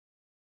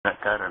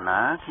ការណា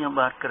ខ្ញុំ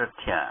បាទក្រឹត្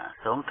យា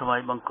សូមថ្វាយ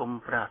បង្គំ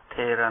ព្រះ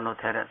ថេរានុ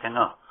ថេរៈទាំង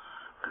អស់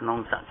ក្នុង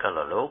សកល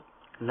លោក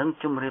និង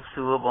ជម្រាប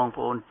សួរបង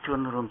ប្អូនជន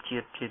រួមជា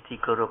តិជាទី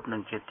គោរពនិ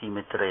ងជាទី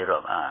មេត្រីរា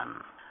ប់អាន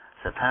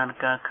ស្ថាន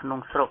ភាពក្នុង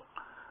ស្រុក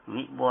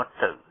វិវត្ត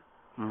ទៅ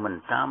មិន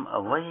តាម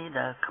អ្វី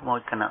ដែលខ្មោច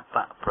គណប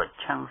កប្រ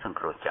ឆាំងសង្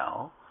គ្រោះចោល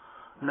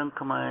និង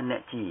ខ្មែរអ្ន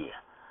កជា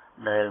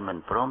ដែលមិន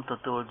ព្រមទ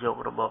ទួលយក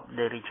របប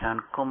ដេរិឆាន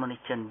កុម្មុយនី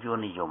សចិនយួន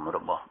និយមរ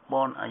បស់ប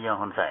នអាយ៉ង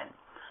ហ៊ុនសែន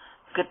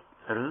គិត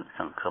ឬស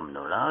ង្ឃឹម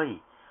នៅឡើយ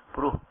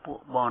ព្រោះពួក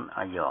បន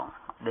អាយ៉ង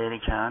ដេរិ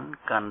ឆាន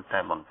កាន់តែ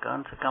បង្កើន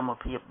សកម្ម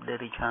ភាពដេ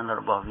រិឆាន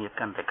របស់វា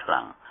កាន់តែខ្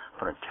លាំង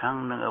ប្រឆាំង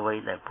នឹងអ្វី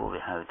ដែលពួក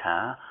វាហៅថា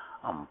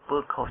អំពើ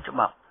ខុសច្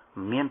បាប់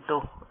មានទោ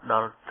សដ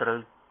ល់ត្រូវ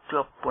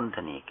ជាប់ពន្ធ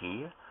នាគា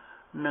រ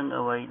និង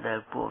អ្វីដែល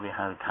ពួកវា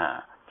ហៅថា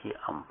ជា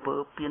អំពើ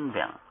ពៀន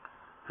វាំង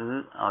គឺ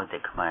ឲ្យតែ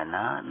ខ្មែរ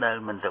ណាដែល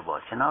មិនទៅបោះ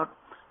ឆ្នោត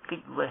គិ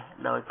តវេះ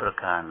ដោយប្រ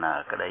ការណា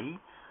ក្តី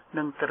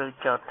នឹងត្រូវ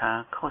ចោទថា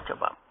ខុសច្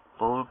បាប់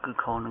ពលគឺ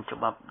ខុសនឹងច្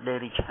បាប់ដេ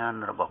រិឆាន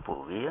របស់ពួ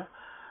កវា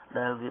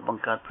ដែលវាប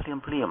ង្កើតភ្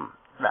លាម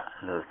ដាក់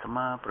លើស្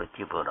មាប្រ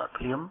ជាពលរដ្ឋ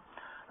ភ្លាម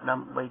ដើ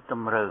ម្បីត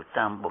ម្រូវ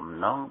តាមបំ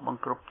ណងប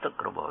ង្ក្រប់ទឹក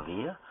របស់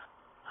វា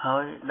ហើ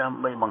យដើ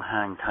ម្បីបង្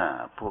ហាញថា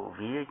ពួក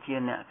វាជា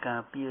អ្នកការ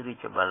ពាររា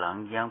ជបល្ល័ង្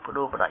កយ៉ាងផ្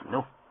ដូរផ្ដាច់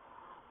នោះ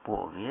ពួ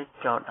កវា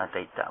ចោទអ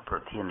តីតប្រ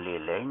ធានលា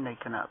លែងនៃ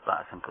គណៈបក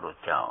សង្គ្រោះ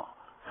ចោល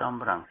សំ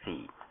រងស៊ី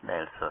ដែ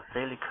លសរ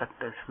សេរលិខិត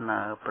ទៅស្នើ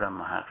ព្រះ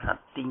មហាក្សត្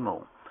រទីម៉ូ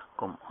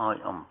កុំឲ្យ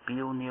អំពា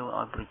វនាវ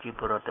ឲ្យប្រជា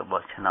ពលរដ្ឋទៅ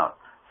បោះឆ្នោត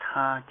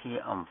ថាជា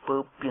អំពើ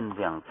ពៀន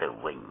វាំងទៅ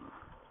វិញ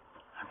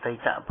អតី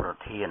តប្រ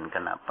ធានគ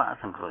ណៈបក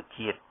សង្គ្រោះ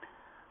ជាតិ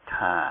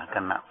ថាគ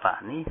ណៈបក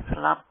នេះស្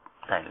លាប់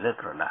តែលើក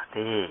ក្រដាស់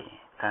ទេ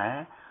តែ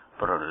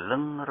ប្រលឹ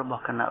ងរប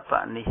ស់គណៈប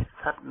កនេះស្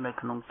ថិតនៅ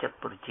ក្នុងចិត្ត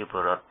ប្រជាពល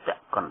រដ្ឋពា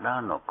ក់កណ្ដាល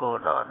នគរ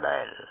ដដែ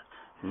ល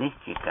នេះ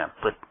ជាការ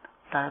ពិត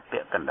តែពា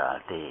ក់កណ្ដាល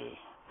ទេ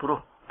ព្រោះ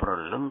ប្រ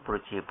លឹងប្រ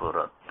ជាពលរ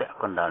ដ្ឋពាក់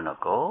កណ្ដាលន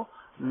គរ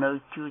នៅ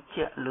ជឿ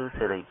ជាក់លើ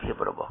សេរីភាព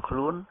របស់ខ្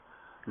លួន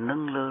និង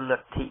លើល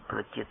ទ្ធិប្រ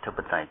ជាធិប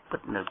តេយ្យពិ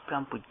តនៅក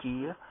ម្ពុជា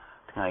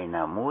ថ្ងៃ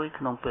ណាមួយ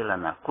ក្នុងពេលអ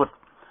នាគត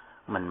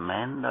មិន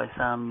មែនដោយ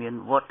សារមាន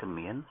វត្ត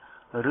មាន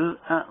ឬ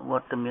អវ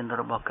ត្តមាន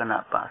របស់គណៈ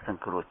បកស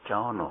ង្គ្រោះចោ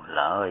លនោះ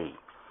ឡើយ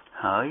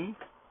ហើយ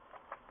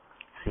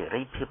សេ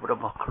រីភាពរ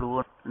បស់ខ្លួ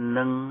ន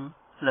និង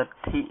លទ្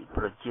ធិ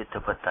ប្រជាធិ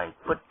បតេយ្យ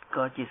ពិត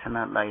ក៏ជាស្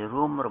នាដៃ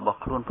រួមរបស់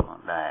ខ្លួនផង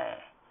ដែរ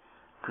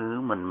គឺ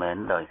មិនមែន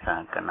ដោយសា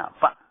រគណៈ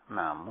បក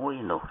ណាមួយ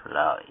នោះ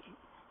ឡើយ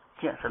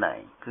ជាក់ស្ដែង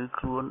គឺ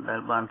ខ្លួនដែ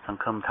លបានស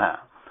ង្ឃឹមថា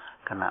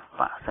គណៈ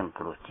បកសង្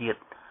គ្រោះជាតិ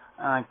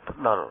អាចផ្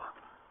ដល់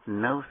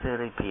នៅសេ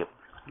រីភាព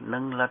និ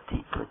ងលទ្ធិ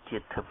ប្រជា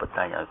ធិប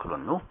តេយ្យឲ្យខ្លួ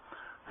ននោះ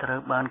ត្រូវ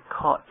បានខ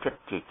កចិត្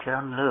តជាច្រើ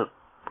នលើក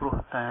ព្រោះ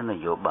តែន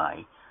យោបាយ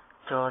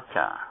ចរ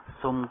ចា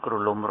សុំក្រ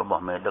ឡុំរប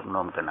ស់មេដឹក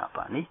នាំគណៈប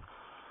កនេះ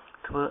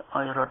ធ្វើ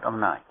ឲ្យរដ្ឋអំ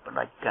ណាចផ្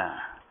ដាច់ការ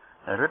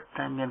រឹត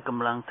តែមានក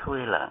ម្លាំងធ្វើ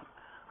ឡើង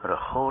រ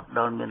ហូត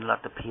ដល់មានល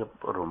ទ្ធភាព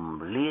រំ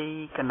លាយ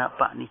គណៈ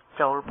បកនេះ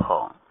ចោលផ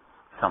ង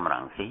សំរ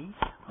ងស៊ី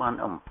បាន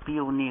អំពា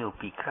វនាវ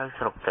ពីក្រៅ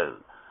ស្រុកទៅ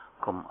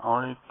កុំអោ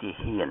យទា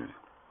ហាន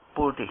ព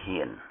លទា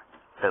ហាន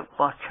ទៅ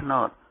បោះឆ្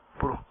នោត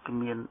ព្រោះគ្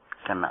មាន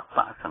គណៈប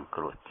កសង្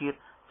គ្រោះជាតិ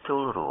ចូ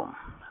លរួម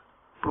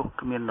ព្រោះ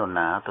គ្មាននរ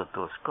ណាទ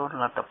ទួលស្គាល់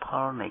លទ្ធផ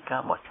លនៃកា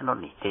របោះឆ្នោត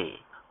នេះទេ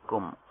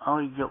កុំអោ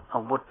យយក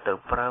អាវុធទៅ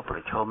ប្រើប្រ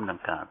ឈមនឹង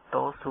ការត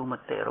ស៊ូម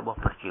តិរបស់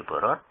ប្រជាពល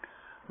រដ្ឋ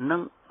និ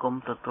ងកុំ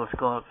ទទួលស្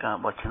គាល់ការ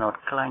បោះឆ្នោត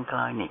คล้า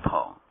ยៗនេះផ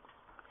ង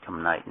ចំ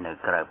ណែកនៅ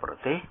ក្រៅប្រ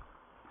ទេស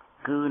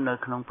គឺនៅ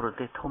ក្នុងប្រ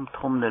ទេស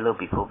ធំនៅលើ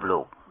ពិភពលោ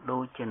កដូ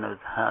ចជានៅ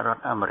សហរដ្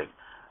ឋអាមេរិក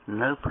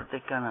នៅប្រទេ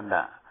សកាណា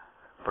ដា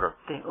ប្រ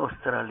ទេសអូ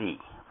ស្ត្រាលី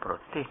ប្រ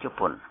ទេសជ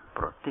ប៉ុន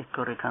ប្រទេស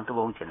កូរ៉េខាងត្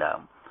បូងជាដើម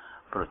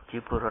ប្រជា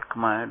ពលរដ្ឋ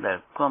ខ្មែរដែល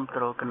គាំ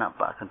ទ្រគណៈ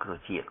បកសង្គ្រោះ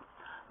ជាតិ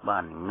បា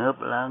នងើប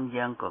ឡើង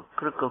យ៉ាងក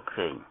ក្រឹកកក្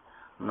រែង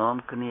នាំ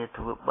គ្នា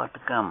ធ្វើបាត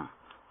កម្ម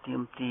ទា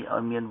មទារឲ្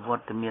យមានវ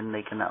ត្តមាន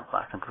នៃគណៈប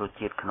កសង្គ្រោះ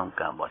ជាតិក្នុង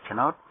ការបោះឆ្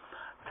នោត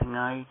ថ្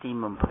ងៃទី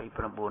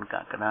29ក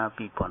ក្កដា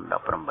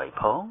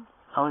2018ផង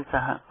ឲ្យស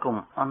ហគម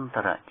ន៍អន្ត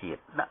រជា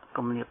តិដាក់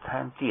គំនាបថែ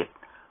មទៀត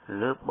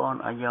លើបន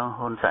អាយ៉ង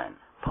ហ៊ុនសែន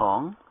ផង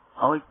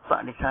ឲ្យប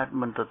ដិសេធ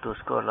មិនទទួល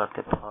ស្គាល់លទ្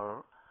ធផល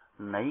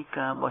នៃ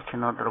ការបោះឆ្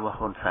នោតរបស់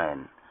ហ៊ុនសែន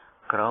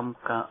ក្រោម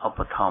ការឧប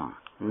ត្ថម្ភ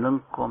និង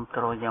គាំ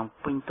ទ្រយ៉ាង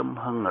ពេញទំ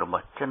ហឹងរប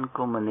ស់ចិន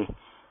កុម្មុយនីស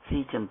ស៊ី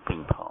ជីនពី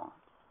ងផង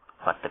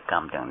បាតក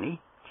ម្មទាំងនេះ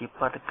ជា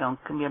បាតកម្ម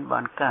គ្មាន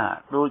បានការ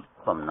ដូច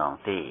បំណង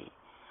ទេ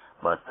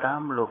បើតា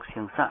មលោក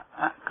សៀងសាក់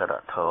អក្សរ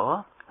ធរ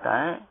តែ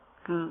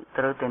គឺ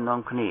ត្រូវតែនាំ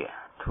គ្នា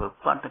ធ្វើ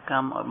បាតក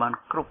ម្មឲ្យបាន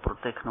គ្រប់ប្រ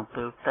ទេសក្នុង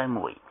ពេលតែ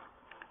មួយ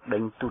ដេ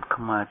ញទូត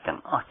ខ្មែរទាំង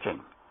អស់ចេញ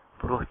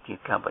ព្រោះជា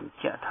ការបញ្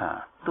ជាក់ថា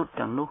ទូត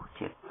ទាំងនោះ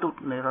ជាទូត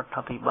នៃរដ្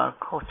ឋាភិបាល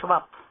ខុសច្បា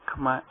ប់ខ្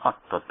មែរអ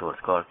ត់ទទួល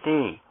ស្គាល់ទេ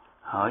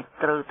ហើយ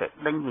ត្រូវតែ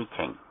ដេញវា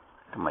ចេញ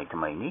ថ្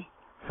មីនេះ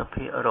ស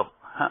ភាអឺរ៉ុប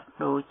ហាក់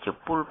ដូចជា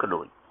ពុលក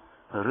ដូច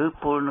ឬ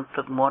ពុលនឹង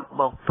ទឹកមាត់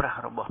បោកប្រាស់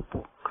របស់ពួ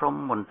កក្រុម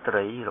មន្ត្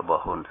រីរប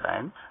ស់ហ៊ុនសែ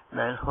ន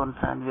ដែលហ៊ុន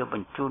សែនវាប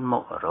ញ្ជូនម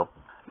កអឺរ៉ុប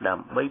ដើ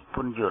ម្បីព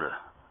ន្យល់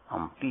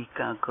អំពី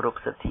ការគោរព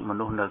សិទ្ធិម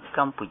នុស្សនៅក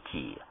ម្ពុ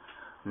ជា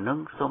និង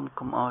សូម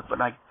កុំឲ្យផ្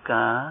ដាច់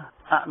ការ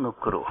អនុ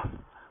គ្រោះ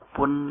ព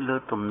ន្ធលើ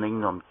ទំនិញ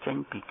នាំចេញ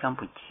ពីកម្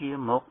ពុជា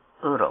មក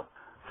អឺរ៉ុប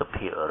ស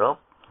ភាអឺរ៉ុប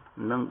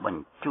នឹងប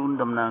ញ្ជូន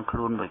តំណាងខ្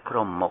លួនមួយក្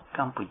រុមមកក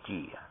ម្ពុជា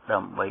ដើ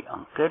ម្បីអ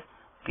ង្កេត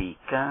ពី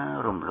ការ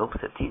រំលោភ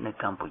សិទ្ធិនៅ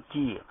កម្ពុ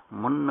ជា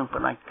មុននឹង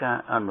ផ្ដាច់ការ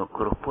អនុ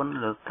គ្រោះពន្ធ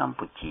លើកម្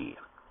ពុជា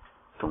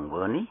ទង្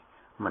វើនេះ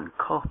មិន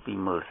ខុសពី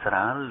មើលស្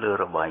រាលលើ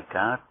របាយ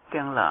ការណ៍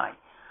ទាំងឡាយ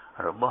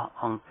របស់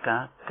អង្គកា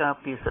រការ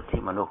ពារសិទ្ធិ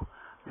មនុស្ស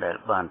ដែល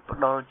បានផ្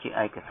ដល់ជា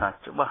ឯកសារ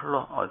ច្បាស់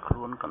លាស់ឲ្យខ្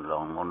លួនកន្ល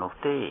ងមកនោះ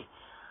ទេ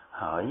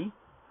ហើយ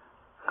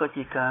ក៏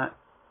ជាការ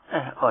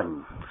អេះអន់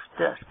ស្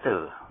ទាក់ស្ទើ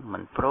រមិ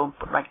នព្រម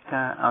ផ្ដាច់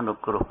ការអនុ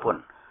គ្រោះពន្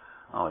ធ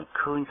ឲ្យ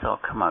ឃើញស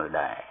ខ្មៅ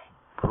ដែរ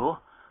ព្រោះ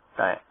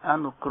តែអ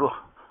នុគ្រោះ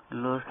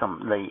លើស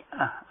ម្ដី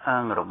អះអា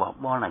ងរបស់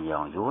បលនាយ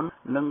ងយួន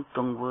និងទ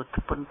ង្វើ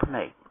ធ្ពិនភ្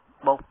នែក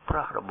បោកប្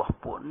រាស់របស់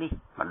ពួកនេះ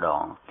ម្ដ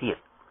ងទៀត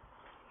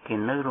គេ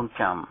នៅរង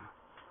ចាំ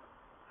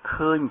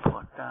ឃើញភ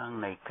ស្តុតាង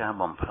នៃការ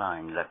បំផ្លាញ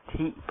លទ្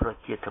ធិប្រ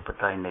ជាធិប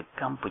តេយ្យនៅ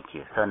កម្ពុ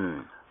ជាសិន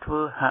ធ្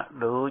វើហាក់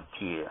ដូច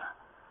ជា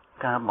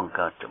ការបង្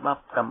កើតច្បា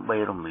ប់ដើម្បី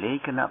រំលាយ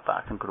គណៈបក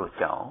សង្គ្រោះ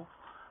ចោល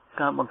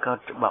ការបង្កើត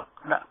ច្បាប់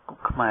ដាក់គុក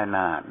ខ្មែរ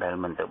ណាដែល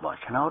មិនទៅបោះ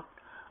ឆ្នោត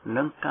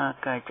និងការ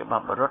កែច្បា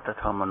ប់រដ្ឋ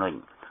ធម្មនុញ្ញ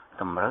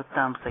តម្រូវ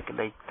តាមសេចក្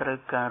តីត្រូវ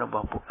ការរប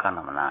ស់ពួកកាន់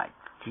អំណាច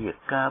ជា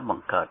ការប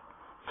ង្កើត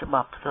ច្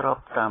បាប់ស្រប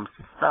តាម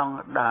ស្តង់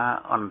ដារ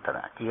អន្តរ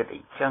ជាតិ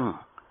អីចឹង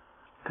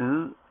គឺ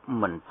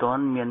មិនទា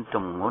ន់មានទ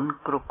ម្ងន់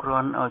គ្រប់គ្រា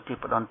ន់ឲ្យទី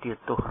ផ្ដន់ទា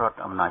ទោសរដ្ឋ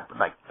អំណាចផ្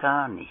ដាច់កា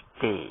រនេះ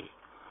ទេ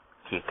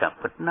ជាការ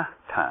ពិតណាស់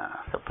ថា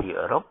សភា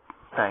អឺរ៉ុប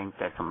តែង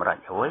តែសម្រេច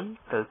អ្វី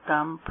ទៅតា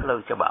មផ្លូវ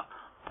ច្បាប់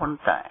ប៉ុន្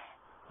តែ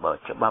បើ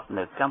ច្បាប់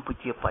នៅកម្ពុ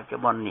ជាបច្ចុ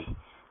ប្បន្ននេះ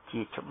ជា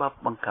ច្បាប់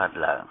បង្កើត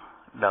ឡើង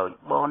ដោយ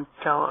បន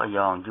ចៅអា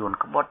យ៉ងយួន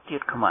ក្បត់ជា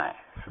តិខ្មែរ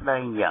ស្ដែ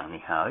ងយ៉ាង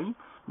នេះហើយ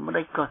ម្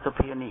ដេចក៏ស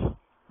ភានេះ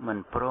មិន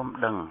ព្រម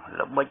ដឹង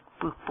ល្បិច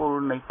ពឹសពុល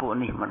នៃពួក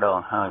នេះម្ដង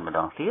ហើយម្ដ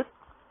ងទៀត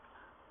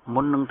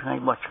មុននឹងថ្ងៃ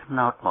បោះឆ្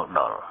នោតមក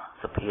ដល់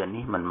សភា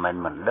នេះមិនមែន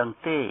មិនដឹង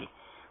ទេ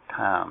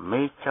ថា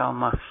មេចៅ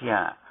ម៉ាហ្វៀ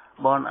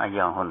បនអា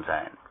យ៉ងហ៊ុន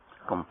សែន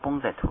កំពុង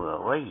តែធ្វើ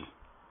អ្វី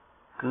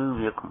គឺ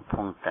វាកំ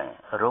ពុងតែ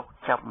រក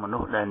ចាប់មនុ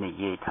ស្សដែលនិ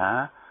យាយថា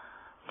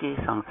គេ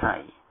សង្ស័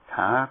យ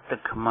ថាទឹក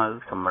ខ្មៅ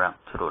សម្រាប់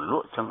ជ្រល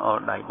ក់ចង្អុល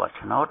ដៃបោះ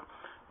ឆ្នោត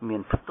មា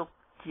នផ្ទុក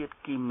ជាតិ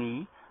គីមី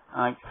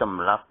អាចស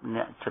ម្លាប់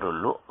អ្នកជ្រ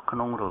លក់ក្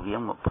នុងរវាង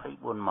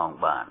24ម៉ោង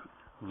បាន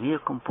វា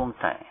កំពុង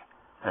តែ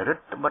រ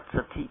ដ្ឋបတ်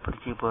សិទ្ធិប្រ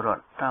ជាពលរ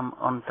ដ្ឋតាម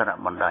អន្តរ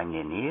បណ្ដាញ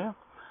នានា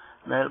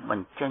ដែលប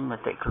ញ្ចេញម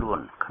តិខ្លួន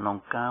ក្នុង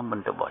ការមិន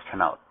ទៅបោះឆ្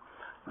នោត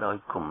ដោយ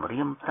គំ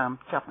រាមតាម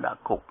ចាប់ដា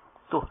ក់គុក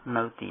ទោះ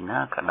នៅទីណា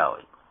ក៏ដោយ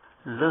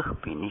លើស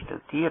ពីនេះទៅ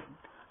ទៀត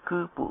គឺ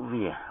ពួក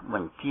វាប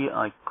ញ្ជា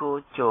ឲ្យកោ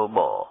ជប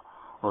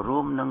រួ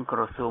មនឹងក្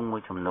រសួងមួ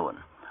យចំនួន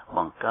ប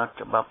ង្កើត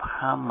ច្បាប់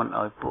ហាមមិន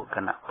ឲ្យពួកគ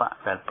ណៈបក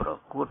ដែលប្រ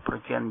កួតប្រ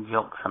ជែងយ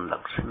កសញ្ញា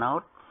ឆ្នោ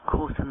ត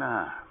ឃោសនា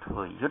ធ្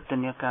វើយុទ្ធ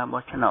នាការ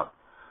បោះឆ្នោត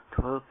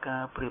ធ្វើកា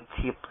រប្រៀប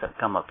ធៀបស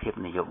កម្មភាព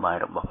នយោបាយ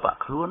របស់បក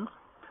ខ្លួន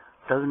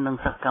ទៅនឹង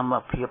សកម្ម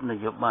ភាពន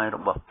យោបាយរ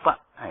បស់បក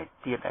ឯ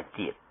ទៀ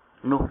ត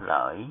នោះ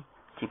ឡើយ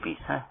ជាពិ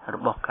សេសរ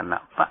បស់គណៈ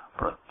បក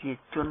ប្រជា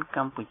ជនក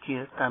ម្ពុជា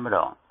តែម្ដ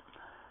ង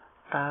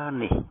តើ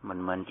នេះមិន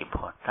មែនជាភ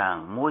ស្តុតាង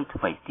មួយ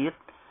ថ្មីទៀត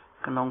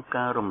ក្នុង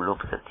ការរំលោភ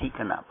សិទ្ធិគ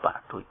ណៈបក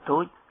តូ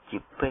ចជា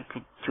បេក្ខ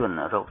ជន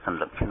រកសញ្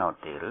ញាឆ្នោត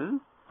ទេឬ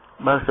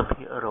បើស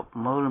ភាអឺរ៉ុប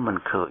មើលមិន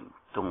ឃើញ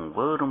ទង្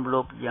វើរំ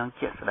លោភយ៉ាង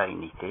ជាក់ស្ដែង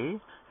នេះទេ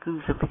គឺ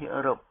សភា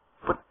អឺរ៉ុប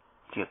ពិត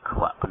ជាខ្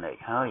វាក់ភ្នែក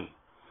ហើយ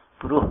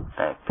ព្រោះ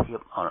តែភាព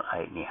អល់ឯ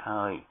កនេះ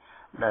ហើយ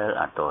ដែល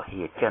អត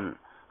ហេចិន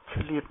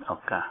ឆ្លៀតឱ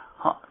កាស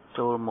ហក់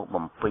ចូលមក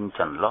បំពេញ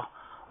ចន្លោះ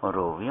រ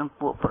វាង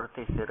ពួកប្រ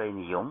ទេសសេរី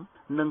និយម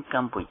និងក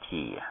ម្ពុ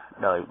ជា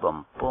ដោយបំ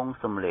ពង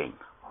សម្លេង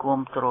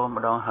គាំទ្រ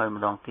ម្ដងហើយ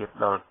ម្ដងទៀត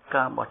ដល់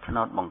ការបោះឆ្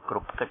នោតបង្ក្រ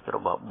ប់កិច្ចរ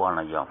បស់បល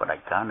នាយងផ្ដា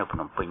ច់ការនៅភ្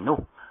នំពេញនោះ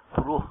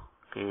ព្រោះ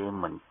គេ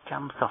មិន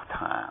ចាំសោះ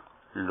ថា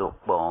លោក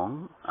បង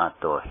អ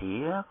តហេ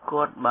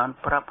គាត់បាន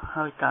ប្រាប់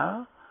ហើយតើ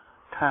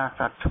ថាស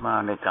ត្វឆ្មា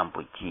នៅកម្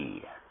ពុជា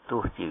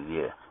ទោះជា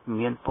វា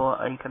មានពណ៌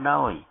អីក៏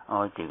ដោយ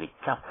ឲ្យតែវា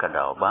ចាប់ក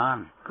ដោបាន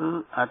គឺ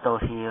អត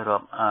ហេរា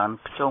ប់អាន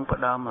ផ្ចង់ផ្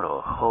ដើមរ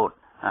ហូត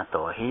អត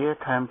ហេ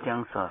ថែមទាំ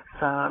ងសរ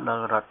សើរដ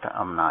ល់រដ្ឋ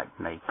អំណាច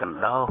នៃកណ្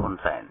ដោហ៊ុន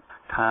សែន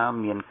ថា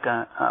មានកា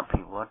រអ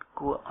ភិវឌ្ឍ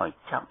គួរឲ្យ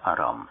ចាប់អា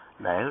រម្មណ៍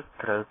ដែល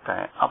ត្រូវតែ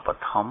ឧប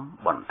ត្ថម្ភ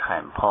បន្ថែ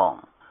មផង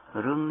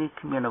រឿងនេះ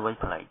គ្មានអ្វី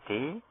ប្លែក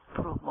ទេ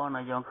ព្រោះបន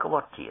នាយងក្ប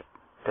ត់ជាតិ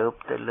ទៅ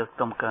តែលើក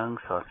ទំកើង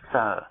សរ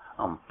សើរ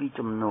អំពី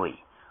ជំនួយ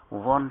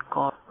វ៉ាន់ក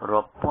ត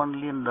រាប់ពាន់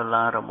លានដុល្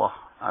លាររបស់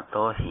អត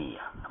ហេ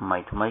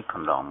ថ្មីក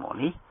ន្លងមក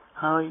នេះ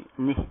ហើយ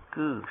នេះ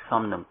គឺស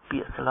មនឹងពា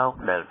ក្យស្លោក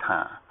ដែលថា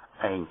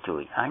ឯងជួ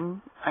យអ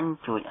ញ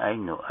ជួយឯង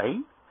នោះអី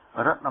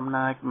រដ្ឋអំ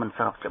ណាចមិន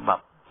ស្របច្បា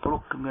ប់ព្រោះ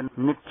គ្មាន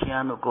និច្ចា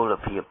នុគោល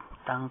ភាព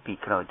តាំងពី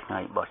ក្រោយថ្ងៃ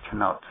បោះឆ្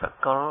នោតស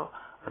កល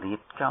រៀ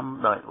បចំ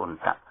ដោយអ៊ុន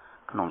តាក់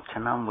ក្នុង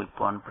ឆ្នាំ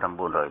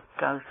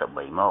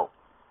1993មក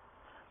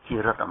ជា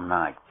រដ្ឋអំ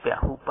ណាចព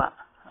ហុបក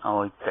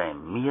ឲ្យតែ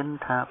មាន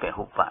ថាព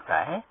ហុបក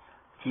ដែរ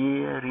ជា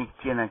រា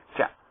ជាណា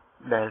ចក្រ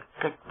ដែល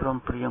កិច្ចព្រម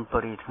ព្រៀងប៉ា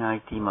រីសថ្ងៃ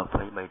ទី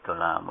23ដុ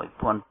ល្លារ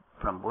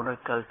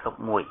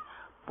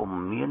1991ពុំ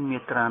មានមា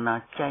ត្រាណា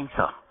ចែង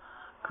សោះ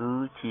គឺ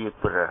ជា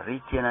ព្រះរា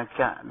ជាណា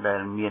ចក្រដែល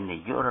មាននា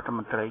យករដ្ឋម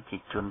ន្ត្រីជា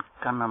ជន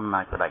កាន់អំ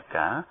ណាចផ្ដាច់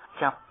ការ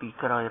ចាប់ពី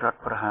ក្រោយរដ្ឋ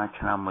ប្រហារ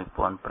ឆ្នាំ1997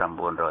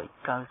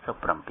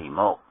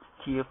មក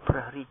ជាព្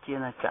រះរាជា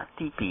ណាចក្រ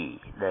ទី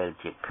2ដែល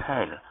ជាខែ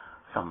ល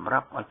សម្រា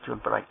ប់ឲ្យជួន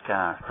ផ្ដាច់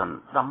ការសណ្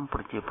ដំប្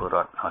រជាពលរ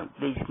ដ្ឋឲ្យ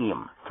ដេកស្ងៀម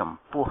ចំ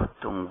ពោះ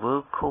ទង្វើ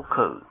ខុស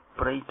ខើ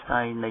ព្រៃផ្សៃ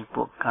នៃ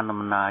ពួកកណ្ដាល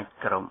អំណាច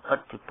ក្រោមឥ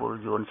ទ្ធិពល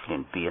យួនឈ្លា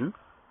នពាន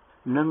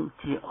និង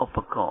ជាឧប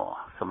ករណ៍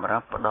សម្រា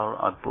ប់ផ្ដល់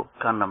ឲ្យពួក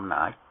កណ្ដាលអំ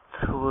ណាច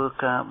ធ្វើ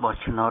ការបោះ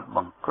ឆ្នោតប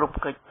ង្ក្រប់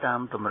កិច្ចតាម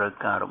តម្រូវ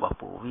ការរបស់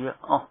ពួកវា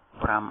អស់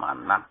5អា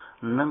ណត្តិ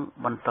និង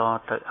បន្ត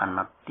ទៅអាណ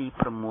ត្តិទី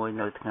6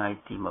នៅថ្ងៃ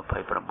ទី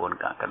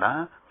29កក្កដា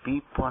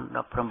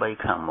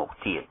2018ខាងមុខ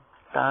ទៀត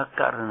តើ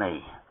ករណី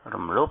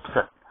រំលោភ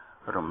សិទ្ធិ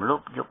រំលោ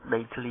ភយកដី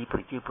ធ្លីប្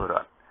រជាពលរ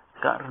ដ្ឋ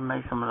ករណី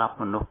សម្លាប់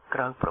មនុស្សក្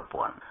រៅប្រ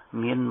ព័ន្ធ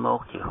មានមក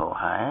ជាហូរ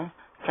ហែ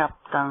ចាប់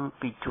តាំង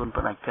ពីជួន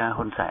ផ្ដាច់ការ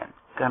ហ៊ុនសែន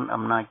កាន់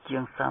អំណាចជា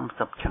ង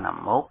30ឆ្នាំ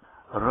មក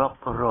រាប់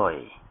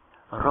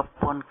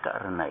ពាន់ក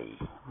រណី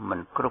មិន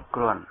គ្រប់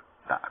គ្រាន់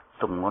ដាក់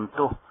ទម្ងន់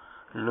ទោស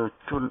លើ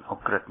ជនអ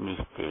ក្រិតនេះ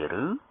ទេ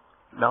ឬ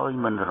ដោយ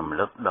មិនរំ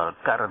លឹកដល់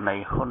ករណី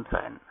ហ៊ុន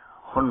សែន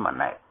ហ៊ុនម៉ា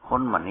ណែតហ៊ុ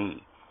នម៉ាណី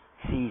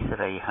ស៊ីស្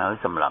រីហើយ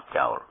សម្លាប់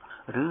ចោល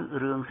ឬ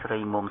រឿងស្រី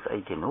មុំស្អី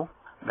ទេនោះ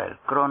ដែល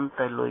គ្រាន់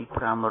តែលុយ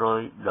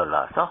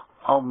$500សោះ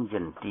អម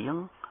យិនទៀង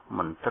ម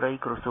ន្ត្រី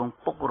ក្រសួង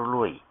ពុករ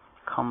លួយ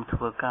ខំធ្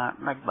វើការ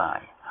ដាច់បា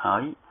យហើ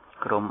យ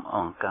ក្រុមអ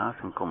ង្គការ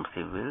សង្គម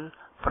ស៊ីវិល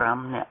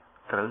5នាក់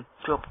ត្រូវ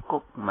ជាប់គុ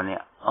កម្នា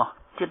ក់អស់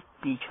ជិត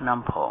2ឆ្នាំ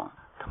ផង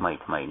ថ្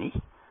មីនេះ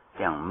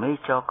ទាំងមេ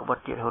ចៅក្ប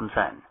ត់ជាតិហ៊ុន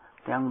សែន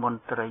ទាំងមន្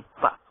ត្រី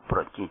បកប្រ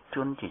ជាជ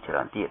នជាច្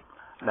រើនទៀត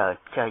ដែល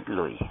ចែក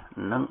លុយ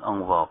និងអ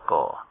ង្វរក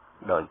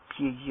ដោយព្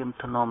យាយាម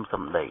ថ្នមស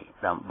ម្ដី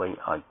ដើម្បី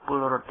ឲ្យព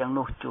លរដ្ឋទាំង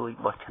នោះជួយ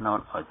បោះឆ្នោត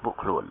ឲ្យពួក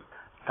ខ្លួន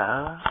តើ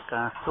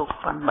ការសោក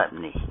ប៉ាន់បែប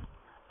នេះ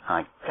អា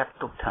ចចាត់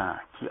ទុកថា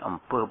ជាអំ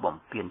ពើបំ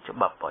ពានច្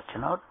បាប់បោះឆ្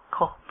នោត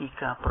ខុសពី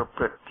ការប្រ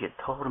ព្រឹត្តជា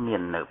ធរមា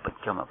ននៅប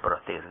ច្ចឹមប្រ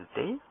ទេសឬ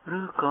ទេ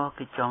ឬក៏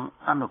គេចង់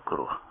អនុគ្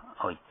រោះ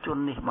ឲ្យជន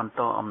នេះបន្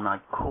តអំណាច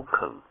ខូ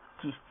ខើ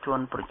ជិះជា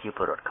ន់ប្រជាព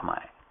លរដ្ឋខ្មែ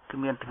រគ្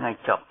មានថ្ងៃ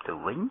ចប់ទៅ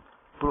វិញ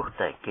ព្រោះ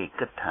តែគេ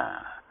គិតថា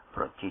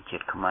ប្រជាជា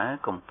តិខ្មែរ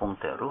កំពុង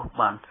តែរស់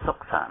បានសុខ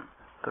សាន្ត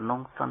ក្នុង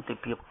សន្តិ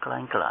ភាពក្លែ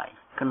ងក្លាយ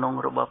ក្នុង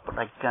របបផ្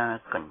ដាច់ការ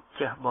កញ្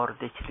ចេះបរ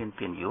ទេសឈ្លាន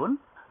ពានយួន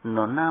ន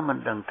រណាមិន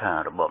ដឹងថា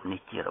របបនេះ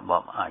ជារប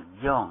បអា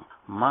យ៉ង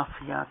ម៉ាហ្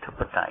វីយ៉ាធិប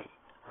តេយ្យ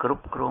គ្រ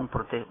ប់គ្រងប្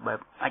រទេសបែប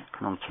អាច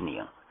ក្នុងឈ្នា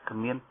ងគ្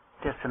មាន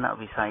ទស្សន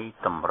វិស័យ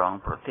តម្រង់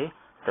ប្រទេស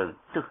ទៅ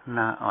ទិស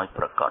ណាឲ្យ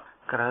ប្រកប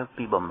ក្រៅ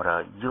ពីបម្រើ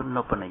យន្តន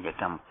យោបាយ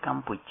ក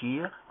ម្ពុជា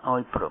ឲ្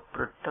យប្រព្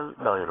រឹត្តទៅ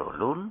ដោយរ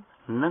លូន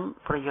និង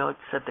ប្រយោជ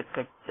ន៍សេដ្ឋ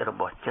កិច្ចរ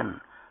បស់ចិន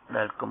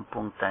ដែលកំពុ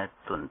ងតែ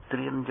ទន្ទ្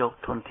រានយក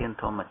ធនធាន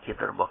ធម្មជា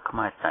តិរបស់ខ្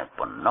មែរតែ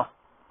ប៉ុណ្ណោះ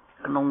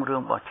ក្នុងរឿ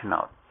ងបោះឆ្នោ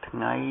តថ្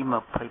ងៃ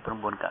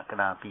29កក្ក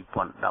ដា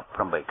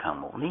2018ខាង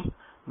មុខនេះ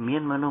មា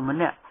នមនុស្សម្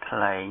នាក់ថ្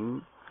លែង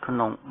ក្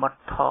នុងបទ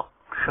Talk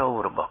Show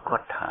របស់គា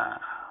ត់ថា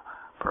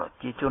ប្រ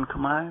ជាជន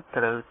ខ្មែរ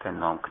ត្រូវតែ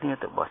នាំគ្នា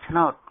ទៅបោះឆ្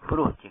នោតព្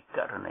រោះជាក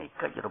រណី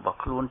កិច្ចរបស់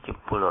ខ្លួនជា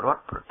ពលរដ្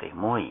ឋប្រទេស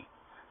មួយ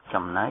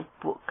ចំណែក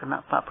ពួកគណៈ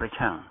បកប្រ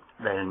ឆាំង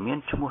ដែលមាន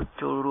ឈ្មោះ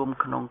ចូលរួម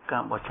ក្នុងកា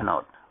របោះឆ្នោ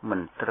តមិន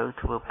ត្រូវ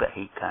ធ្វើព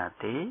ហិការ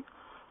ទេ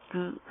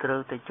គឺត្រូ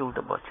វតែចូល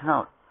ទៅបោះឆ្នោ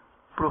ត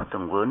ព្រោះទ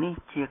ង្វើនេះ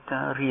ជា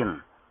ការរៀន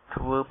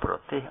ធ្វើប្រ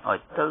ទេសឲ្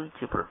យទៅ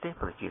ជាប្រទេស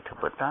ប្រជាធិ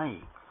បតេយ្យ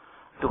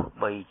ទោះ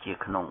បីជា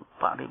ក្នុង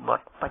បរិបទ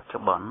បច្ចុ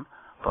ប្បន្ន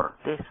ប្រ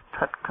ទេសស្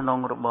ថិតក្នុង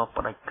របប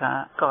ផ្ដាច់ការ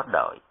ក៏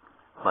ដោយ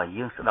បើ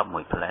យើងស្ដាប់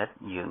មួយផ្លែត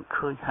យើង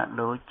ឃើញហាក់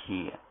ដូចជា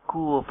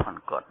គួរផា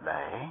ន់គាត់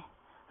ដែរ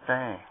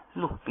តែ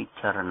លុះពិ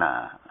ចារណា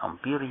អំ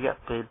ពីរយៈ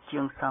ពេលជា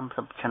ង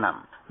30ឆ្នាំ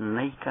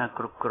នៃការ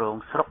គ្រប់គ្រង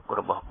ស្រុក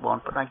របស់បន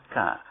ផ្ដាច់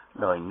ការ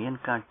ដោយមាន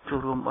ការចូល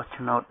រួមបោះ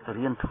ឆ្នោត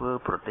រៀនធ្វើ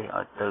ប្រទេស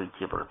ឲ្យទៅ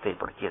ជាប្រទេស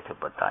ប្រជាធិ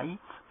បតេយ្យ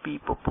ពី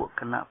ពពួក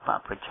គណៈបក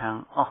ប្រឆាំង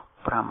អស់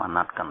5អាណ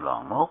ត្តិកន្ល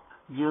ងមក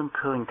យើង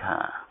ឃើញថា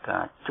កា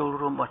រចូល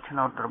រួមបោះឆ្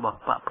នោតរបស់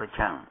បកប្រ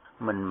ឆាំង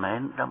មិនមែ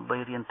នដើម្បី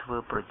រៀនធ្វើ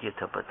ប្រជា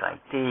ធិបតេយ្យ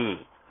ទេ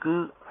គឺ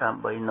ដើ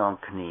ម្បីនាំ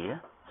គ្នា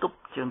ទប់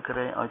ជើងក្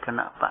រែឲ្យគ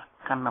ណៈបក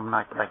កាន់អំណា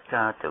ចផ្ដាច់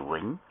ការទៅវិ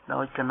ញ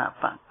ដោយគណៈ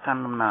បកកា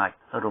ន់អំណាច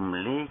រំ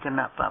លាយគ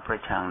ណៈបកប្រ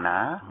ឆាំងណា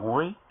មួ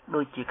យ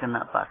ដូចជាគ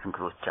ណៈបកសង្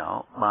គ្រោះចោល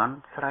បាន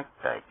ស្រេច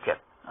តែចិត្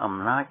តអំ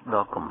ណាច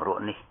ដ៏គម្រ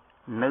ក់នេះ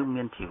នៅ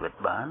មានជីវិត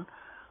បាន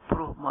ព្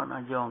រោះបាន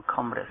អាយ៉ង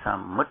ខំរក្សា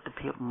មិត្ត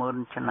ភាព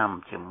10000ឆ្នាំ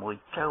ជាមួយ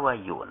ចៅអា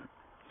យួន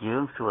យើ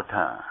ងសួរ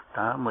ថា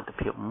តើមិត្ត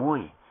ភាពមួយ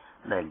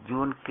ដែល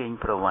យួនកេង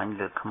ប្រវ័ញ្ច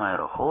លើខ្មែរ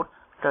រហូត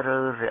ត្រូ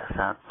វរក្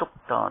សាទុក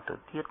តទៅ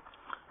ទៀត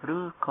ឬ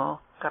ក៏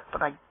កាត់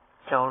ផ្ដាច់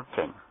ចោល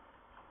ចេញ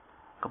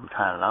កុំ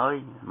ថាឡើយ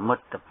មិ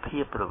ត្តភា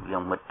ពរវា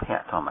ងមិត្តភ័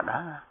ក្តិធម្ម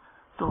តា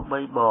ទោះ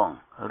បីបង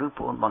ឬ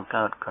ប្អូនបង្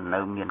កើតក៏នៅ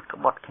មានក្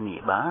បត់គ្នា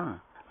បាន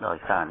ដោយ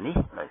សារនេះ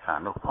ដោយសារ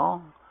នោះផង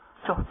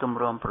ចុះទម្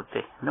រាំប្រ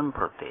ទេសនិង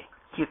ប្រទេស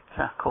ជាតិ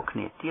សាសន៍ខុសគ្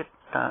នាទៀត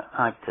តើ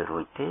អាចទៅរួ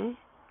ចទេ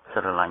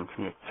ស្រឡាញ់គ្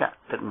នាចាក់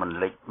ទឹកមិន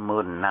លិច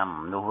10000ឆ្នាំ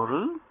នោះ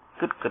ឬ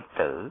គិត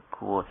ទៅ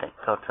គួរតែ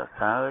កោតសរ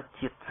សើរ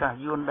ជាតិសាសន៍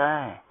យួនដែ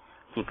រ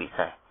ជាពិ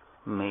សេស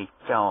មេ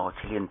ចៅ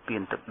ឈ្លានពា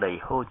នទឹកដី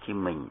ហូជី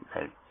មិញ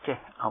ដែលចេះ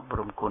អប់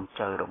រំកូន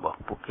ចៅរបស់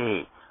ពួកគេ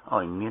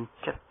ឲ្យមាន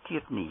ចិត្តជា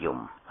តិនិយម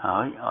ហើ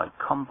យឲ្យ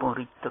ខំពង្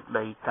រីកទឹក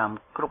ដីតាម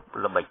គ្រប់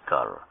ល្បិចក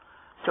ល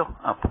ចុះ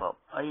អភ័ព្វ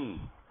អី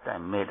តែ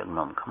មេដឹក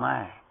នាំខ្មែ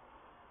រ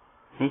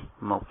នេះ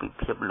មកពី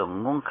ភាពល្ង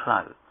ងខ្លៅ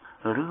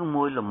ឬ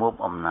មួយលមោប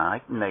អំណាច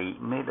នៃ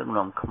មេដឹក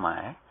នាំខ្មែ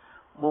រ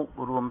បូក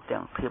រួម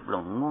ទាំងភាព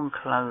ល្ងង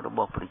ខ្លៅរប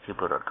ស់ប្រជាព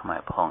លរដ្ឋខ្មែរ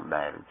ផង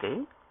ដែរឬទេ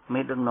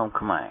មេដឹកនាំ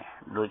ខ្មែរ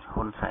ដូច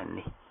ហ៊ុនសែន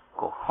នេះ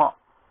កុហក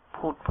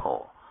ភូតផោ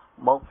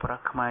បោកប្រា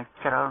ស់ខ្មែរ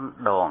ច្រើន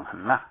ដង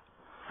ណាស់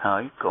ហើ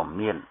យក៏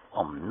មាន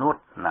អំនួត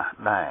ណាស់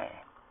ដែរ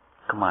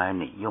ខ្មែរ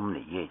និយម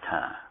និយាយ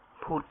ថា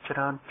ភូតច្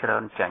រើន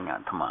ចាញ់អា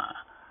ត្មា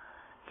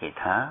គេ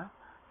ថា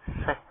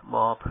សេះប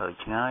រផ្លូវ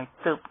ឆ្ងាយ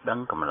ទើបដឹង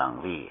កម្លាំង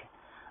វា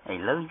ឥ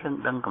ឡូវយើង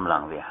ដឹងកម្លាំ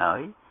ងវាហើ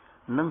យ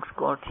នឹងស្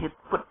គាល់ធាតុ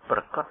ពិតប្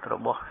រាកដរ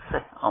បស់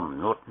សេះអំ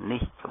នួត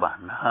នេះច្បាស់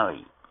ណាស់ហើយ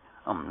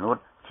អំនួត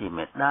ជា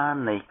មេដា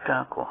នៃកា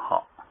រកុហ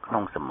កក្នុ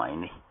ងសម័យ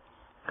នេះ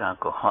ការ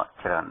កុហក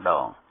ច្រើនដ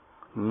ង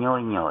ញ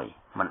យ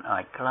មិនអា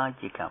ចក្លាយ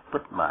ជាការពិ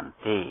តបាន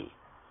ទេ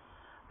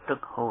ទឹក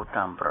ហូរ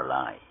តាមប្រ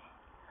ឡាយ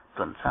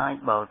ទន្សាយ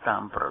បោលតា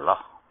មប្រឡោះ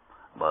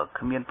បើ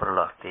គ្មានប្រ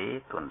ឡោះទេ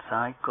ទន្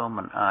សាយក៏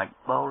មិនអាច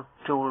បោល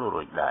ចូល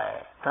រួចដែរ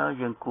តើ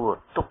យើងគួរ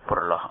ទុកប្រ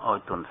ឡោះឲ្យ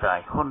ទន្សាយ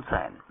ហ៊ុន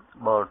សែន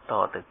បោលត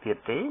ទៅទៀត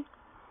ទេ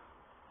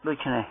ដូ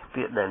ច្នេះ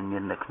ពាក្យដែលមា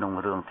ននៅក្នុង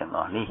រឿងទាំងអ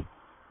ស់នេះ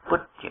ពិ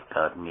តជា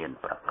កើតមាន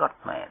ប្រកប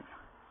មែន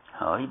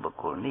ហើយបុ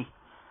គ្គលនេះ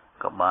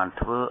ក៏បាន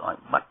ធ្វើឲ្យ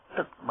បាត់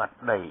ទឹកបាត់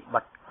ដី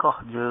បាត់កោះ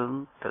យើង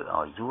ទៅ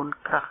ឲ្យយួន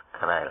ក្រាស់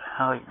ក្រែល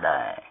ហើយ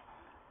ដែរ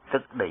ទឹ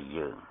កដី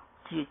យើង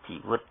ជាជី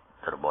វិត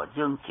របស់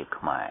យើងជា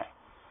ខ្មែរ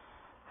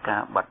កា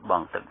របាត់ប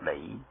ង់ទឹកដី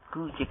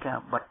គឺជាការ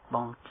បាត់ប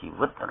ង់ជី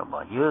វិតរប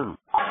ស់យើង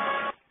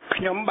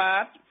ខ្ញុំបា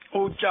ទ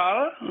អ៊ូចល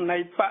នៃ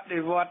ប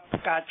ដិវត្ត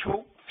ផ្កាឈូ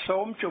កសូ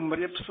មជម្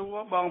រាបសួរ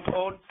បងប្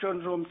អូនជន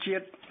រួមជា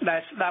តិដែ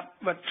លស្ដាប់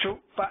វិទ្យុ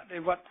បដិ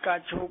វត្តផ្កា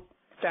ឈូក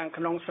ទាំង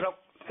ក្នុងស្រុក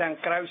ទាំង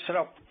ក្រៅស្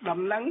រុកដំ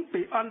ណឹង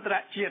ពីអន្តរ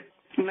ជាតិ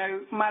នៅ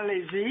ម៉ាឡេ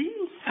ស៊ី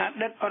អ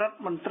តីតរដ្ឋ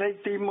មន្ត្រី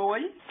ទី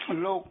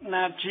1លោក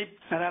ណាជីប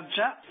រ៉ាហ្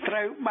សាត្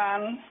រូវបា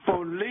នប៉ូ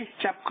លីស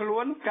ចាប់ខ្លួ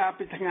នកាល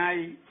ពីថ្ងៃ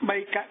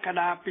3កក្ក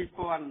ដា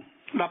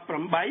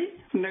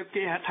2018នៅ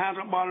គេហដ្ឋាន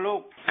របស់លោ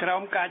កក្រោ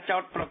មការចោ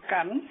ទប្រ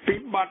កាន់ពី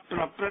បទប្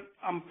រព្រឹត្ត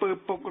អំពើ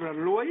ពុករ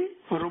លួយ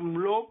រំ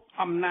លោភ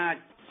អំណាច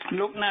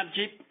លោកណា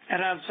ជីប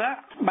រ៉ាហ្សា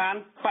បាន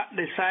ប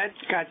ដិសេធ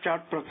ការចោទ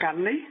ប្រកាន់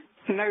នេះ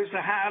នៅស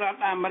ហរដ្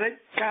ឋអាមេរិក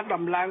ការ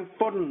ដំឡើង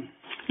ពន្ធ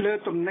លើ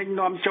ទំនិញ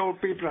នាំចូល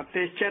ពីប្រ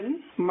ទេសចិន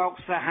មក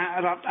សហ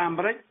រដ្ឋអា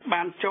មេរិក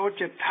បានចូល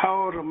ជាថោ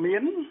រមា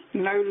ន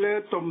នៅលើ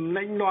ទំ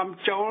និញនាំ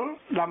ចូល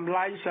តម្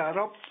លៃស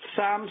រុប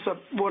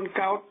$34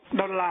 កោ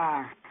ដ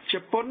ជ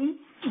ប៉ុន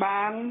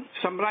បាន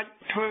សម្រេច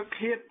ធ្វើ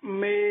ឃាត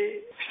មេ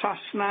សា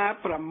សនា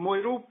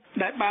6រូប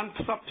ដែលបាន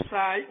ផ្សព្វផ្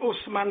សាយអូ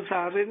ស្មាន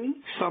សារិន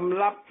សម្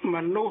លាប់ម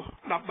នុស្ស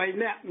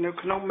13នាក់នៅ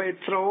ក្នុងមេ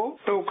ត្រូ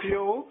តូក្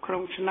យូក្នុ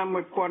ងឆ្នាំ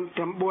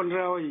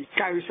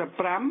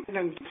1995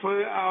និងធ្វើ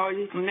ឲ្យ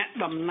អ្នក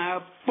ដំណើរ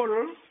ពល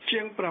ជា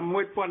ង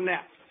6,000នា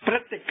ក់ព្រឹ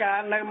ត្តិការ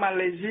ណ៍នៅម៉ា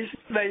ឡេស៊ីស្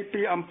ដី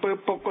ពីអំពើ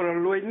ពុករ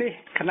លួយនេះ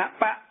គណៈ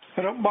បក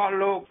របស់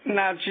លោក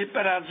ណាជីប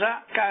រ៉ាហ្សា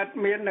កើត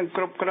មាននឹង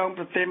គ្រប់គ្រង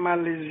ប្រទេសម៉ា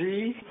ឡេស៊ី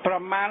ប្រ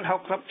មាណ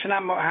60ឆ្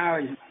នាំមកហើ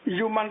យ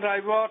Human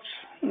Rights Watch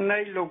នៃ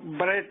លោក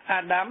Brett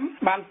Adam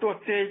បានទស្ស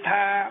ន៍ទាយ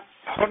ថា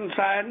ហ៊ុន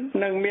សែន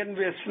នឹងមាន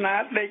វាសនា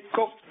ដេក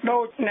គុកដូ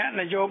ចអ្នក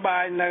នយោបា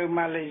យនៅ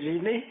ម៉ាឡេស៊ី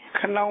នេះ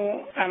ក្នុង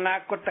អនា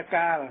គត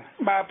កាល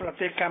បើប្រ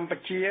ទេសកម្ពុ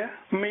ជា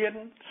មាន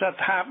ស្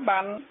ថាប័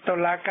នតុ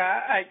លាការ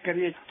ឯក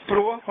រាជ្យព្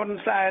រោះហ៊ុន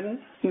សែន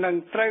នឹង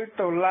ត្រូវ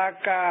តុលា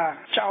ការ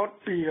ចោទ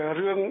ពី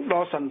រឿង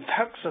ដ៏សន្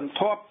ធឹកសន្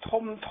ធាប់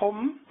ធំ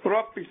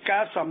រាប់ពីកា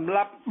រសម្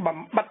លាប់បំ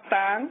បត្តិ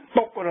តាង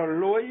ពុករ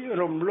លួយ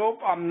រំលោភ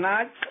អំណា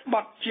ចក្ប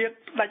ត់ជាតិ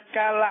ផ្ដាច់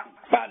ការលក្ខ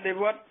បដិ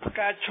វត្តផ្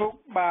កាឈូក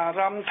បា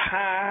រម្ភ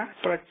ថា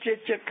ប្រជា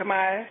ជាតិខ្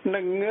មែរ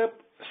នឹងងើប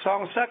ស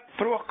ងសឹក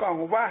ព្រោះក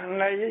ង្វះ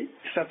នៃ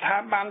ស្ថា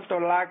ប័នតុ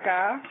លា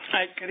ការ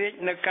ឯករាជ្យ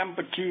នៅកម្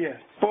ពុជា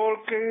ពោល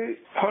គឺ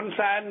ហ៊ុន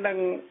សែននឹង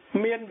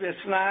មានវា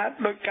សនា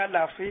ដូចកា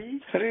ដាហ្វី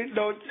ឬ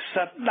ដូច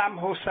សាដាម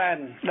ហ៊ូសែន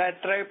ដែល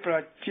ត្រូវប្រ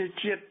ជា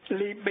ជាតិ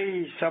លីប៊ី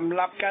សម្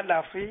លាប់កាដា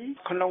ហ្វី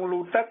ក្នុង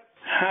លូទឹក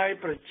ហើយ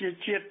ប្រជា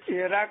ជាតិ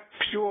អ៊ីរ៉ាក់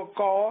ព្យួរ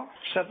ក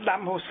សាដា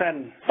មហ៊ូសែន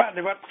ប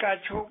ដិវត្តការ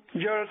ឈូក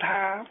យល់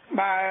ថា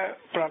បើ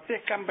ប្រទេស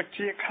កម្ពុ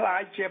ជាក្លា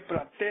យជាប្រ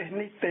ទេស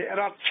នីតិ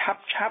រដ្ឋ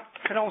ឆាប់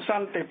ក្នុងស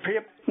ន្តិភា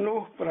ពនោះ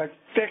ប្រ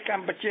ទេសក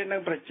ម្ពុជានិ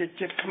ងប្រជា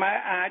ជាតិខ្មែរ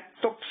អាច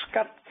ទប់ស្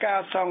កាត់ការ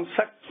សង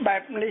សឹកបែ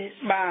បនេះ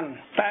បាន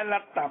តែល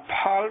ទ្ធផ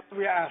ល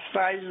វាអាស្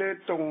រ័យលើ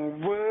ទង្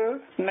វើ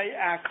នៃ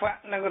អាខ្វា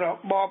ក់និងរ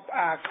បប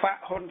អាខ្វា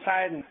ក់ហ៊ុន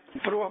សែន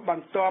ព្រោះប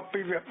ន្ទាប់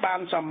ពីវាបាន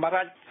សម្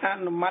រេចអ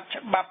នុម័ត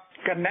ច្បាប់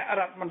គណៈ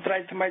រដ្ឋមន្ត្រី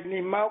ថ្មី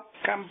នេះមក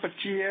កម្ពុ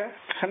ជា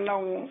ក្នុ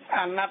ង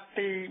អាណត្តិ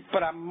ទី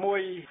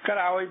6ក្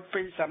រោយ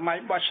ពីសម័យ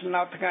បោះឆ្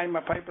នោតថ្ងៃ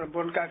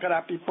29កក្កដា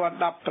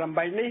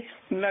2018នេះ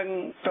នឹង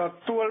ទ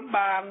ទួល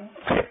បាន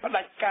ភាពផ្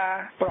ដាច់ការ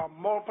ប្រ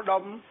មូលផ្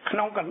ដុំក្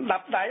នុងកណ្ដា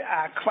ប់ដៃ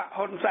អាខ្វាក់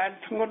ហ៊ុនសែន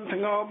ធ្ងន់ធ្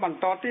ងរបន្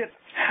តទៀត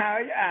ហើ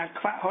យអា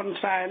ខ្វាក់ហ៊ុន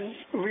សែន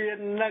វា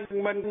នឹង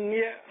មិន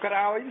ងាកក្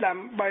រោយដើ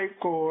ម្បី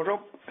គោរ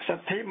ពសិ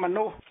ទ្ធិម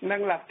នុស្សនិ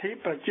ងលទ្ធិ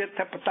ប្រជា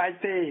ធិបតេយ្យ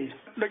ទេ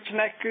ដូច្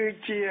នេះគឺ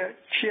ជា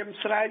ឈាម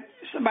ស្រែក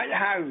ស្បែក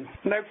ហៅ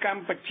នៅក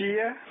ម្ពុជា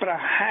ប្រ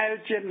ហែល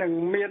ជានឹង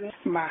មាន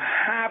ម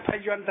ហាភ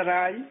យន្ត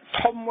រាយ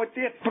ធំមួយ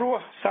ទៀតព្រោះ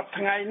សប្តាហ៍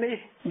ថ្ងៃនេះ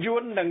យួ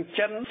ននិង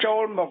ចិនចូ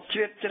លមកជ្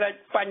រៀតជ្រែក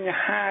បញ្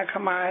ហា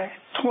ខ្មែរ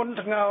ធ្ងន់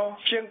ធ្ងរ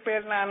ជាងពេ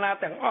លណា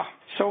ទាំងអស់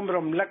សូម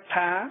រំលឹក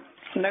ថា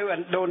នៅឥ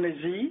ណ្ឌូនេ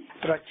ស៊ី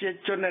ប្រជា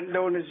ជនឥណ្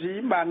ឌូនេស៊ី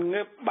បាន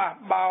ងើបបះ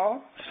បោរ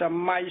ស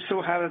ម័យស៊ូ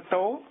ហារ៉ូ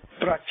តូ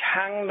ប្រ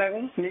ឆាំងនឹង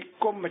និ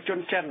គមជន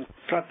ចិន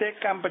ប្រទេស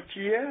កម្ពុ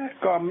ជា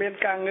ក៏មាន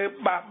ការងើប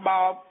បះ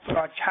បោរប្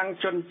រឆាំង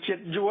ជនជា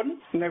តិយួន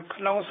នៅ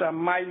ក្នុងស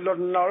ម័យល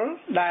ន់នល់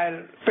ដែល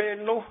ពេល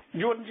នោះ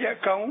យួនជា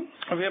កុង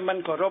វាមិន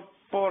គោរព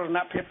បូរណ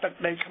ភាពទឹក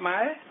ដីខ្មែ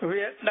រ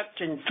វាដឹក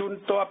ជញ្ជូន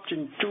ទ័ពជ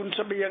ញ្ជូន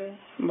ស្បៀង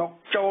មក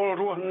ចូល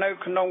រស់នៅ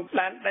ក្នុង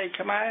ដែនដី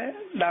ខ្មែរ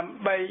ដើម្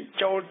បី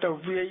ចូលទៅ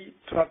វាយ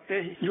ប្រទេ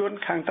សយួន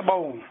ខាងត្បូ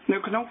ងនៅ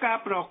ក្នុងការ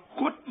ប្រ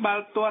កួតបា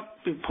ល់ទាត់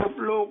ពិភព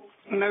លោក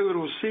នៅ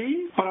រុស្ស៊ី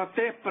ប្រ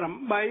ទេស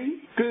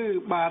8គឺ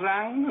បា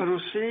រាំងរុ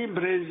ស្ស៊ី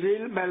ប្រេស៊ី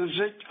លបែលហ្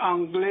សិកអ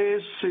ង់គ្លេស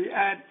ស៊ុយ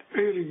អែត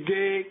អ៊ុយរុហ្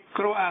គេ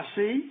ក្រូអា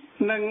ស៊ី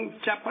និង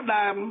ចាប់ផ្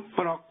ដើម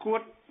ប្រកួ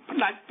តផ្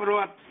ដាច់ព្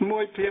រាត់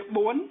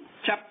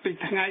1/4ចាប់ពី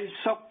ថ្ងៃ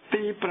សុក្រ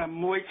ទី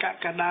6ក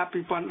ក្កដា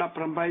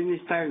2018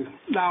នេះទៅ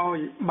ដោយ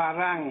បា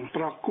រាំង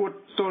ប្រកួត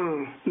ទល់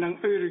នឹង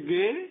អ៊ុយរុហ្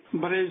គេ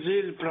ប្រេស៊ី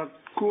លប្រ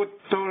កួត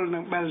ទល់នឹ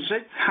ងបែលហ្សិ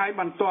កហើយ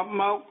បន្ទាប់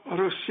មក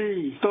រុស្ស៊ី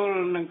ទល់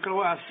នឹងក្រូ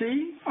អាស៊ី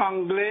អ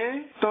ង់គ្លេស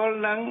ទល់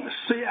នឹង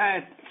ស៊ុយអែ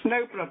តនៅ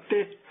ប្រទេ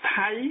ស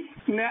ថៃ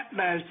អ្នក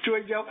ដែលជួយ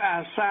យកអា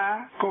សា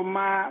កុ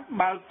មារ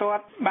បាល់ទា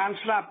ត់បាន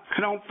ស្លាប់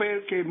ក្នុងពេល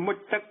គេមុជ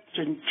ទឹកជ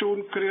ញ្ជូន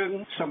គ្រឿង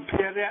សម្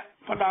ភារៈ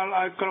ផ្ដល់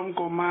ឲ្យក្រុម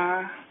កុមារ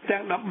ទាំ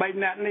ង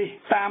13នាក់នេះ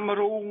តាម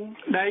រូង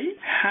ដី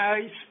ហើយ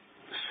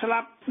ស្លា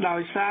ប់ដោ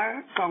យសារ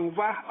កង្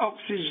វះអុក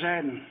ស៊ីហ្សែ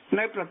ន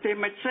នៅប្រទេស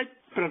មិចស៊ិក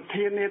ប្រ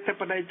ធានាធិ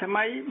បតីថ្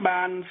មី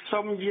បាន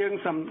សុំយាង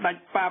សម្ដេច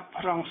ប៉ាប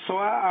ហ្វ្រង់ស៊ួ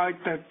រឲ្យ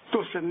ទៅទ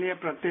ស្សនា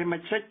ប្រទេសមិ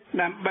ចស៊ិក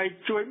ដើម្បី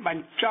ជួយប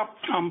ញ្ចប់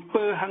អំ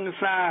ពើហិង្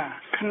សា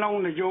ក្នុង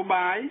នយោ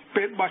បាយ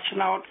ពេលបោះឆ្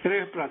នោតឬ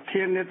ប្រ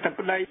ធានាធិប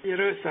តី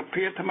ឬស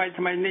ភាថ្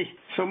មីនេះ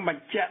សូមប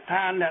ញ្ជាក់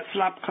ថាអ្នកស្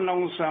លាប់ក្នុង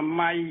ស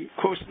ម័យ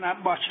ឃោសនា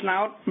បោះឆ្នោ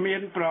តមា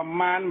នប្រ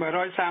មាណ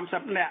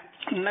130នាក់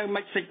នៅ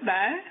មិចស៊ិក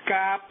ដែរ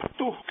ការផ្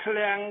ទុះឃ្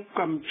លាំង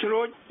កំជ្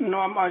រួច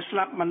នាំឲ្យស្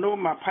លាប់មនុស្ស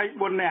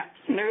24នាក់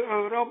នៅ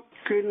អឺរ៉ុប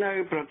គឺនៅ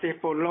ប្រទេស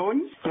ប៉ូឡូញ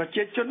ប្រ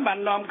ជាជនបាន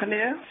នាំគ្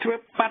នាធ្វើ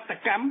បាត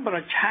កម្មប្រ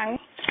ឆាំង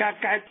ការ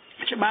កែ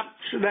ច្បាប់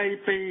ស្ដី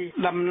ពី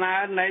ដំណើ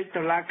រនៃ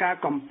តុលាការ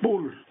កំពូ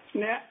ល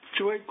អ្នក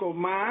ជួយកុ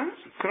មារ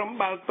ក្រុម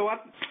បាល់ទា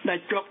ត់ដែល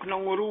ជាប់ក្នុ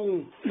ងរូង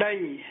ដី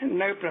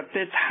នៅប្រ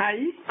ទេសថៃ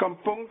កំ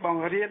ពុងប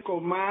ង្រៀនកុ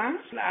មារ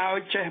ឲ្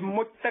យចេះ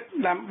មុជទឹក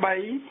ដើម្បី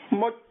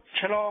មុជ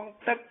ឆ្លង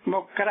ទឹកម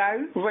កក្រៅ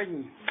វិញ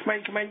ក្មេ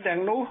ងៗទាំ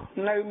ងនោះ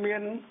នៅមា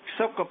ន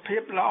សុខភា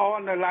ពល្អ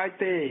នៅឡើយ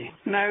ទេ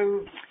នៅ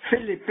ហ្វី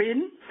លីពីន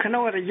ក្នុ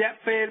ងរយៈ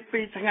ពេល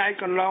2ថ្ងៃ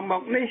កន្លងម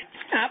កនេះ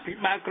អភិ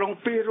បាលក្រុង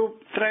2រូប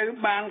ត្រូវ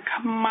បាន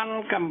ខ្មាន់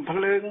កាំភ្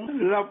លើង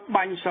លប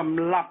បាញ់ស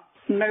ម្លាប់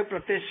នៅប្រ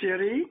ទេសសេ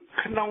រី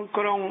ក្នុង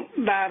ក្រុង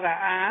ដារ៉ា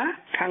អា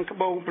ខាងត្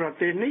បូងប្រ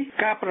ទេសនេះ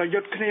ការប្រយុ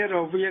ទ្ធគ្នារ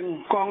វាង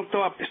កង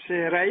ទ័ព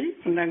សេរី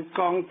និង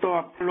កងទ័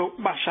ពលោក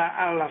បាសា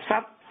អល់អាសា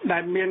ត់ដែ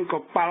លមានក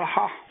ប៉ាល់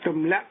ហោះទ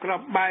ម្លាក់គ្រា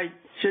ប់បែក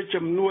ជា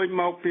ជំនួយ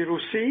មកពីរុ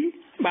ស្ស៊ី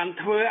បាន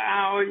ធ្វើ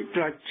ឲ្យ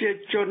ប្រជា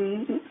ជន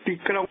ទី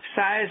ក្រុង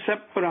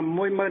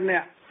46,000 នា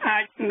ក់អា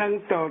ចនឹង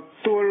ទ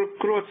ទួល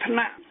គ្រោះថ្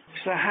នាក់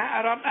សហ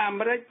រដ្ឋអា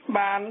មេរិក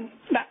បាន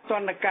ដាក់ទ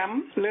ណ្ឌកម្ម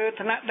លើ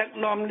ថ្នាក់ដឹក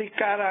នាំនី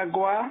ការ៉ាហ្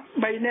គា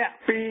3នាក់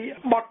ពី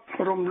បទ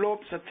រំលោភ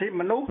សិទ្ធិ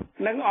មនុស្ស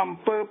និងអំ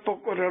ពើពុក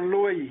រ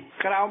លួយ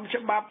ក្រោម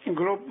ច្បាប់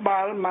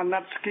Global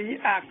Magnitsky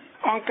Act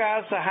អង្គការ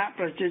សហ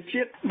ប្រជា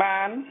ជាតិ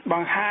បានប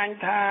ង្ហាញ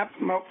ថា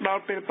មកដ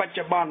ល់ពេលបច្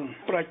ចុប្បន្ន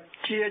ប្រ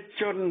ជា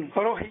ជន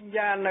រ៉ូហិ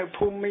ញ៉ានៅ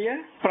ភូមា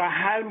ប្រ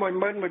ហែល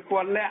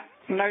 11,000 នាក់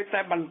នៅ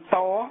តែបន្ត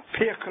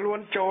ភៀសខ្លួន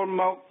ចូល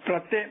មកប្រ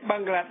ទេសប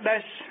ង់ក្លាដេ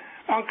ស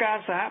អង្គការ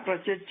សហប្រ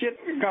ជាជាតិ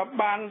ក៏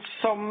បាន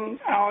សុំ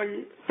ឲ្យ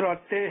ប្រ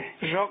ទេស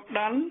យូ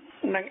ដាន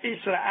និងអ៊ី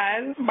ស្រាអែ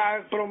លបើក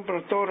ព្រំប្រ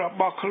ទល់រ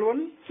បស់ខ្លួន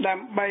ដើ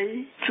ម្បី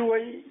ជួយ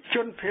ជ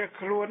នភៀស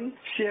ខ្លួន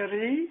សេ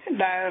រី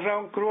ដែលរ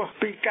ងគ្រោះ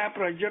ពីការ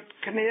ប្រយុទ្ធ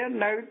គ្នា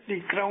នៅទី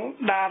ក្រុង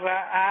ដារ៉ា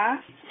អា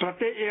ប្រ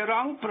ទេសអ៊ី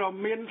រ៉ង់ព្រ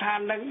មានថា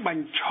នឹងប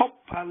ញ្ឈប់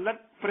ផលិត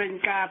ប្រេង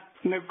កាត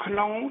នៅក្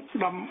នុង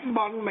តំប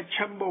ន់មជ្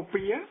ឈិមបូ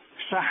ព៌ា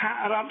សហ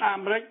រដ្ឋអា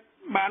មេរិក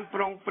បានប្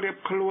រុងប្រៀប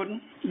ខ្លួន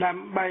ដើ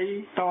ម្បី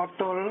ត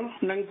ទល់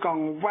នឹងក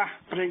ង្វះ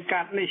ប្រេង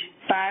កាតនេះ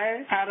តែ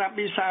អារ៉ា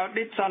ប៊ីសាអូ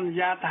ឌីតសន្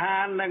យាថា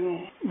នឹង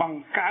ប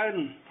ង្កើន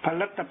ផ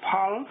លិតផ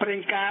លប្រេ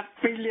ងកាត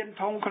2លាន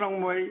ធុងក្នុង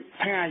មួយ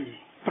ថ្ងៃ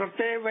ប្រ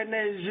ទេសវេ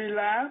ណេស៊ុយ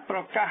ឡាប្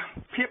រកាស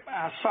ភាព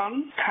អាសន្ន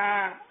ថា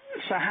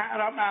សហ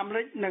រដ្ឋអាមេ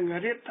រិកនឹង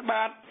រាតត្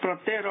បាតប្រ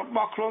ទេសរប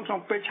ស់ខ្លួនក្នុ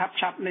ងពេល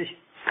ឆាប់ៗនេះ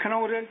ក្នុ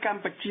ងរឿងក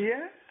ម្ពុជា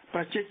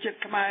ប្រជាជាតិ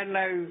ខ្មែរ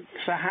នៅ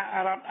សហ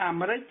រដ្ឋអា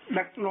មេរិក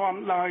ដឹកនាំ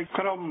ដោយ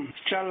ក្រុម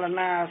ចល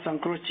នាស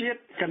ង្គ្រោះជាតិ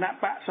គណៈ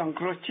បកសង្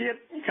គ្រោះជាតិ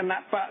គណៈ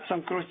បកស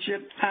ង្គ្រោះជា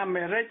តិអា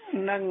មេរិក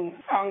និង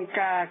អង្គ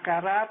ការកា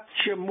រ៉ាត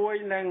ជាមួយ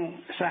នឹង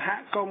សហ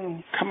គមន៍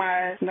ខ្មែ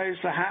រនៅ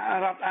សហ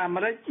រដ្ឋអា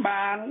មេរិក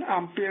បាន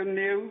អំពាវ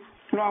នាវ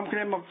នាំគ្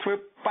នាមកធ្វើ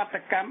បាត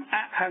កម្មអ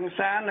ហិង្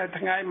សានៅ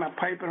ថ្ងៃ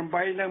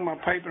28និង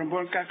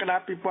29កក្កដា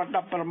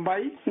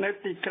2018នៅ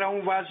ទីក្រុង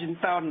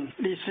Washington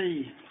DC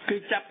គឺ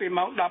ចាប់ពី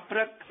ម៉ោង10ព្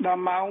រឹកដ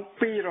ល់ម៉ោង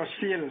2រ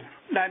សៀល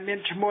ដែលមាន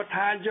ឈ្មោះ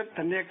ថាយុទ្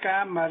ធនាកា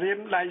រម្រាម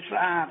ដៃស្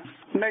អាត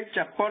នៅជ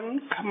ប៉ុន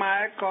ខ្មែ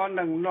រក៏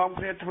នឹងនាំ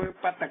គ្នាធ្វើ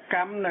បាតក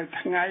ម្មនៅ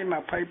ថ្ងៃ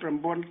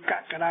29ក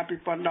ក្កដា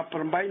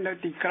2018នៅ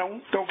ទីក្រុង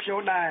តូក្យូ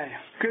ដែរ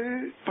គឺ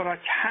ប្រ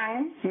ឆាំង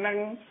នឹង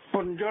ព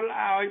ន្យល់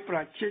ឲ្យប្រ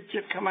ជាជា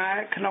តិខ្មែរ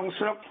ក្នុង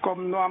ស្រុកកុំ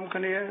នាំ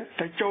គ្នា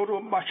ទៅចូលរួ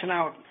មបោះឆ្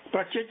នោត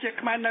ប្រជាជាតិ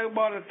ខ្មែរនៅ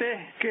បរទេស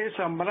គេ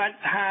សម្រេច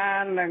ថា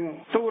នឹង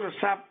ទូរ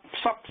ស័ព្ទ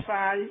ផ្សព្វផ្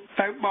សាយ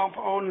ទៅបង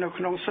ប្អូននៅ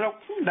ក្នុងស្រុក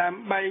ដើ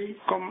ម្បី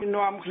កុំ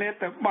នាំគ្នា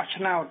ទៅបោះ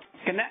ឆ្នោត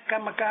គណៈក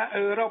ម្មការ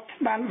អឺរ៉ុប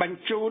បានបញ្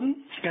ជូន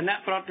គណៈ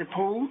ប្រតិ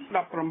ភូ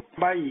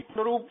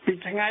18រូបពី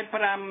ថ្ងៃ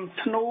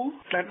5ធ្នូ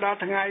ដល់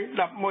ថ្ងៃ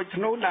11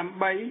ធ្នូដើម្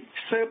បី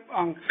ស៊ើប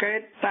អង្កេត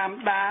តាម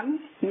ដាន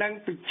និង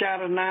ពិចា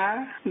រណា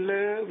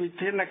លើវិ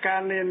ធានការ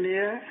នា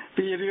នា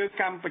ពីរឿង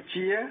កម្ពុ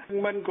ជា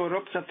មិនគោរ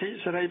ពសិទ្ធិ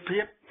សេរី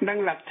ភាពនិង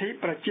លទ្ធិ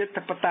ប្រជា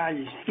ធិបតេយ្យ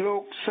លោ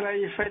កស្រី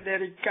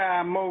Federica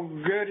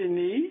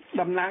Mogherini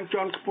តំណាង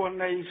ជាន់ខ្ពស់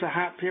នៃសហ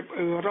ភាព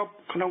អឺរ៉ុប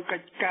ក្នុងកិ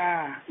ច្ចការ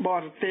ប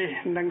រទេស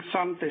និងស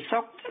ន្តិសុ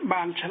ខ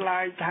បានឆ្លើ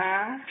យថា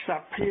ស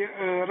ភា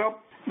អឺរ៉ុប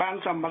បាន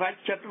សម្រេច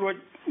ចិត្តរួច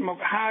មក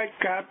ហើយ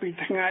កាលពី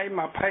ថ្ងៃ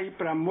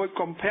26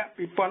កុម្ភៈ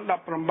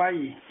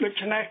2018ដូ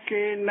ច្នេះ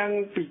គេនឹង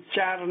ពិ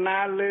ចារណា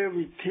លើ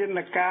វិធាន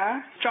ការ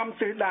ចំ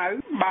ទិសដៅ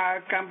បើ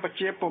កម្ពុ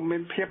ជាពុំមា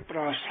នភាពប្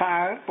រសើ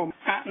រពុំ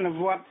អនុ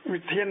វត្ត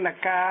វិធាន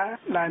ការ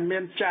ដែលមា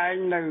នចែង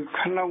នៅ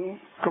ក្នុង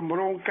គម្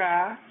រោងកា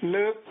រ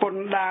លើកព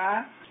ន្ធដារ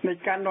នៃ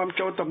ការនាំ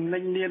ចូលទំនិ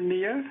ញនា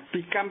នាពី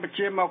កម្ពុ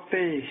ជាមក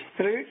ទេ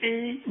ឬ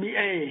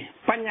EBA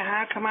បញ្ហា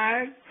ខ្មែរ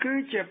គឺ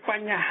ជាប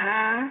ញ្ហា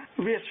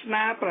វាស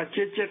នាប្រ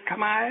ជាជាតិខ្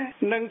មែរ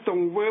និងទ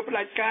ង្វើផ្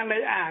ដាច់ការនៃ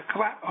អាខ្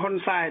វាក់ហ៊ុន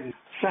សែន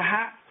សហ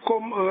គ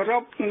មន៍អឺរ៉ុ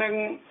បនឹង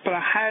ប្រ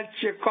ហែល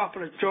ជាកោះ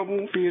ប្រជុំ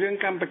ពីរឿង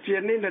កម្ពុជា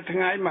នេះនៅថ្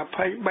ងៃ$23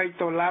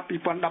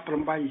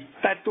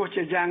 2018តែទោះ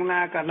ជាយ៉ាង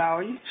ណាក៏ដោ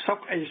យសុក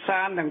អេសា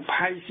ននិង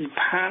ផៃស៊ី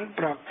ផាន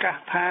ប្រកាស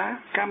ថា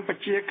កម្ពុ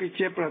ជាគឺ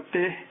ជាប្រ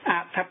ទេសអ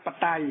ធិប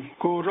តេយ្យ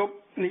គោរព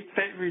នី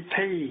តិវិ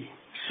ធី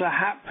ស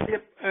ហភាព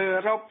អឺ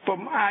រ៉ុប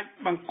ពុំអាច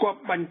បង្គាប់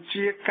បញ្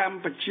ជាកម្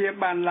ពុជា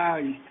បានឡើ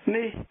យ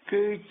នេះ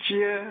គឺ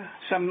ជា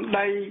សម្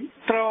ដី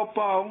ត្រ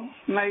ប៉ង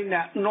នៃអ្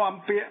នកនាំ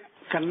ពាក្យ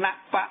គណៈ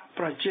បក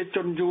ប្រជាជ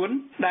នយួន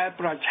ដែល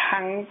ប្រ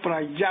ឆាំងប្រ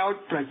យោជន៍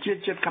ប្រជា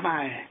ជាតិខ្មែ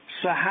រ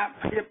សហ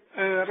ភាព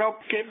អឺរ៉ុប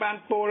គេបាន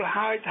ពោល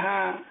ហើយថា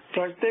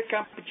ប្រទេសក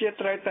ម្ពុជា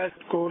ត្រូវតែ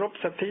គោរព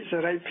សិទ្ធិសេ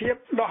រីភាព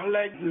ដោះ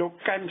លែងលោក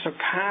កែមសុ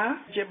ខា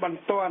ជាប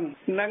ន្ទាន់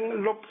និង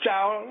លុប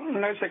ចោល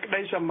នៅសេចក្តី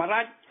សម្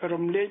រេច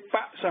រំលាយប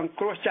កសង្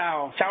គ្រោះចោ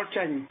ល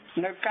ចេញ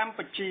នៅកម្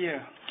ពុជា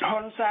ហ៊ុ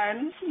នសែន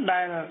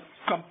ដែល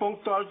កំពុង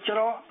ទាល់ច្រ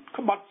ក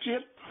ក្បត់ជា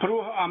តិព្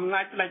រោះអំ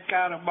ណាចផ្ដាច់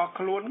ការរបស់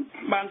ខ្លួន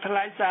បានថ្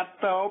លែងសា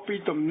ទរពី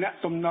ទំនាក់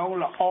ទំនង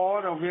ល្អ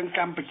រវាងក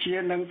ម្ពុជា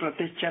និងប្រ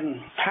ទេសចិន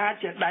ថា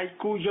ជាដៃ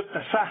គូយុទ្ធ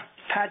សាស្ត្រ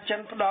ថាចិន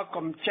ផ្ដល់ក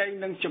ម្ចី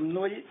និងជំ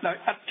នួយដោយ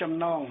ឥតចំ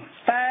ណង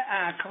តែ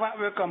អាខ្វាក់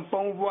វាកំពុ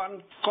ងវាន់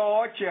ក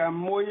ជា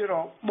មួយរ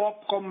បប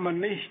កុម្មុយ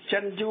នីសចិ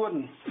នយួន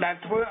ដែល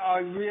ធ្វើឲ្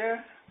យវា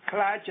ខ្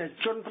លាចជា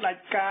ជនផ្ដា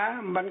ច់ការ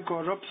មិនគោ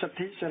រពសិទ្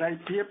ធិសេរី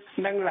ភាព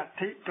និងលទ្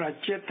ធិប្រ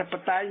ជាធិប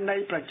តេយ្យនៃ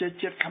ប្រជា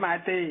ជាតិខ្មែរ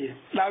ទេ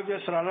ដោយវា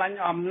ស្រឡាញ់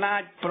អំណា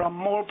ចប្រ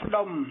មូលផ្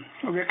ដុំ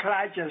វាខ្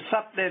លាចជាស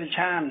ត្វដេរ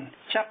ឆាន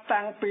ចាប់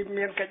តាំងពី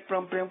មានកិច្ចព្រ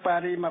មព្រៀងប៉ា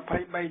រីស$23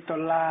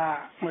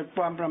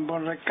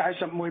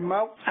 1991ម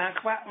កអា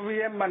ខ្វាក់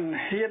វាមិន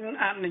ហ៊ាន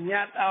អនុញ្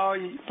ញាតឲ្យ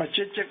ប្រ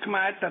ជាជាតិខ្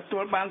មែរទទួ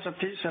លបានសិទ្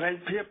ធិសេរី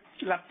ភាព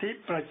លទ្ធិ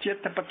ប្រជា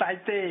ធិបតេយ្យ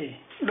ទេ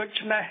ដូ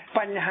ច្នេះប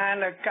ញ្ហា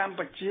នៅកម្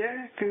ពុជា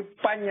គឺ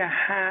បញ្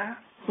ហា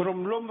រំ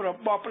លំរប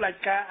បផ្ដាច់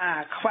ការអា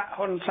ខ្វាក់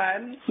ហ៊ុនសែន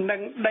និ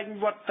ងដេញ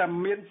វត្ត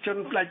មានជន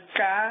ផ្ដាច់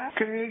ការ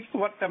គឺ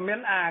វត្តមាន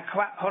អាខ្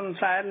វាក់ហ៊ុន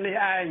សែននេះ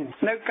ឯង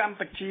នៅកម្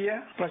ពុជា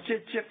ប្រជា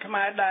ជាតិខ្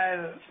មែរដែល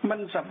មិ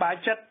នសប្បាយ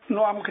ចិត្ត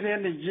នាំគ្នា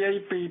និយាយ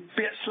ពី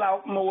ពាក្យស្លោក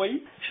មួយ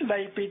ស្ដី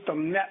ពី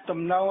ទំនាក់ទំ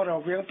នងរ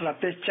វាងប្រ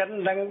ទេសចិន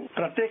និង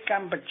ប្រទេសក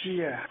ម្ពុជា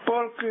ព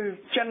លគឺ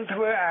ចិនធ្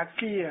វើអា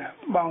គារ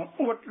បង្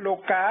អួតលោ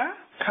កា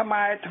ខ្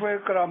មែរធ្វើ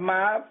ក្រ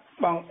មា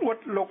បង្អួត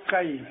លោ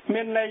កី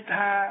មានន័យ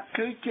ថា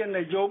គឺជាន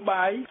យោ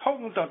បាយហុង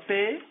ទ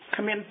ទេ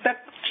គ្មានទឹក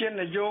ជា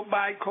នយោ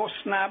បាយឃោស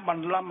នាប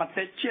ន្លំម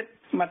តិជាតិ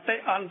មតិ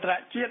អន្តរ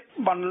ជាតិ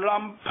បន្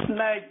លំភ្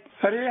នែក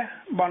រាជ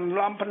បន្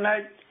លំភ្នែ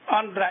កអ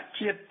ន្តរ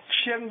ជាតិ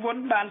ឈៀងវុន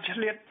បានឆ្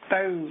លៀត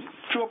ទៅ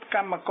ជួបក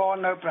ម្មករ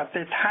នៅប្រ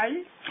ទេសថៃ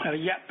រ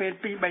យៈពេល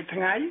 2-3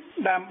 ថ្ងៃ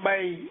ដើម្បី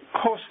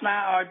ឃោសនា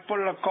ឲ្យព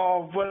លករ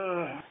វិល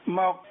ម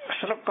ក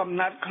ស្រុកកំ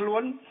ណើតខ្លួ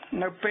ន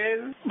នៅពេល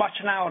បោះ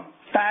ឆ្នោត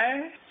តែ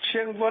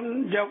ឈៀងវុន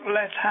យក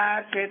លេសថា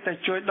គេទៅ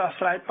ជួយដោះ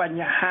ស្រាយប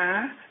ញ្ហា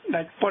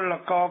ដែលពល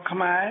ករខ្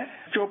មែរ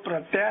ជួបប្រ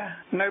ទះ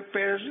នៅ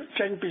ពេល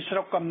ចេញពីស្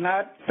រុកកំណើ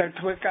តទៅ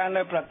ធ្វើការ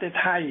នៅប្រទេស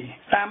ថៃ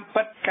តាម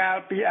ពិតកាល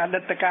ពីអ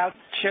តីតកាល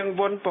ឈៀង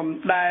វុនពុំ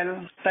ដែល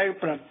ទៅ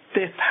ប្រ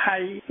ទេសថៃ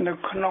នៅ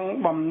ក្នុង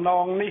បំណ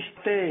ងនេះ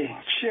ទេ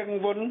ឈៀង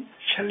វុន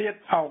ឆ្លៀត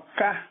ឱ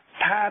កាស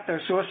ថាទៅ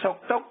សួរសុខ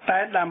ទុក្ខតែ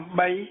ដើម្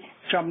បី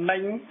ចំណេ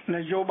ញន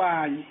យោបា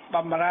យប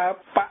ម្រើ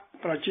បក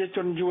ប្រជាជ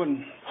នយួន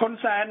ហ៊ុន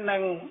សែននិ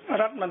ង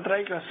រដ្ឋមន្ត្រី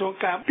ក្រសួង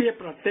ការពារ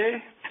ប្រទេស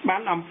បា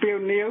នអំពាវ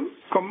នាវ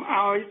កុំ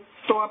ឲ្យ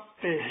ទ័ព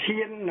ទា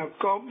ហានន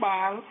គរ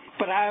បាល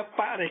ប្រើប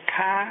រិក្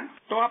ខារ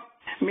ទ័ព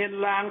មាន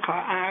ឡានខោ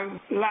អាវ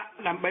លាក់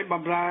ដើម្បីប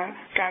ម្រើ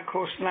ការ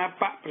ឃោសនា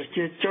បកប្រ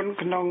ជាជន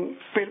ក្នុង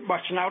ពេលបោះ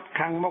ឆ្នោត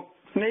ខាងមុខ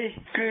នេះ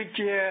គឺ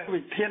ជា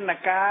វិធាន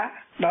ការ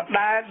ដ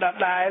ដែ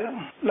ល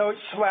ដូច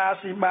ស្វា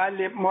ស៊ីបាយ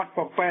លាបមាត់ព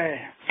ពែ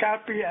កាល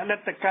ពីអតី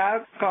តកាល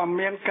ក៏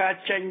មានការ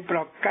ចេញប្រ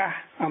កាស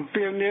អំ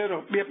ពាវនាវរ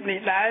បៀបនេះ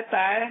ដែរ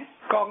តែ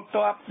កង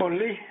ទ័ពប៉ូ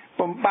លីស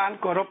ពុំបាន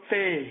គោរព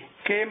ទេ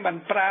គេមិន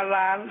ប្រើ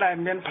ឡានដែល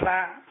មានផ្លា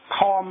ក ខ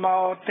ម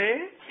កទេ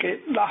គេ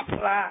ដោះ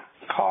ផ្លាក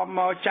ខម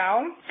កចោល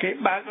គេ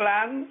បើក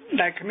ឡាន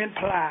ដែលគ្មាន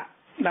ផ្លាក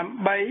ដើម្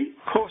បី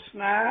ឃោស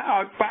នា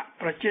ឲ្យបក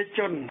ប្រជាជ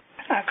ន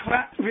អាខ្វា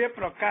ក់វា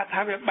ប្រកាស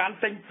ថាវាបាន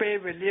ទិញពេល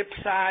វេលា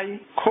ផ្សាយ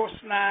ឃោស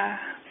នា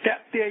តា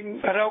ក់ទាញ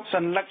រោគស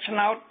ន្លឹកឆ្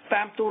នោត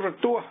តាមទូរ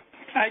ទស្សន៍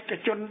ឯក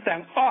ជនទាំ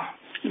ងអស់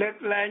លើក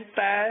លែង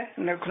តែ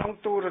នៅក្នុង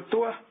ទូរទ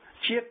ស្សន៍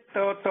ជាតិ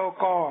ត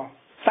ក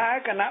តែ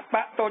គណៈប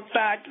កតូច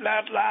តាចឡា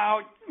តឡោ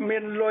ចមា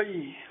នលុយ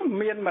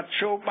មានមធ្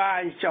យោបា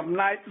យចំ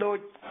ណាយដូច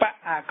បក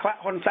អាខ្វាក់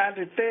ហ៊ុនសែន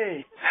ឬទេ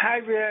ហើយ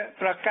វា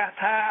ប្រកាស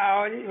ថា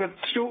ឲ្យវិ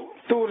ទ្យុ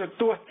ទូរ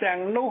ទស្សន៍ទាំង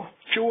នោះ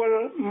ជួល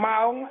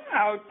ម៉ោង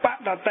ឲ្យបក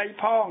ដតី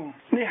ផង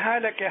នេះហើយ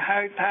ដែលគេហៅ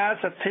ថា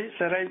សិទ្ធិ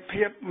សេរី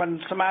ភាពមិន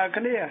ស្មើ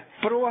គ្នា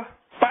ព្រោះ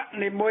បក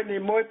នី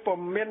មួយពុំ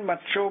មានម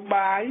ធ្យោ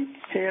បាយ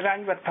ហិរញ្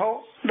ញវត្ថុ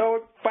ដូច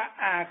បក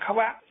អាខ្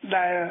វាក់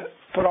ដែល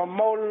ប្រ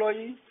មូលលុយ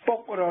ពុក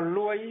រ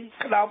លួយ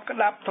ក្តោបក្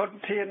តាប់ធន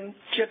ធាន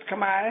ជាតិខ្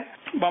មែរ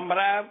បម្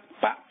រើ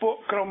បកពួក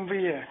ក្រុម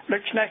វាដូ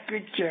ច្នេះគឺ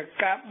ជា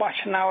ការបោះ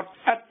ឆ្នោត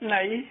ឥត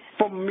ន័យ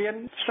ពុំមាន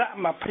ស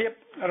មភាព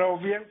រ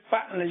វាងប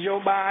កនយោ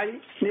បាយ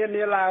នា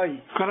នាឡើយ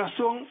ក្រ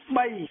សួង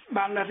3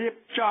បានរៀប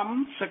ចំ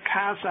សិក្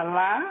ខាសា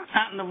លា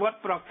អនុវត្ត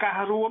ប្រកាស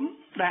រួម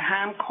ដែល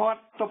ហាមឃា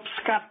ត់ទប់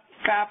ស្កាត់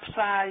ការផ្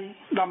សាយ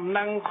ដំ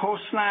ណឹងឃោ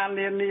សនា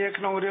នានា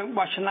ក្នុងរឿង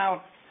បោះឆ្នោត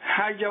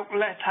ហើយយក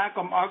លេសថា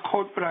កុំឲ្យខូ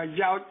ចប្រ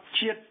យោជន៍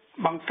ជាតិ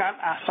បង្កើត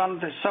អសន្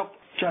តិសុខ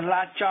ច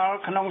លាចល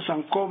ក្នុងស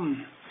ង្គម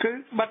គឺ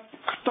បិទ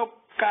ខ្ទប់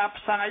ការ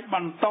ផ្សាយប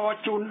ន្ត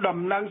ជូនដំ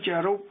ណឹងជា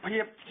រូបភា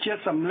ពជា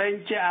សម្លេង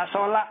ជាអស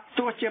រ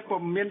ទោះជា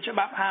ពុំមានច្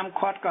បាប់ហាម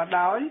ឃាត់ក៏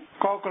ដោយ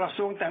ក៏ក្រ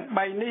សួងទាំង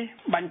3នេះ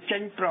បញ្ចេ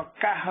ញប្រ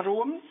កាស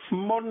រួម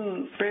មុន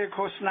ពេល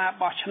ឃោសនា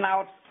បោះឆ្នោ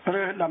ត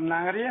ឬតំណា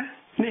ងរាស្ត្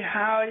រនេះ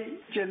ហើយ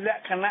ជាល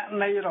ក្ខណៈ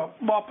នៃរ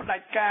បបផ្ដា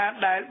ច់ការ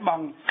ដែលប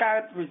ង្កើ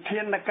តវិធា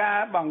នការ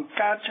បង្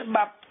កើតច្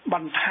បាប់ប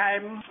ន្ថែ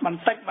មប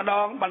ន្តិចម្ដ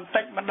ងមិន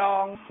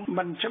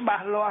ច្បា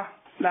ស់លាស់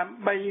ដើម្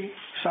បី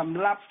សម្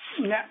លាប់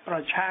អ្នកប្រ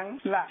ឆាំង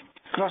ឡា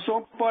ក្រសួង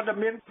ព័ត៌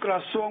មានក្រ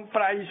សួង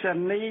ប្រៃស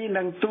ណី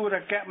និងទូរ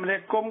គមនា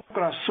គមន៍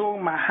ក្រសួង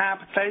មហា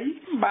ផ្ទៃ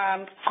បាន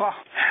កោះ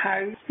ហៅ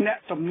អ្នក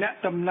ទំនាក់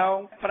ទំនង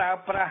ប្រើ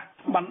ប្រាស់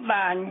បណ្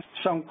ដាញ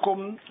សង្គម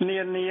នា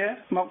នា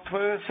មកធ្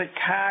វើសិក្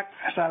ខា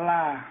សា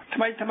លាថ្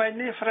មី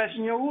នេះ Fresh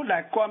News ដែ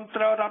លគ្រប់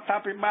គ្រងរដ្ឋា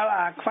ភិបាល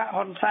អាខ្វាក់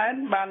ហ៊ុនសែន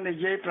បាននិ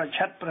យាយប្រ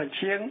ឆិតប្រ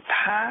ឆៀង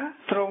ថា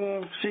ទ្រង់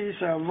ស៊ី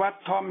សវត្ត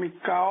ធម្ម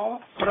កោ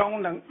ប្រុង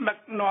នឹងដឹក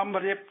នាំ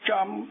រៀប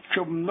ចំ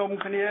ជំនុំ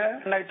គ្នា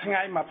នៅថ្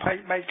ងៃ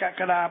23កក្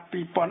កដា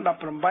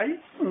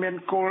2018មាន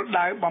គោល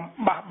ដៅបំ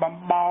បះបំ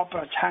បោប្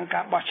រឆាំង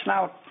ការបោះឆ្នោ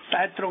ត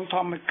តែទ្រង់ធ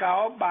ម្មកោ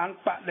បាន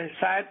បដិ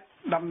សេធ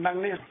ដំណឹង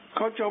នេះ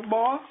កោជប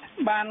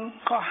បាន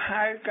កោះ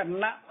ហៅគ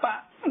ណៈបក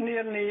នា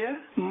នា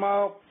ម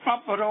កអ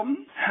ប់រំ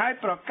ហើយ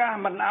ប្រកាស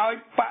មិនឲ្យ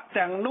បក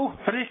ទាំងនោះ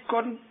រិះគ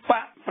ន់ប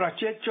កប្រ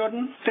ជាជន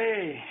ទេ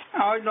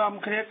ឲ្យនាំ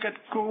គ្នាគិត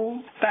គូរ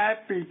តែ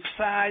ពីផ្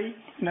សាយ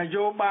ន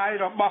យោបាយ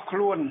របស់ខ្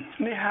លួន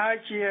នេះហើយ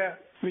ជា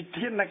វិ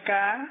ធាន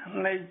ការ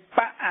នៃប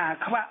កអា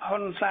ខ្វាក់ហ៊ុ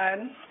នសែន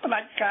ផ្ដា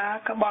ច់ការ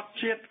ក្បត់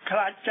ជាតិខ្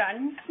លាចចា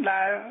ញ់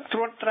ដែលត្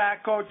រួតត្រា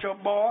កោជ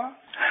ប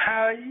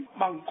ហើយ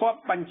បង្គាប់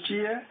បញ្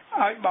ជា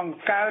ឲ្យបង្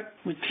កើត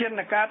វិធាន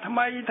ការថ្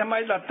មី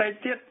ដទៃ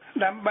ទៀត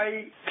ដើម្បី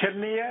ធា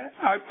នា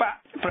ឲ្យបក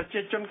ប្រជា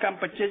ជនកម្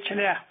ពុជាឈ្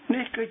នះ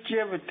នេះគឺជា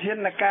វិធា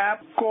នការ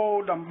គោ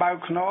ដំបៅ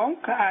ខ្នង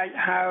ក្អែក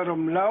ហើ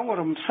រំលង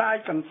រំសាយ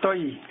កន្ទុយ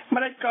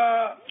ម្ដេចក៏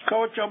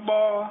កោជប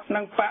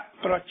និងបក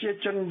ប្រជា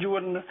ជនយួ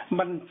ន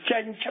មិនចេ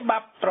ញច្បា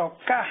ប់ប្រ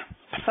កាស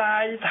ផ្សា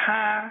យ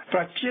ថាប្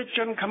រជាជ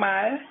នខ្មែ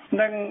រ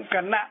និងគ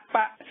ណៈប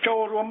កចូល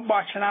រួម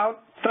បោះឆ្នោត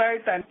ត្រូវ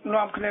តែ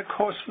នាំគ្នា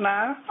ឃោសនា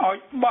ឲ្យ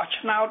បោះ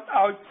ឆ្នោត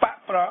ឲ្យបក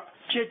ប្រ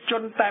ជាជ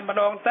នតែម្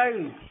ដងទៅ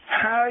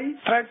ហើយ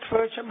ត្រូវធ្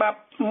វើច្បាប់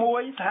មួ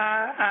យថា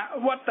អ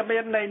វត្តមា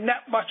ននៃអ្នក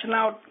បោះឆ្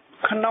នោត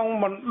ក្នុង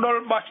មណ្ឌល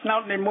បោះឆ្នោ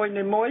តនីមួយ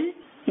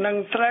នឹង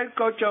ត្រូវ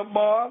កោជប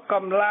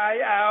កំឡាយ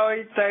ឲ្យ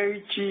ទៅ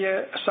ជា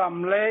សំ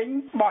ឡេង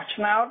បោះ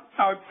ឆ្នោត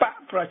ឲ្យបក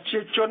ប្រជា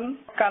ជន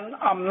កាន់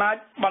អំណាច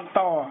បន្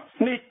ត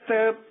នេះ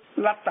ទើប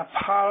លទ្ធ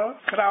ផល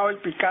ក្រោយ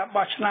ពីការ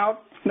បោះឆ្នោត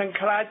នឹង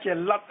ក្លាយជា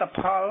លទ្ធ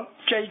ផល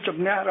ជ័យជំ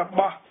នះរ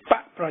បស់ប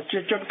កប្រជា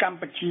ជនកម្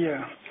ពុជា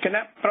គ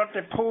ណៈប្រ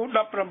តិភូ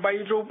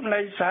18រូបនៃ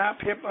សហ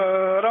ភាពអឺ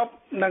រ៉ុប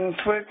នឹង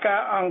ធ្វើកា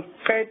រអង្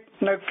កេត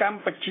នៅក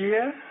ម្ពុជា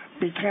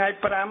ពីថ្ងៃ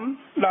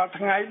5ដល់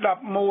ថ្ងៃ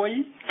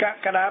11ក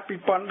ក្កដា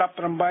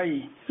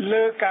2018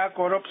លើការ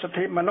គោរពសិទ្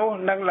ធិមនុស្ស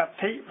និងលទ្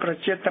ធិប្រ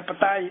ជាធិប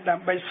តេយ្យដើ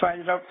ម្បីស្វែង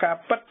រកការ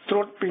ពិតត្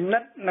រួតពិនិ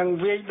ត្យនិង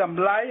វាយត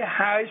ម្លៃ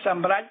ហើយស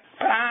ម្រេច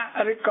ផ្អាក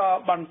ឬក៏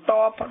បន្ត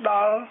ផ្ដ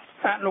ល់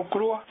អនុគ្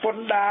រោះព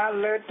ន្ធដារ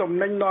លើទំ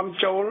និញនាំ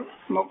ចូល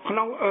មកក្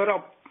នុងអឺរ៉ុ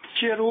ប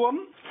ជារួម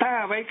តើ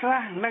អ្វីខ្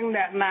លះនិង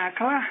អ្នកណា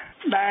ខ្លះ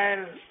ដែល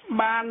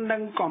បាននឹ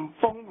ងកំ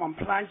ពុងបំ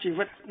ផ្លាញជី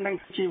វិតនិង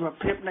ជីវ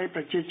ភាពនៃ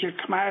ប្រជាជាតិ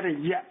ខ្មែររ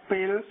យៈ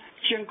ពេល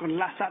ជាងកន្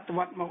លះសតវ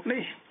ត្សរ៍មក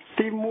នេះ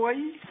ទី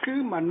1គឺ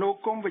មនោ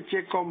គមវិជ្ជា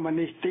កុម្មុយ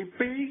នីសទី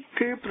2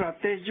គឺប្រ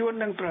ទេសយួន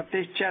និងប្រទេ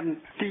សចិន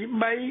ទី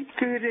3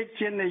គឺរា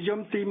ជានិយម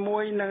ទី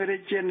1និងរា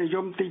ជានិយ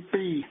មទី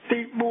2ទី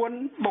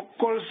4បុគ្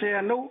គលសីហ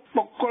នុ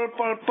បុគ្គល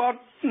ប៉ុលពត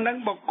និង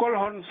បុគ្គល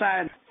ហ៊ុនសែ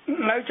ន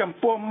នៅចំ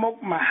ពោះមុខ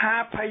មហា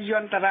ភយ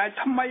ន្តរាយ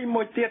ថ្មី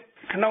មួយទៀត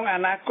ក្នុងអ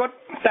នាគត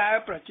តើ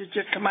ប្រជា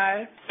ជាតិខ្មែរ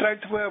ត្រូវ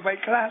ធ្វើអ្វី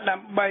ខ្លះដើ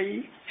ម្បី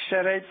សេ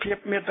រីភាព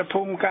មាតុ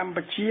ភូមិកម្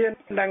ពុជា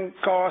និង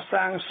ក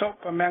សាងសុភ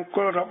មង្គ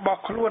លរប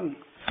ស់ខ្លួន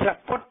ព្រះ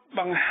ពុទ្ធ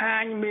បង្ហា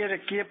ញមេរ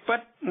គាពិត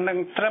និង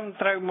ត្រឹម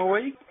ត្រូវមួ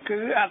យគឺ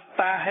អត្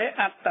តាហេ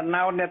អត្ត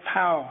ណោនេ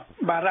ថោ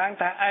បារាំង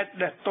ថាអេត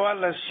ដេត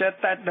លសេ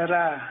តេដ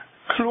រា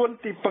ខ្លួន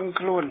ទីពឹង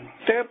ខ្លួន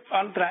ទើបអ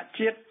ន្តរ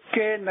ជាតិ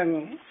គេនឹង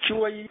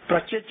ជួយប្រ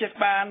ជាជាតិ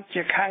បាន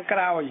ជាខាងក្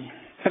រោយ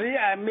រី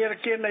ឯមេរ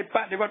គានៃប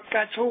ដិវត្ត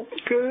ការឈូក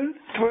គឺ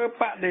ធ្វើ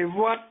បដិ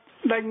វត្ត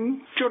ដេញ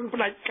ជន់ផ្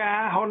ដាច់ការ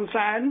ហ៊ុន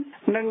សែន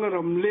និង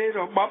រំលាយ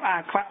របបអា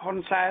ខ្វាក់ហ៊ុន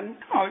សែន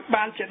ឲ្យ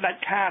បានជាដា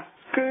ច់ខាត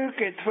គឺ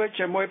គេធ្វើ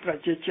ជាមួយប្រ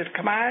ជាជាតិ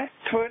ខ្មែរ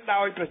ធ្វើ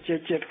ដោយប្រជា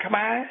ជាតិខ្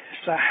មែរ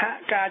សហ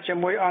ការជា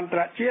មួយអន្ត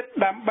រជាតិ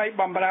ដើម្បី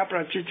បម្រើប្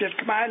រជាជាតិ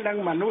ខ្មែរនិង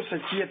មនុស្ស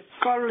ជាតិ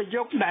កល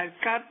យុគដែល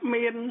កើត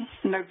មាន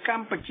នៅក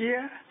ម្ពុជា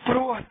ព្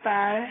រោះ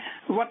តែ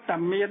វត្ត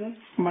មាន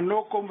មនោ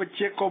គមវិជ្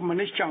ជាកុម្មុយ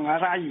នីសចង្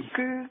រៃ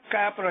គឺ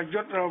ការប្រយុ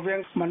ទ្ធរវាង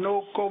មនោ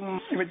គម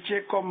វិជ្ជា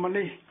កុម្មុយ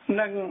នីស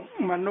និង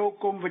មនោ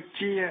គមវិជ្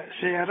ជា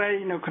សេរី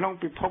នៅក្នុង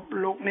ពិភព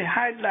លោកនេះ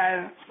ហើយដែល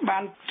បា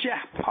នជះ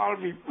ផល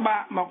វិបា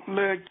កមក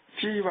លើ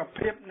ជីវ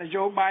ភាពន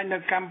យោបាយនៅ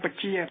កម្ពុ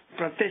ជា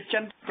ប្រទេសចិ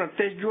នប្រ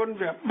ទេសយួន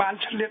វាបាន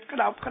ឆ្លៀតក្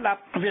តោបក្តា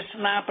ប់វាស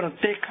នាប្រ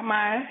ទេសខ្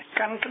មែរ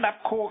កាន់ក្តាប់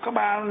ខួរក្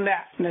បាលអ្ន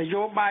កន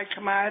យោបាយ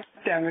ខ្មែរ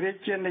ទាំងរា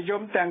ជានិយ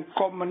មទាំង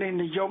កុម្មុយនីស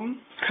និយម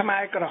ខ្មែ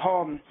រក្រហ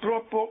មព្រោះ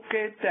ពួក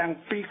គេទាំង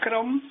ពីរក្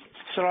រុម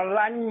ស្រ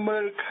ឡាញ់មើ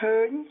លឃើ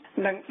ញ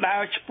និងដើ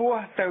រឆ្ពោះ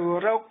ទៅ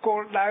រកគោ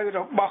លដៅរ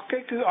បស់គេ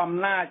គឺអំ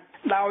ណាច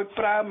ដោយ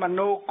ប្រើម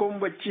នោគម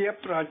វិជ្ជា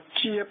ប្រ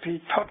ជាភិ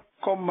ថុត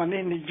កុម្មុយនី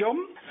សនិយម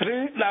ឬ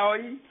ដោយ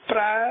ប្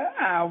រើ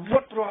អាវុ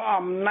ធព្រោះ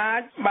អំណា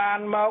ចបាន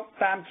មក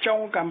តាមចុង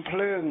កាំភ្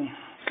លើង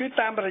គឺ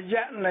តាមរ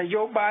យៈន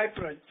យោបាយ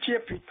ប្រជា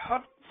ភិថុ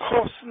ត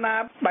ឃោសនា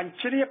បញ្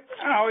ជ្រាប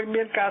ឲ្យ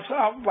មានការស្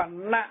អប់វ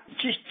ណ្ណៈ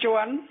ជិះជា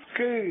ន់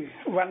គឺ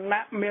វណ្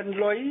ណៈមាន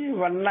លុយ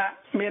វណ្ណៈ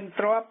មាន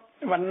ទ្រព្យ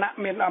វណ្ណៈ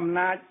មានអំ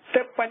ណាច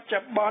ទៅបច្ចុ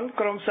ប្បន្ន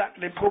ក្រមសក្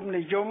តិភូមិ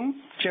និយម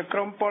ជាក្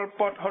រមពល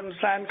ពតហ៊ុន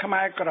សែនខ្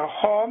មែរក្រ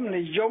ហម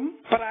និយម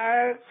ប្រើ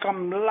ក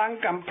ម្លាំង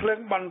កាំភ្លើង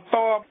បន្ត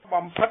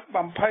បំផិត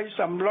បំភ័យ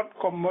សម្លុត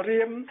គំ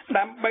រាម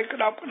ដើម្បីក្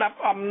តោបក្តាប់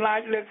អំណាច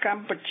លើក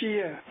ម្ពុជា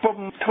ពុំ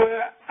ធ្វើ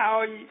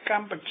ឲ្យក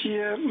ម្ពុជា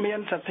មាន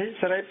សិទ្ធិ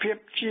សេរីភាព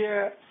ជា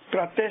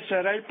ប្រទេសសេ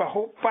រីព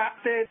ហុបក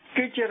ទេ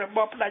គឺជារប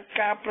បផ្ដាច់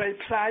ការប្រៃ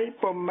ផ្សាយ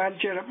ពុំមែន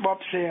ជារបប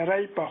សេរី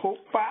ពហុប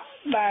ក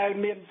ដែល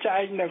មានចែ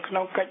ងនៅក្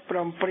នុងកិច្ចព្រ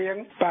មព្រៀង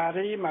ប៉ា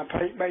រី$23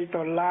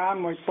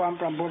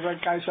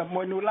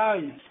 1991នោះឡើយ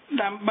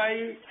ដើម្បី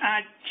អា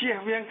ចជៀស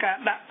វាងការ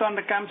ដាក់ទណ្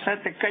ឌកម្មសេ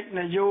ដ្ឋកិច្ច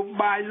នយោ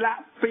បាយលា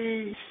ក់ពី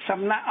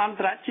សំណាក់អន្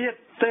តរជាតិ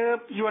ទើប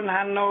យួន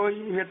ហាណូយ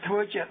វាធ្វើ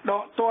ជាដ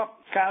កទ័ព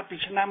កាលពី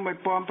ឆ្នាំ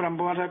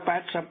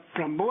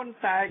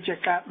1989តែជា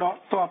ការដក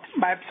ទ័ព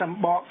បែបសម្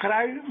បកក្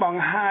រៅប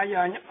ង្ហាញ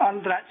ឲ្យអ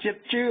ន្តរជា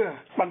តិជឿ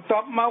បន្ទា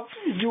ប់មក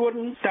យួន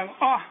ទាំង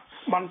អស់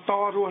បន្ត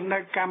រស់នៅ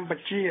កម្ពុ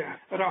ជា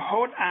រ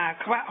ហូតអា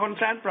ខ្វាក់ហ៊ុន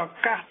សែនប្រ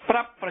កាសប្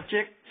រាប់ប្រជា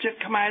ជាតិ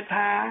ខ្មែរ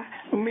ថា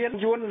មាន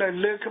យួននៅ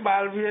លើក្បា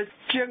លវា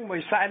ជាង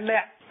100,000 នា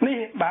ក់នេះ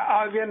បើ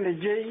ឲ្យវានិ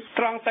យាយ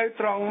ត្រង់ទៅ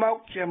ត្រង់មក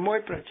ជាមួយ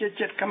ប្រជា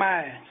ជាតិខ្មែ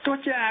រទោះ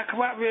ជាអាខ្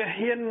វាក់វា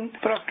ហ៊ាន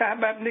ប្រកាស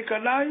បែបនេះក៏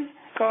ដោយ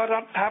ក៏រ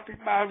ដ្ឋាភិ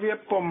បាលវា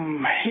ពុំ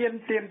ហ៊ាន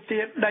ទាមទា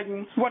រដេញ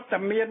វត្ត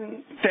មាន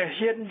តែ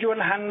ហ៊ានយួន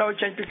ហាណូយ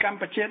ចេញពីកម្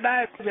ពុជាដែ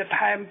រវា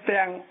ថែម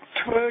ទាំង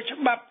ធ្វើច្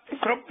បាប់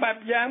គ្រប់បែប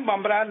យ៉ាង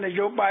បំរើន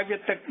យោបាយវា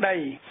ទឹកដី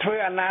ធ្វើ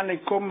អាណានិ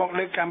គមមក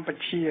លើកម្ពុ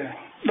ជា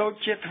ដូច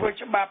ជាធ្វើ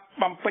ច្បាប់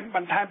បំពេញប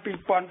ន្ថែម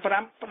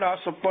2005ផ្ដល់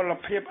សុពល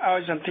ភាពឲ្យ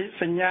សន្ធិ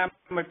សញ្ញា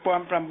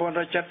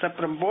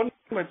1979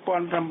 1982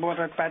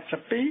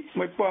 1983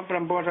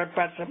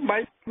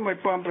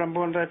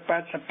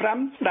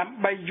 1985ដើម្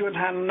បីយួន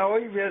ហាណូយ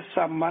វាស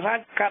ម្រេច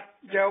កាត់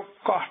យក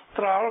កោះ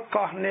ត្រល់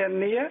កោះនា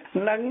នា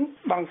និង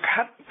បង្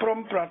ខិតព្រំ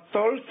ប្រទ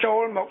ល់ចូ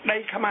លមកដី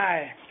ខ្មែរ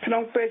ក្នុ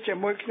ងពេលជា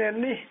មួយគ្នា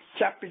នេះ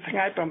ចាប់ពីថ្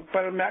ងៃ7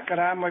 មក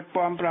រា 1979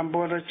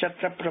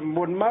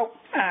 មក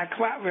អា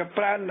ខ្វាក់វា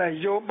ប្រើន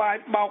យោបាយ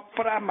បោក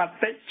ប្រាស់ម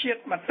តិជា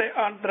តិមតិ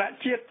អន្តរ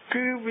ជាតិ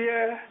គឺវា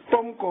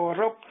ពុំគោ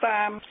រព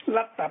តាមល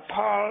ទ្ធផ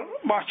ល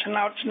បោះឆ្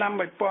នោតឆ្នាំ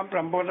1993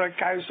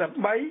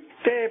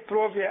ទេព្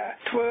រោះវា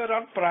ធ្វើរ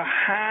ដ្ឋប្រ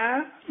ហារ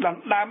ដ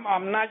ណ្ដើម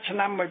អំណាចឆ្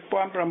នាំ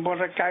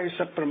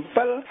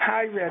1997ហើ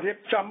យវារៀប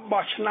ចំ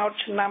បោះឆ្នោត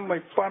ឆ្នាំ1998 2003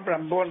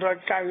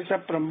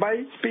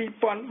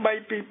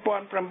 2008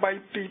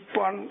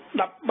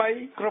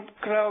 2013គ្រប់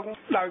គ្រង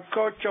ដោយ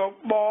កោជ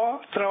ប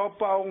ត្រ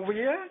ពង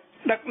វា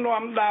ដឹក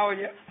នាំដោយ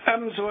អឹ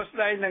មសួស្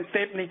ដីនិង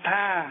ទេពនិ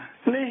ថា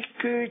នេះ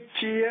គឺ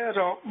ជា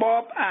រប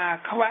បអា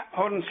ខ្វាក់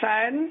ហ៊ុនសែ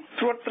ន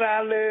ត្រួតត្រា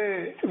លើ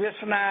វា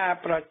សនា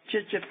ប្រជា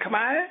ជាតិខ្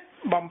មែរ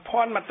បំ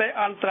ភាន់មតិ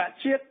អន្តរ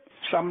ជាតិ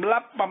សម្រា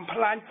ប់បំផ្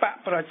លាញបក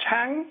ប្រ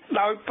ឆាំង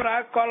ដោយប្រើ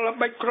កលល្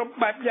បិចគ្រប់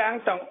បែបយ៉ាង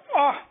ទាំងអ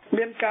ស់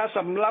មានការស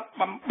ម្លាប់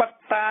បំបិទ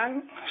តាង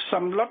ស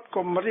ម្លុត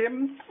គំរាម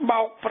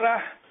បោកប្រា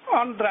ស់អ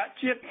ន្តរ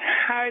ជាតិ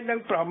ហើយនឹង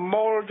ប្រ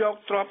មូលយក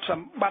ទ្រព្យស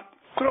ម្បត្តិ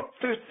គ្រប់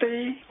ទិសទី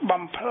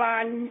បំផ្លា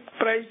ញ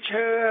ព្រៃ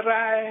ឈើ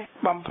រ៉ែ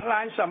បំផ្លា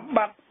ញសម្ប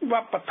ត្តិវ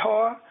ប្បធ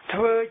ម៌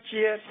ធ្វើ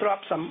ជាទ្រ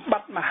ព្យសម្ប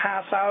ត្តិមហា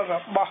សាលរ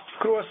បស់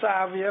គ្រួសា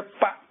រវា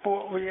បកពួ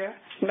កវា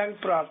និង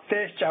ប្រទេ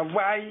សចៅហ្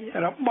វាយ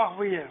របស់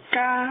វា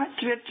ការ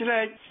ជ្រៀតជ្រែ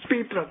កពី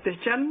ប្រទេស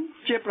ចិន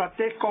ជាប្រ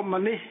ទេសកុម្មុ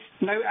យនីស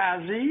នៅអា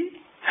ស៊ី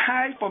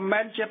ហើយពុំ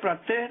មែនជាប្រ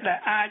ទេសដែល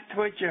អាចធ្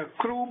វើជា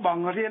គ្រូប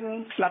ង្រៀន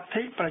លទ្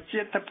ធិប្រជា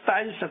ធិបតេ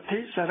យ្យសិទ្ធិ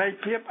សេរី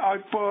ភាពឲ្យ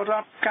ពលរ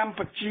ដ្ឋកម្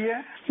ពុជា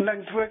និង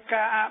ធ្វើ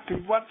ការអភិ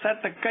វឌ្ឍសេ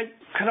ដ្ឋកិច្ច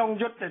ក្នុង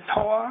យុត្តិធ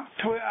ម៌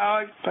ធ្វើឲ្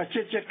យប្រ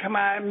ជាជាតិខ្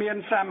មែរមាន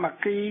សាម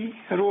គ្គី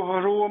រស់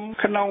រួម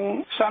ក្នុង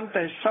សន្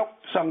តិសុខ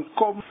សង្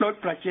គមដោយ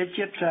ប្រជា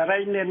ជាតិសេរី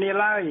នានា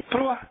ឡើយព្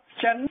រោះ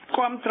ចិន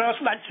គាំទ្រ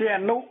ស្ដេចសីហ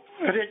នុ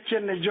រាជា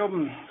និយម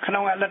ក្នុ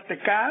ងអតីត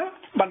កាល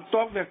បន្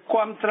ទាប់វា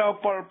គាំទ្រ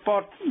ប៉ុលព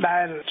តដែ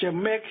លជា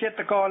មេឃាត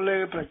ករលើ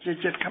ប្រជា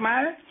ជាតិខ្មែ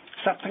រ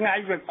សប្តាហ៍ថ្ងៃ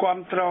វាគាំ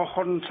ទ្រ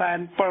ហ៊ុនសែន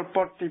ប៉ុលព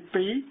ត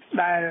ទី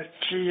2ដែល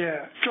ជា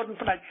ជន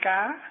ផ្ដាច់កា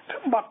រ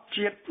ក្បត់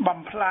ជាតិបំ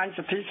ផ្លាញ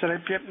សិទ្ធិសេរី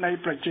ភាពនៃ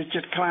ប្រជាជា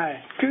តិខ្មែរ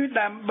គឺ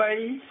ដើម្បី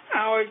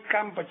ឲ្យក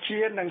ម្ពុជា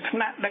និងថ្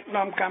នាក់ដឹក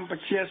នាំកម្ពុ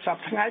ជាសប្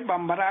តាហ៍ថ្ងៃ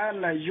បំរើ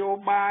នយោ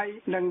បាយ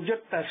និងយុ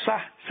ទ្ធសា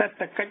ស្ត្រសេដ្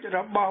ឋកិច្ចរ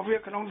បស់វា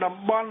ក្នុងតំ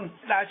បន់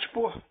ដែលឆ្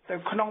ពោះទៅ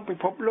ក្នុងពិ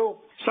ភពលោក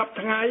សប្តាហ៍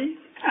ថ្ងៃ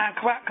អា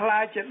ខ្វាក់ខ្លា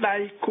យជាដៃ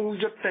គូ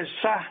យុទ្ធ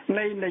សាស្ត្រ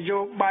នៃនយោ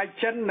បាយ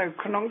ចិននៅ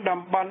ក្នុង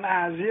តំបន់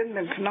អាស៊ាន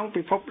និងក្នុង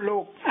ពិភពលោ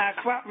កអា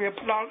ខ្វាក់វា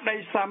ផ្ដល់ដី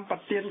សម្ប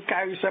ត្តិ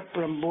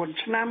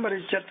99ឆ្នាំឬ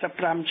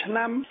75ឆ្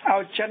នាំឲ្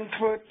យចិន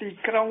ធ្វើទី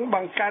ក្រុងប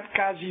ង្កើត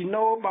កាស៊ី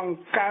ណូបង្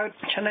កើត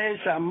ឆ្នេរ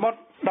សមុទ្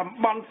រតំ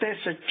បន់ទេ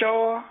សច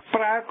រ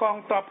ប្រើកង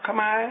ទ័ពខ្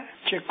មែរ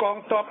ជាកង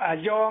ទ័ពអា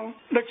យ៉ង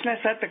ដូច្នេះ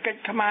សេដ្ឋកិច្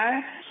ចខ្មែរ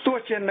ទោះ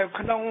ជានៅ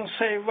ក្នុង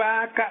សេវា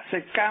កសិ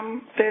កម្ម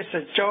ទេស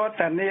ចរ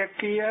ធនា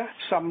គារ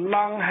សំណ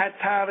ង់ហេ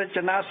ដ្ឋារច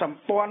នាស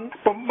ម្ព័ន្ធ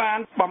ពុំបាន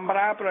បម្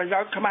រើប្រយោ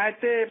ជន៍ខ្មែរ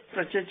ទេប្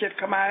រជាជាតិ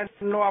ខ្មែរ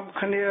នាំ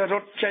គ្នារ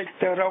ត់ចេញ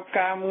ទៅរក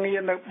ការងារ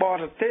នៅប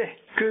រទេស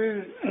គឺ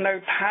នៅ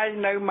ថៃ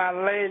នៅម៉ា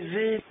ឡេ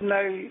ស៊ី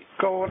នៅ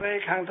កូរ៉េ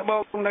ខាងត្បូ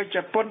ងនៅជ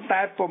ប៉ុន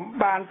តែពុំ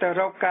បានទៅ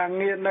រកការ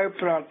ងារនៅ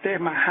ប្រទេស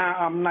មហា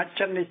អំណាច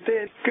ចិននេះទេ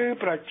គឺ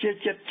ប្រជា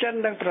ជាតិចិន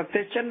និងប្រទេ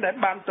សចិនដែល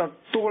បានទ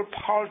ទួលផ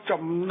ល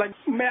ចំណេញ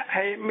ម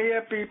ហិមា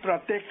ពីប្រ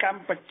ទេសក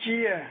ម្ពុជា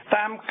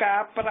តាមកា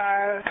រប្រើ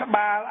ក្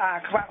បាលអា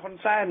ខ្វាក់ហ៊ុន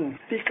សែន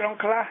ទីក្រុង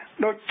ខ្លះ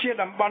ដូចជា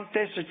តំបន់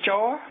ទេសច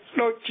រ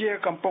ដូចជា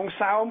កំពង់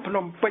សោមភ្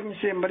នំពេញ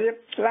សៀមរាប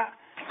ឡាក់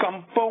កំ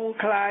ពុង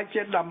ក្លាយ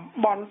ជាតំ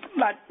បន់ផ្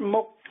ដាច់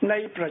មុខនៃ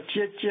ប្រ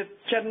ជាជាតិ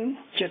ចិន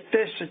ជា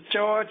ទេសច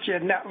រជា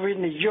អ្នកវិ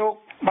និយោគ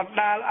បណ្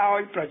ដាលឲ្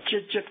យប្រជា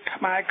ជាតិខ្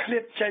មែរឃ្លា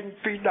តចេញ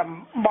ពីតំ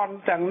បន់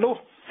ទាំងនោះ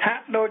ហា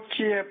ក់ដូច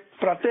ជា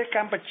ប្រទេសក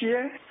ម្ពុជា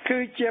គឺ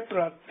ជា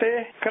ប្រទេស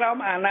ក្រោម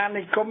អាណា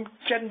និគម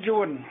ចិន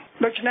យួន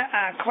ដូច្នេះ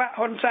អាខ្វាក់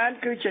ហ៊ុនសែន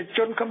គឺជាជ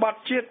នក្បត់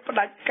ជាតិផ្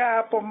ដាច់ការ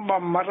ពុំប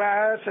ម្រើ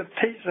សិទ្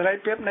ធិសេរី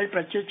ភាពនៃប្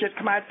រជាជាតិ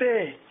ខ្មែរទេ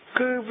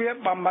គឺវា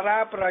បម្រើ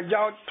ប្រ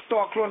យោជន៍ផ្ទា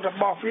ល់ខ្លួនរ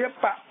បស់វា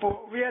បពុ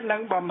វានិ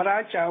ងបម្រើ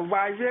ចៅ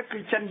វាយវាគឺ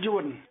ចិនយួ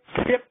ន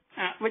ភាព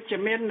អវិជ្ជ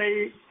មាននៃ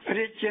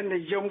រាជា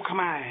និយមខ្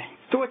មែរ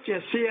ទោះជា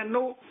សៀ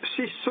នុ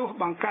ស៊ីស៊ូ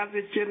បង្កើត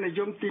រាជានិយ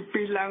មទី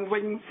2ឡើងវិ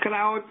ញក្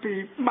រោយពី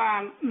បា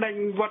នដេញ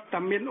វត្ត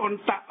មានអ៊ុន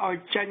តាក់ឲ្យ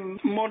ចេញ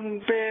មុន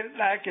ពេល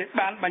ដែលគេ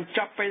បានបញ្ច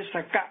ប់បេស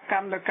កក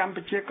ម្មនៅកម្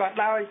ពុជាក៏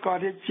ដោយក៏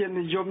រាជា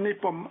និយមនេះ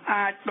ពុំ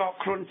អាចដក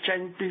ខ្លួនចេញ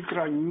ពីក្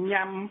រ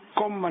ញាំ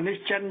កុម្មុយនីស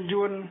ចិន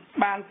យួន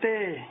បានទេ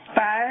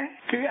តែ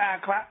គឺអា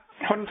ខ្វាក់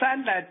ហ៊ុនសែន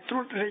ដែលត្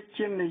រួតរា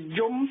ជានិ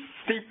យម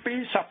ទី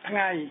2សប្តាហ៍ថ្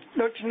ងៃ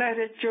ដូច្នេះ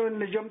រាជា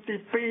និយមទី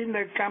2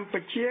នៅកម្ពុ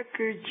ជា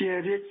គឺជា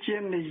រាជា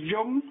និយ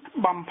ម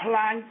បំផ្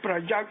លាញប្រ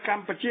យោជន៍ក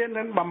ម្ពុជា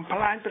និងបំផ្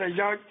លាញប្រ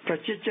យោជន៍ប្រ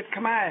ជាជាតិ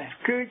ខ្មែរ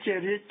គឺជា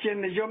រាជា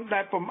និយម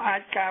ដែលពុំអា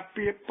ចការ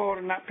ពារបូរ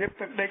ណភាព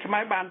ទឹកដីខ្មែ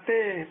របាន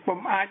ទេពុំ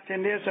អាចធា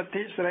នាសិទ្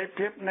ធិសេរី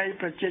ភាពនៃ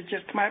ប្រជាជា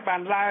តិខ្មែរបា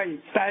នឡើយ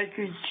តែ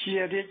គឺជា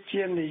រា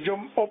ជានិយ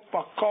មឧប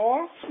ករ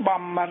ណ៍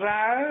បំ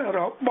រើរ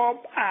បប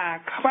អា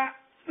ខ្វាក់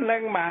និ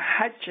ងម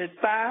ហិច្ឆ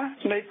តា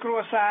នៃគ្រួ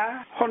សារ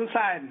ហ៊ុន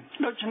សែន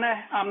ដូច្នេះ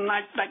អំណា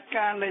ចដាច់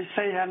ការនៃ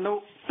សីហនុ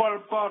ប៉ុល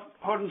ពត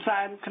ហ៊ុនសែ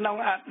នក្នុង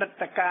អតី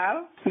តកាល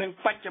និង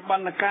បច្ចុប្ប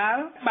ន្នកាល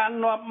បាន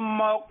នាំ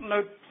មកនៅ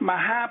ម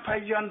ហាភ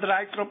យន្តរា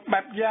យគ្រប់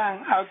បែបយ៉ាង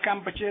ឲ្យក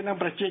ម្ពុជានិង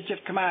ប្រជាជា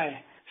តិខ្មែរ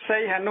សី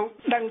ហនុ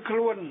ដឹងខ្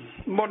លួន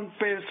មុន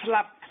ពេលស្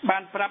លាប់បា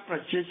នប្រាប់ប្រ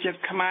ជាជាតិ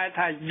ខ្មែរ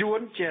ថាយួ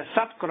នជាស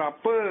ត្វក្រ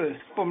ពើ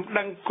ពុំ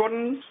ដឹងគុណ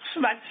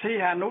ស្ដេចសី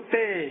ហនុ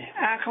ទេ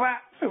អាខ្វា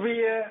ក់វា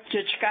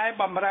ជាឆ្កែ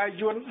បំរើ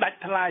យួនដាច់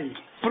ថ្លៃ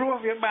ព្រោះ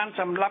វាបាន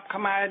សម្លាប់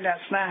ខ្មែរអ្នក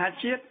ស្នេហា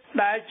ជាតិ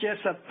ដែលជា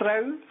សត្រូ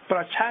វប្រ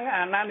ឆាំង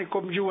អាណានិគ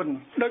មយួន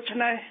ដូច្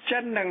នេះចិ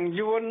ននិង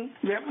យួន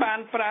វាបាន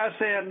ប្រើ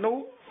សីហនុ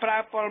ប្រើ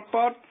ប៉ុលព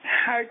ត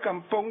ហើយកំ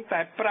ពុង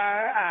តែប្រើ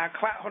អា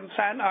ខ្វាក់ហ៊ុន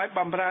សែនឲ្យ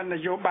បំរើន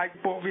យោបាយ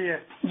ពួកវា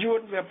យួ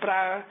នវាប្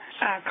រើ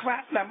អាខ្វា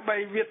ក់ដើម្បី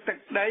វាទឹក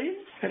ដី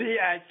រី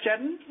ឯចិន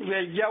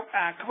វាយក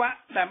អាខ្វាក់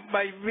ដើម្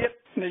បីវា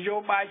នយោ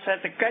បាយសេ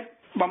ដ្ឋកិច្ច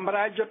បម្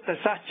រើយុទ្ធ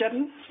សាស្ត្រចិន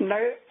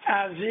នៅ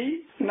អាស៊ី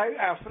នៅ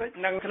អាហ្វ្រិក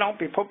និងក្នុង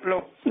ពិភពលោ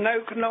កនៅ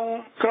ក្នុង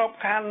ក្រប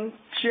ខ័ណ្ឌ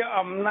ជា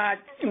អំណាច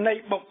នៃ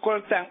បុគ្គល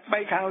ទាំង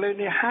3ខាងលើ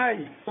នេះហើយ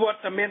វត្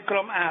តមានក្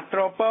រុមអាត្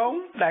រពង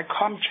ដែល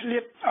ខំឆ្លៀ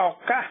តឱ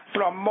កាស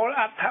ប្រមូល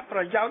អត្ថប្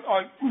រយោជន៍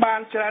ឲ្យបា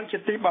នច្រើនជា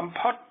ទីបំ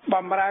ផុតប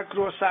ម្រើគ្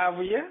រួសារ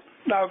វា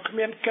ដោយគ្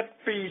មានគិត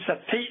ពីសិ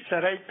ទ្ធិសេ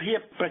រីភាព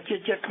ប្រជា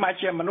ជាតិខ្មែរ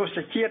ជាមនុស្ស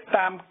ជាតិ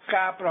តាម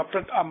ការប្រព្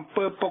រឹត្តអំ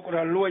ពើពុករ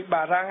លួយ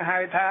បារាំងហៅ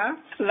ថា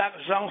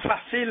l'argent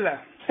facile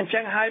អញ្ចឹ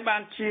ងហើយបា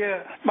នជា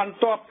បន្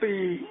ទាប់ពី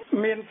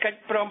មានកិច្ច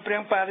ព្រមព្រៀ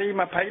ងប៉ារី$23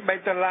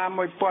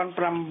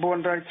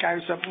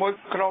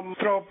 1991ក្រុម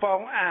ត្រពង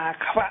អា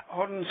ខ្វាក់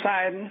ហ៊ុន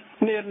សែន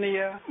នានា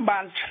បា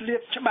នឆ្លៀ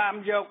តច្បាម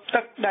យក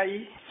ទឹកដី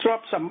ទ្រ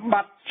ព្យសម្ប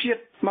ត្តិជា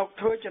តិមក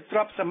ធ្វើជាទ្រ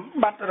ព្យសម្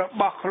បត្តិរ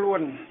បស់ខ្លួ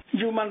ន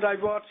Human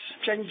Rights Watch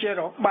ចេញជា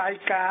របាយ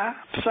ការណ៍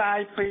ផ្សាយ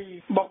ពី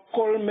បុគ្គ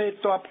លមេ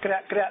ទ័ពក្រា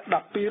ក់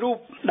12រូប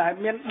ដែល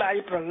មានដៃ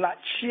ប្រឡា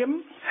ក់ឈាម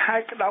ហើ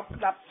យក្តោប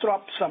ក្តាប់ទ្រ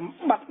ព្យសម្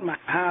បត្តិម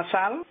ហា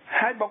សាល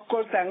ហើយបុគ្គ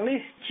លទាំងនេះ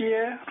ជា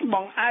ប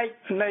ង្អែក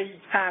នៃ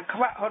អាខ្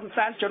វាក់ហ៊ុន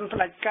សែនជនផ្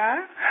ដាច់ការ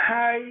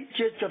ហើយ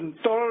ជាជន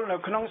ទល់នៅ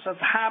ក្នុងស្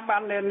ថាប័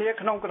ននានា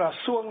ក្នុងក្រ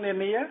សួងនា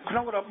នាក្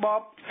នុងរបប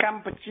ក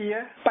ម្ពុជា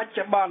បច្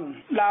ចុប្បន្ន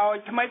ដោយ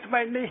ថ្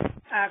មីនេះ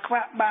អាខ្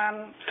វាក់បាន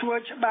ធ្វើ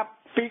ច្បាប់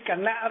ពីគ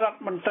ណៈរដ្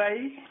ឋមន្ត្រី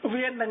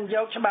វានឹងយ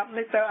កច្បាប់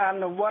នេះទៅអ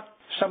នុវត្ត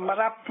សម្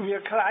រាប់វា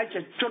ខ្លាយ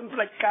ជាជនផ្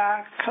ដាច់ការ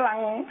ខ្លាំង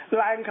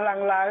ឡើង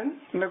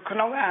នៅក្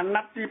នុងអាណ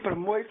ត្តិទី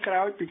6ក្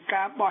រោយពី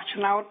ការបោះឆ្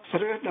នោត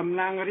រើសតំ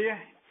ណាងរាស្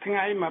ត្រថ្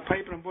ងៃ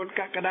29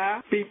កក្កដា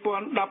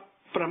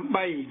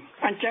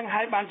2018អញ្ចឹង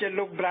ហើយបានជា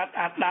លោក Brad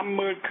Adam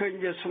មើលឃើញ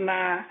វាស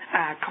នា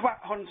អាខ្វា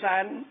ក់ហ៊ុនសែ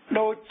ន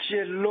ដូចជា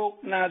លោក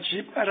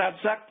Najib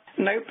Razak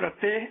នៅប្រ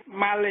ទេស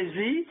ម៉ាឡេ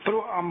ស៊ីព្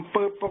រោះអំ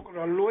ពើពុក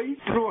រលួយ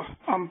ព្រោះ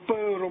អំពើ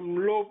រំ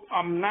លោភ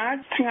អំណាច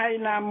ថ្ងៃ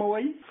ណាមួ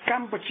យក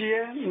ម្ពុជា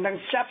នឹង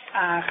ចាប់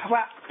អាខ្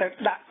វាក់ទៅ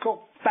ដាក់គុក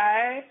តែ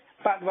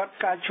បដិវត្ត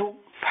ការឈុក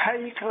ភ័យ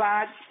ខ្លា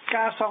ច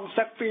ការសង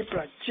សឹកពីប្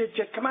រជា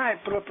ជាតិខ្មែរ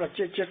ព្រោះប្រ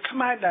ជាជាតិខ្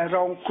មែរដែលរ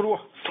ងគ្រោះ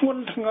ធ្ង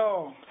ន់ធ្ងរ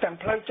ទាំង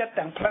ផ្លូវចិត្ត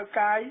ទាំងផ្លូវ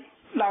កាយ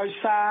ដោយ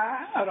សារ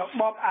រ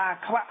បបអា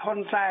ខ្វាក់ហ៊ុន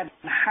សែន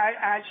ហើយ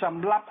អាចស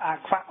ម្លាប់អា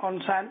ខ្វាក់ហ៊ុន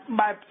សែន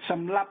បែបស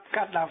ម្លាប់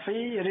កាដាហ្វី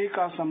ឬ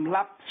ក៏សម្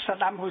លាប់សា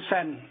ដាមហ៊ូ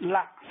សែន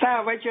ឡាក់តែ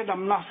អ្វីជា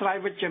ដំណោះស្រាយ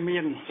វិជ្ជមា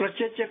នប្រ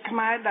ជាជាតិខ្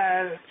មែរដែ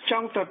លច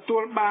ង់ទទួ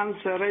លបាន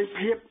សេរី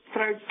ភាព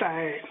ត្រូវតែ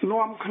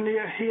នាំគ្នា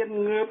ហ៊ាន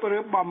ងើបឬ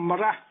បំ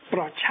រាស់ប្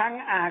រឆាំង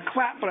អាខ្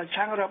វាក់ប្រ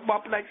ឆាំងរបប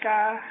ផ្ដាច់កា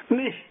រ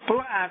នេះព្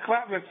រោះអាខ្វា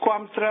ក់វាគ្រ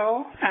ប់គ្រង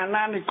អា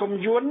ណានិគម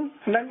យួន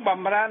និង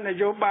បំរើន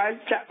យោបាយ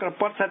ចក្រ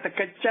ពត្តិសេដ្ឋ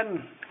កិច្ចចិន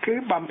គឺ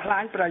បំផ្លា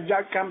ញប្រយោ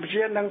ជន៍កម្ពុ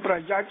ជានិងប្រ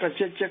យោជន៍ប្រ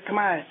ជាជាតិខ្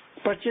មែរ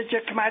ប្រជាជា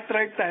តិខ្មែរត្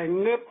រូវតែ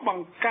ងើបប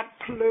ង្កាត់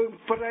ភ្លើង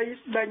ព្រៃ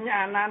ដេញ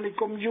អាណានិ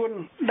គមយួន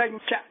ដេញ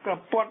ចក្រ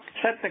ពត្តិ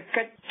សេដ្ឋ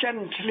កិច្ចចិន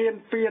ឈ្លាន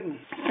ពាន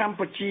កម្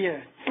ពុជា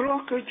ព្រោះ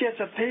គឺជា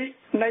សិទ្ធិ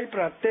នៃ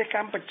ប្រទេសក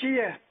ម្ពុជា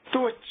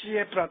ទោះជា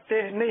ប្រទេ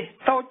សនេះ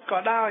តូចក៏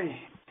ដោយ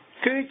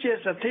គឺជា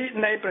សិទ្ធិ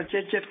នៃប្រជា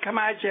ជាតិខ្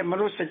មែរជាម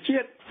នុស្សជា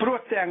តិព្រោះ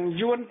ទាំង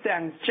យួន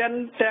ទាំងចិន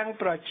ទាំង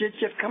ប្រជា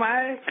ជាតិខ្មែ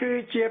រគឺ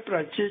ជាប្រ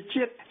ជា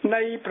ជាតិ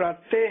នៃប្រ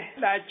ទេស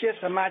ដែលជា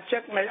សមាជិ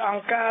កនៃអ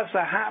ង្គការស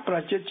ហប្រ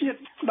ជាជាតិ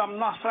ដំ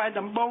ណោះស្រាយ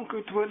ដំបូងគឺ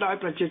ធ្វើដោយ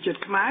ប្រជាជាតិ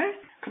ខ្មែរ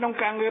ក្នុង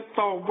ការងើប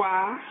តវ៉ា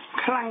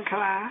ខ្លាំងក្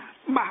លា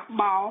បះ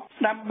បោរ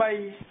ដើម្បី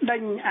ដេ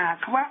ញអា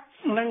ខ្វាក់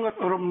និង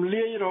រំ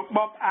លាយរប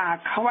បអា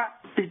ខ្វាក់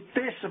ពី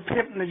ទេសភា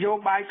ពនយោ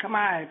បាយខ្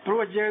មែរព្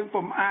រោះយើង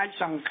ពុំអាច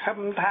សង្ឃឹម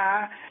ថា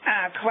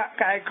អាខ្វាក់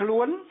កែខ្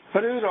លួន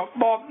ឬរ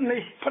បប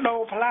នេះបដូរ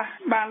ផ្លាស់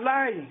បាន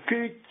ឡើយ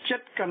គឺចិ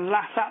ត្តកន្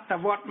លះសត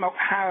វត្សមក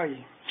ហើយ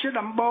ជា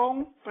ដំបូង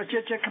ប្រជា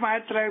ជាតិខ្មែរ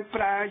ត្រូវ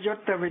ប្រើយុ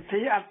ទ្ធវិ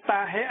ធីអត្តា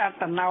ហេអត្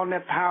តណោនេ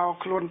ថោ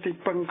ខ្លួនទី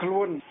ពឹងខ្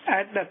លួន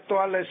អេតត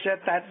លសេត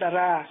តា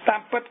រាតា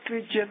មពិតគឺ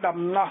ជាដំ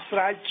ណោះស្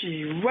រាយជី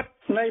វិត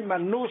នៃម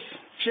នុស្ស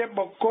ជា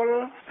បុគ្គល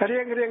រៀ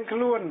ងខ្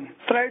លួន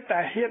ត្រូវតែ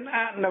ហ៊ានអ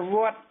នុវ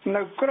ត្ត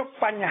នៅគ្រប់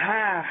បញ្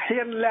ហា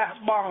ហ៊ានលះ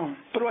បង់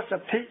ព្រោះសិ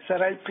ទ្ធិសេ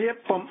រីភាព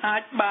ពុំអា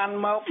ចបាន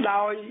មក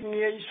ដោយ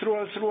ងាយស្រួ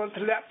ល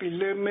ធ្លាក់ពី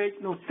លើមេឃ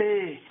នោះទេ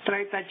ត្រូ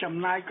វតែចំ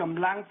ណាយក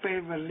ម្លាំងពេល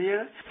វេលា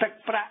ទឹក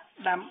ប្រាក់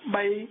ដើម្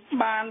បី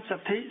បានសិ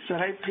ទ្ធិសេ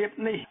រីភាព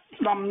នេះ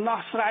ដំណោះ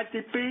ស្រាយ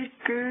ទី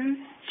2គឺ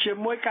ជា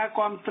ការ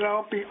គ្រប់គ្រង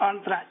ពីអ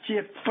ន្តរជា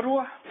តិព្រោះ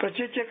ប្រ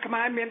ជាជាតិខ្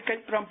មែរមានកិ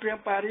ច្ចព្រមព្រៀង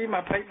ប៉ារីស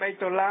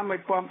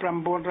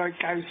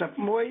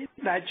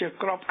$231991ដែលជា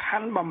ក្របខ័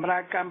ណ្ឌបម្រើ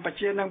កម្ពុ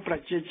ជានិងប្រ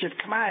ជាជាតិ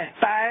ខ្មែរ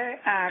តែ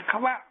អា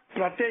ខ្វាក់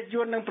ប្រទេស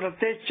យួននិងប្រ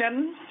ទេសចិន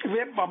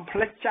វាបំភ្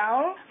លេចចោល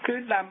គឺ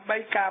ដើម្បី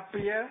ការ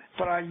ពារ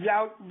ប្រយោ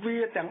ជន៍វា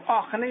ទាំងអ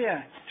ស់គ្នា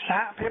ស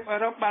ហភាពអឺ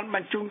រ៉ុបបានប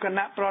ញ្ជូនគ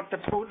ណៈប្រតិ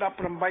ភូ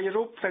18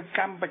រូបទៅក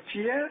ម្ពុ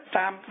ជា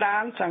តាមដា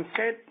នសង្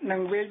កេតនិ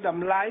ងវាយត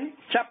ម្លៃ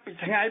ចាប់ពី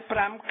ថ្ងៃ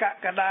5ក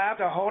ក្កដា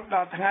រហូតដ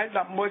ល់ថ្ងៃ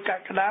11ក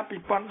ក្កដា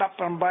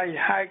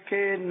2018ហើយ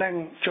គេនឹង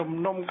ជំ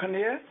នុំគ្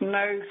នា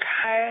នៅ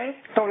ខែ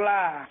តុ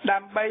លាដើ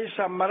ម្បី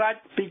សម្រេច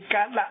ពី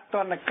ការដាក់ទ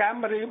ណ្ឌកម្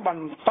មឬប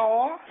ន្ត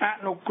អ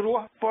នុគ្រោះ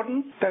ពន្ធ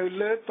ទៅ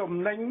លើទំ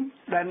និញ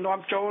ដែលនាំ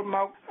ចូលម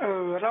កអឺ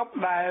រ៉ុប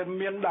ដែល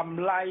មានត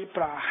ម្លៃ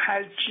ប្រហែ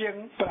លជាង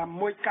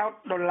$6 កោដ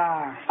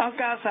អង្គ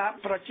ការសហ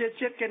ប្រជា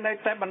ជាតិគេនៅ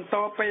តែបន្ត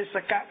បេស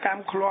កកម្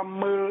មឃ្លាំ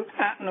មើល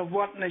អនុវ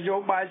ត្តនយោ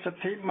បាយសិ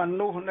ទ្ធិម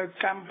នុស្សនៅ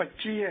កម្ពុ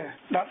ជា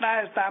ដដែ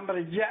លតាមរ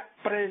យៈ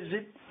ប្រេស៊ី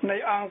តនៃ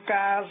អង្គ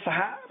ការសហ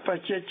ប្រ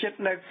ជាជាតិ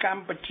នៅក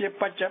ម្ពុជា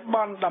បច្ចុប្ប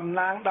ន្នតំ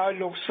ណាងដោយ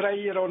លោកស្រី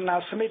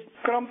Ronald Smith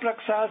ក្រុមប្រឹ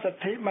ក្សាសិ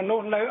ទ្ធិមនុ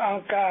ស្សនៅអ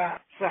ង្គការ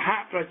សហ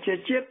ប្រជា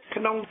ជាតិ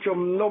ក្នុងជំ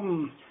នុំ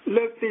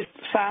លើកទី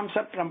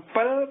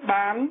37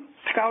បាន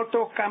ថ្កោល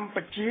ទោសកម្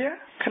ពុជា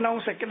ក្នុង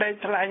សេចក្តី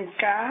ថ្លែង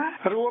ការណ៍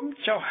រួម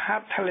ចុះហ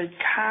ត្ថលេ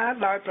ខា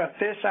ដោយប្រ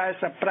ទេស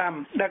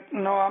45ដឹក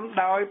នាំ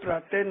ដោយប្រ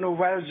ទេសនូ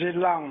វែលសេ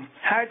ឡង់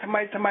ហើយថ្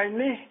មី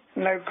នេះ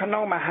នៅក្នុ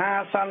ងមហា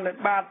សន្និ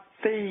បាត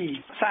ទី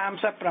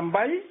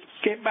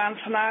38គេបាន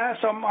ស្នើ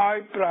សុំឲ្យ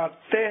ប្រ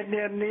ទេស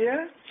នានា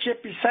ជា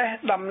ពិសេស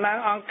តំណាង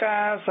អង្គកា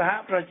រសហ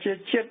ប្រជា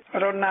ជាតិ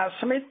Ronald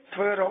Smith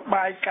ធ្វើរ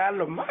បាយការណ៍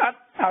លម្អិត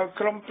ឲ្យ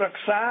ក្រុមប្រឹ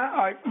ក្សា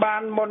ឲ្យបា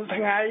នមុន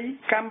ថ្ងៃ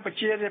កម្ពុ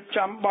ជារៀប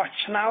ចំបោះ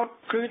ឆ្នោត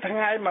គឺថ្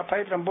ងៃ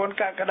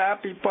29កក្កដា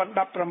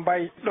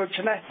2018ដូ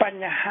ច្នេះប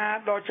ញ្ហា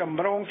ដ៏ច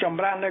ម្រូងច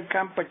ម្រាសនៅក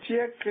ម្ពុជា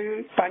គឺ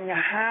បញ្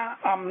ហា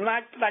អំណា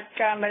ចផ្ដាច់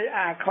ការនៃ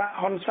អាខ្វាក់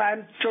ហ៊ុនសែន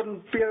ជន់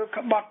ពីល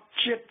ក្បត់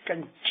ជាតិក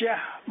ញ្ជះ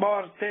ប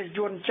រទេស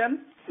យួនចិន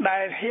ដែ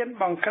លហ៊ាន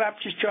បង្ក្រាប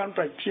ជិះជាន់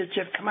ប្រជា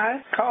ជាតិខ្មែរ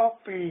ខុស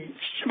ពី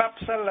ច្បាប់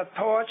សិល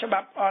ធម៌ច្បា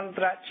ប់អន្ត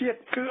រជាតិ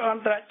គឺអ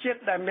ន្តរជាតិ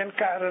ដែលមាន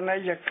ករណី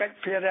យកិច្ច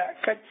ភារ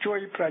កិច្ចជួយ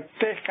ប្រ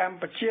ទេសកម្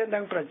ពុជានិ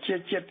ងប្រជា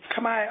ជាតិ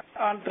ខ្មែរ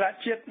អន្តរ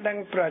ជាតិនិង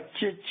ប្រ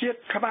ជាជាតិ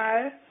ខ្មែរ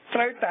ត្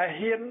រូវតែ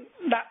ហ៊ាន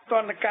ដាក់ទ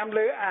ណ្ឌកម្ម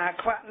លើអា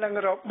ខ្វាក់និង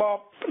របប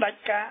ផ្ដា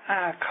ច់ការ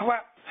អាខ្វា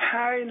ក់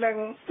ហើយនឹង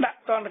ដា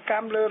ក់ទណ្ឌក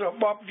ម្មលើរ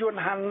បបយួន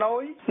ហាណូ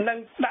យនិង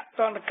ដាក់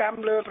ទណ្ឌកម្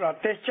មលើប្រ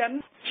ទេសចិន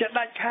ជា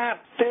ដាច់ខាត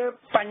ទើប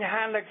បញ្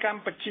ហានៅក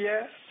ម្ពុជា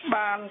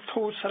បាន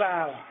ធូរស្រា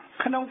ល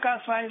ក្នុងការ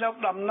ស្វែងរក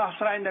ដំណោះ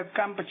ស្រាយនៅ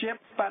កម្ពុជា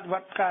បដិវ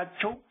ត្តការ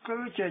ជុកគឺ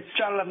ជា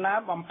ចលនា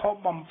បំផុស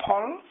បំផុ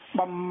ល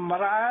បំ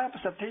រើ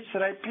សិទ្ធិសេ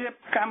រីភាព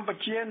កម្ពុ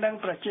ជានិង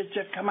ប្រជា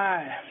ជាតិខ្មែរ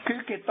គឺ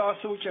គេត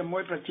ស៊ូជាមួ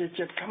យប្រជា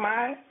ជាតិខ្មែ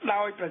រ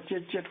ដោយប្រជា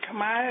ជាតិខ្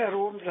មែរ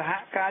រួមសហ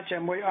ការជា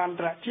មួយអន្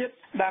តរជាតិ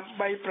ដើម្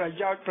បីប្រ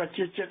យោជន៍ប្រ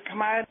ជាជាតិខ្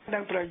មែរនិ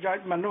ងប្រយោជ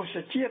ន៍មនុស្ស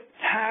ជាតិ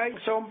ហើយ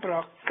សូមប្រ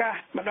កាស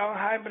ម្ដង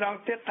ហើយម្ដង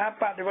ទៀតថា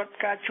បដិវត្ត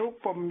ការជុក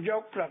ពុំយ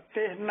កប្រ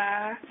ទេសណា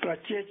ប្រ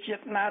ជាជា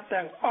តិណា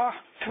ទាំងអស់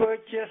ធ្វើ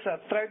ជាស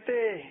ត្រូវ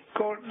ទេ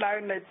គោលដៅ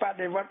នៃប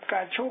ដិវត្ត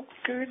ការជុក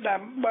គឺដើ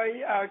ម្បី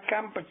ឲ្យក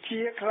ម្ពុ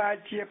ជាក្លាយ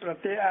ជាប្រ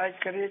ទេសឯ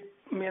ករាជ្យ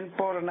មាន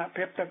បូរណ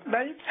ភាពទឹក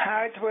ដីហើ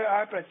យធ្វើ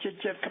ឲ្យប្រជា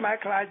ជាតិខ្មែរ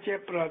ក្លាយជា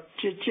ប្រ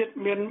ជាជាតិ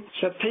មាន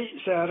សិទ្ធិ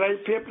សេរី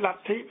ភាពល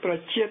ទ្ធិប្រ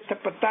ជាធិ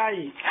បតេយ្យ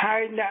ហើ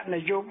យអ្នកន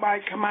យោបាយ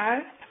ខ្មែរ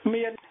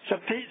មានសិ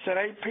ទ្ធិសេ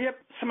រីភាព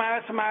ស្មើ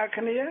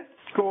គ្នា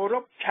គោរ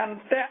ពឆន្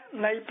ទៈ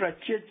នៃប្រ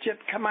ជាជា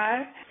តិខ្មែរ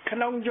ក្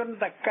នុងយន្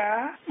តការ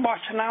បោះ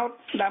ឆ្នោត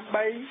ដើម្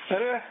បី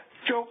រើស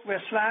ជោគវា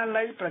សនា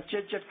នៃប្រជា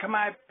ជាតិខ្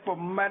មែរពុំ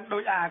មែនដោ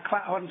យអាខ្វា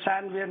ក់ហ៊ុនសែ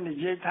នវានិ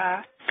យាយថា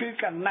គឺ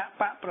គណៈ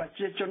បកប្រ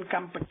ជាជនក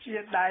ម្ពុជា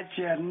ដែល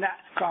ជាអ្នក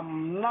កំ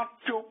ណត់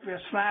ជោគវា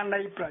សនានៃ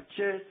ប្រ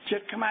ជាជា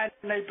តិខ្មែរ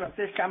នៃប្រ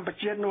ទេសកម្ពុ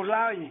ជានោះ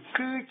ឡើយ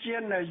គឺជា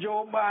នយោ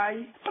បាយ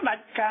ផ្ដា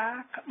ច់ការ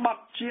ក្ប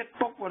ត់ជាតិ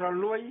ពុករ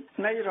លួយ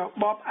នៃរ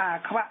បបអា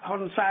ខ្វាក់ហ៊ុ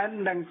នសែន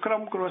និងក្រុ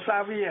មគ្រួសា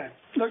រវា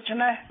ដូច្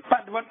នេះប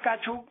ដិវត្តការ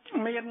ជុក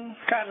មាន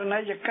ករណី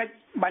យកិច្ច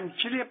បញ្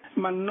ជ្រាប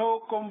មនោ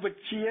គមវិ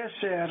ជ្ជា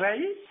សេរី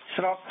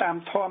ស្របតាម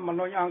ធម្ម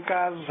នុញ្ញអង្គ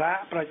ការសហ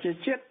ប្រជា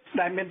ជាតិ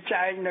ដែលមាន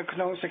ចែងនៅក្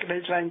នុងសេចក្តី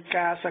ថ្លែង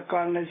ការណ៍សក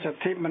លនៃសិ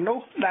ទ្ធិមនុ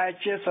ស្សដែល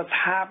ជាស្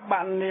ថា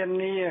ប័ននា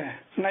នា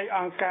នៃអ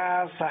ង្គការ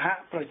សហ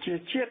ប្រជា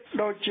ជាតិ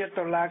ដូចជា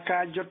តុលាកា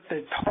រយុត្តិ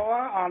ធ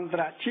ម៌អន្ត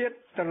រជាតិ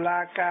តុ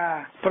លាការ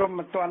ព្រហ្ម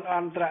ទណ្ឌអ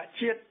ន្តរ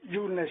ជាតិ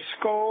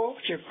UNESCO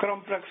ជាក្រុម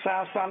ប្រឹក្សា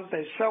សន្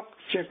តិសុខ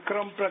ជាក្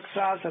រុមប្រឹក្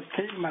សាសិទ្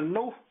ធិម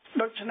នុស្ស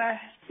ដូច្នេះ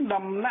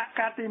ដំណាក់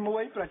កាលទី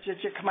1ប្រជា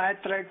ជាតិខ្មែរ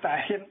ត្រូវតែ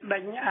ហ៊ានដេ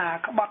ញអា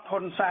ក្បត់ហ៊ុ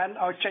នសែន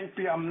ឲ្យចេញ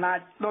ពីអំណាច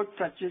ដោយ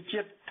ប្រជា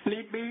ជាតិលី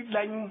ប៊ី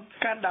ដេញ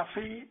កាដាហ្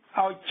វី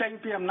ឲ្យចេញ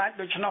ពីអំណាច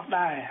ដូច្នោះ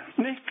ដែរ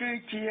នេះគឺ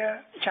ជា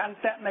ឆន្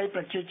ទៈនៃ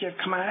ប្រជាជាតិ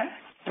ខ្មែរ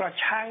ប្រ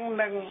ឆាំង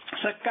នឹង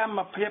សកម្ម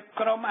ភាព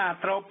ក្រុមអា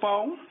ត្រោព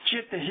ងជា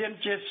ទាហាន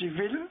ជាស៊ី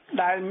វិល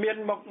ដែលមាន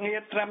មុខងារ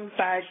ត្រឹម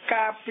តែ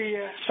ការពារ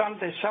សន្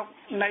តិសុខ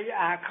នៃ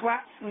អាខ្វា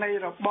ក់នៃ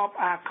របប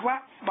អាខ្វា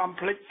ក់បំ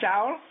ភ្លេចចោ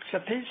លសិ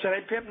ទ្ធិសេ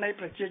រីភាពនៃ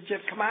ប្រជាជា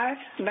តិខ្មែរ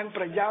និង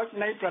ប្រយោជន៍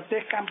នៃប្រទេ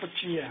សកម្ពុ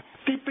ជា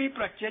ទី2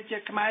ប្រជាជា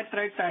តិខ្មែរត្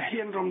រូវតែ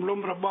ហ៊ានរំលំ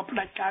របបផ្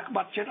ដាច់ការក្ប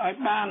ត់ជាតិឲ្យ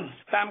បាន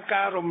តាម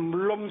ការរំ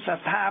លំ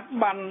ស្ថា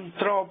ប័ន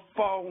ត្រ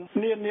ពង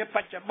នានាប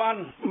ច្ចុប្បន្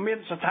នមាន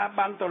ស្ថា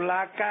ប័នតុ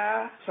លាការ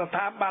ស្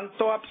ថាប័ន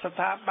ទ័ពស្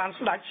ថាប័ន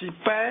ស្ដេចស៊ី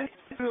ប៉ែ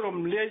គឺរំ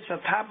លាយ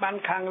ស្ថាប័ន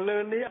ខាងលើ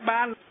នេះ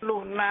បាន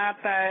លុះណា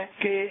តែ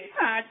គេ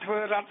អាចធ្វើ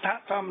រដ្ឋ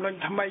ធម្មនុញ្ញ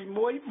ថ្មី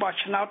មួយបោះ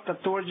ឆ្នោតទ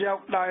ទួលយក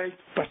ដោយ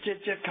ប្រជា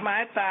ជាតិខ្មែ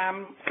រតាម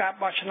ការ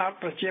បោះឆ្នោត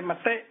ប្រជាម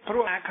តិព្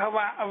រោះអាខ្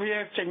វាក់វា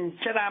ចិញ្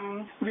ច្រាំ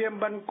វា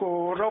មិនគោ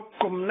រព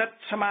គំនិត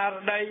ស្មារ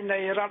តីនៃ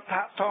រដ្ឋ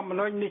ធម្ម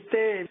នុញ្ញនេះ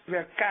ទេ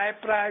វាកែ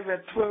ប្រែវា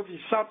ធ្វើវិ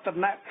សោធ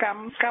នកម្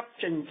មកាប់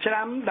ចិញ្ច្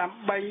រាំដើ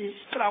ម្បី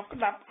ក្តោបក្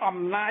តាប់អំ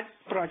ណាច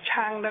ប្រ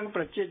ឆាំងនឹង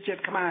ប្រជាជា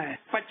តិខ្មែរ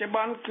បច្ចុប្ប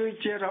ន្នគឺ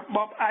ជារប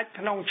បអាច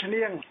ក្នុងឈ្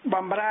នាង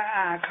បំរើ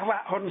អាខ្វា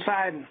ក់ហ៊ុន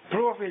សែនព្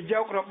រោះវាយ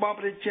ករបប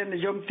រាជានិ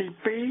យមទី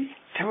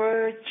2ធ្វើ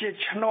ជា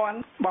ឈ្នន់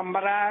បំ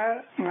រើ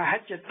មហិ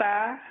ច្ឆតា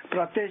ប្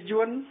រទេស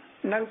យួន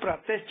និងប្រ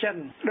ទេសចិន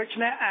ដូច្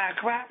នេះអា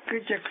ខ្វាក់គឺ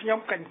ជាខ្ញុំ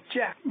កញ្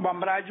ជះបំ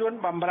រើយួន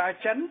បំរើ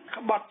ចិន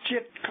ក្បត់ជា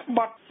តិក្ប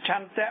ត់ឆ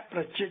ន្ទៈប្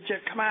រជាជា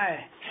តិខ្មែរ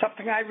សប្តាហ៍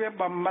ថ្ងៃវា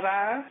បំ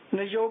រើ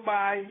នយោ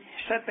បាយ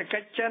សេដ្ឋកិ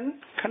ច្ចចិន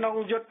ក្នុង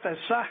យុទ្ធ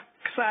សាស្ត្រ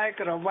ខ្សែ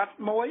ក្រវ៉ាត់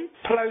មួយ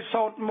ផ្លូវ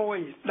សូត្រមួយ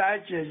ដែល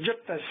ជាយុ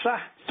ទ្ធសាស្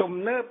ត្រទំ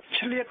នើប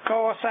ឆ្លៀតក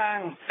សាង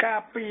កា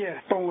រពារ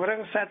ពង្រឹ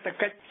ងសេដ្ឋ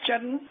កិច្ចចិ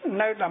ន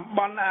នៅតំប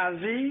ន់អា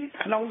ស៊ី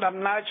ក្នុងដំ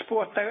ណើរឆ្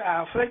ពោះទៅអា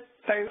ហ្វ្រិក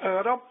ទៅអឺ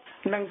រ៉ុប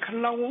និងក្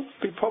នុង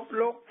ពិភព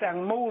លោកទាំង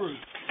មូល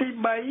ទី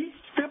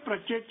3ទើបប្រ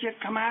ជាជាតិ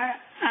ខ្មែរ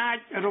អាច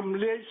រំ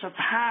លាយស្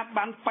ថា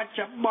ប័នបច្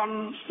ចុប្បន្ន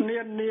នា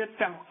នា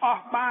ទាំងអ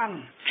ស់បាន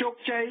ជោគ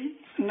ជ័យ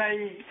នៃ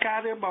ការ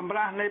រៀបបម្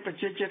រាស់នៃប្រ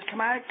ជាជាតិខ្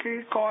មែរគឺ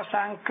ក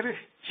សាងគ្រឹះ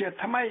ជា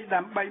ថ្មី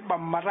ដើម្បីប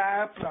ម្រើ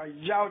ប្រ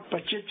យោជន៍ប្រ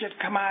ជាជាតិ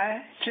ខ្មែរ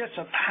ជា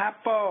ស្ថា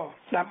ពរ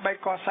ដើម្បី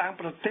កសាង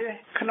ប្រទេស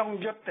ក្នុង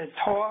យុត្តិ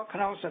ធម៌ក្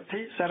នុងសិទ្ធិ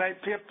សេរី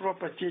ភាពព្រោះ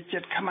ប្រជាជា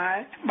តិខ្មែរ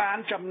បាន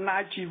ចំណា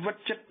យជីវិត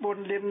ជិត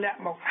4លាននាក់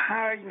មក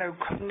ហើយនៅ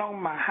ក្នុង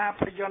មហា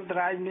ភយន្ត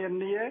រាយនា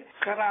នា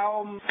ក្រោ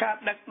មការ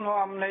ដឹក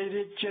នាំនៃ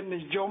រាជា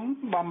និយម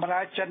បម្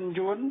រើចិន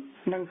យួន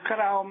និងក្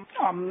រោម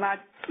អំណាច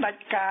ផ្ដា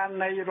ច់ការ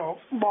នៃរ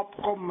បប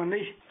កុម្មុយ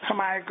នីសខ្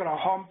មែរក្រ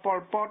ហមប៉ុល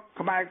ពត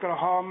ខ្មែរក្រ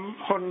ហម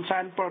ហ៊ុនសែ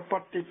នប៉ុលព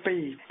តទី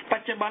2ប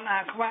ច្ចុប្បន្ន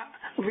អាខ្វាក់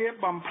វា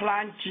បំផ្លា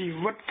ញជី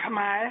វិតខ្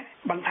មែរ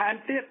បន្ថែម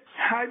ទៀត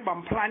ហើយបំ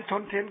ផ្លាញធ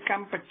នធានក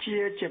ម្ពុជា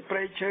ជាព្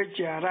រៃឈើ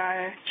ជារ៉ែ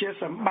ជា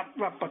សម្បត្តិ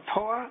វប្បធ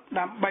ម៌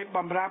ដើម្បីប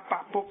ម្រើប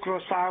ពុកគ្រួ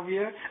សារ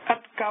វាឥ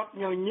តកោត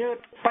ញញើត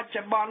បច្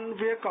ចុប្បន្ន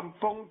វាកំ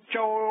ពុង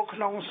ចូលក្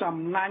នុងសំ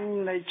ណាញ់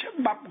នៃច្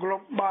បាប់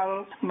Global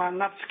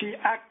Magnitsky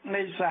Act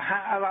នៃសហ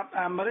រដ្ឋ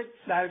អាមេរិក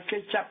ដែលគេ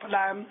ចាប់ផ្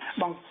ដើម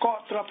បង្កក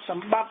ទ្រព្យស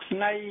ម្បត្តិ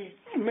នៃ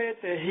មេ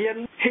តាហ៊ាន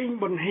ហ៊ីង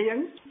ប៊ុនហៀង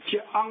ជា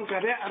អង្គ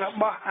រៈរ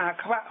បស់អា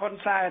ខ្វាក់ហ៊ុន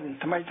សែន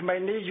ថ្មី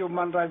នេះ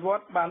Human Rights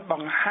Watch បានប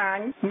ង្ហាញ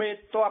មេ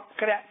ទ័ព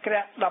ក្រាក់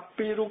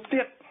12រូប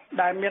ទៀត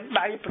ដែលមាន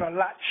ដៃប្រ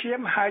ឡាក់ឈាម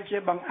ហើយជា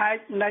បង្អែក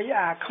នៃ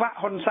អាខ្វាក់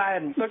ហ៊ុនសែន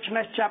ដូច្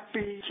នេះចាប់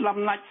ពីដំ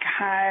ណាច់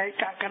ខែ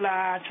កក្កដា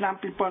ឆ្នាំ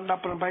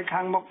2018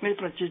ខាងមុខនេះ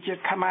ប្រជាជា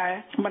តិខ្មែរ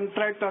មិន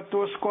ត្រូវទ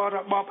ទួលស្គាល់រ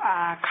បបអា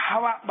ខ្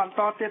វាក់បន្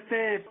តទៀត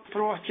ទេព្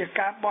រោះជា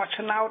ការបោះ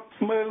ឆ្នោត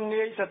មើល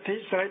ងាយសិទ្ធិ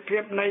សេរីភា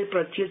ពនៃប្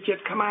រជាជា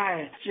តិខ្មែរ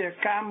ជា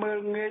ការមើល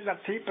ងាយល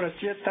ទ្ធិប្រ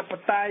ជាធិប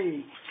តេយ្យ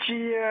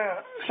ជា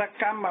ស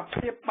កម្ម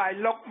ភាពបាយ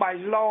លុកបាយ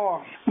ឡ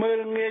មើល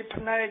ងាយ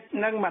ភ្នែក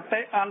និងមតិ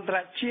អន្តរ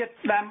ជាតិ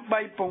ដើម្បី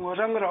ពង្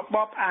រឹងរប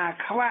បអា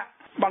ខ្វាក់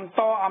បន្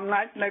តអំ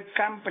ណាចនៅ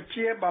កម្ពុ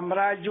ជាបម្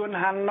រើយួន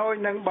ហាណូយ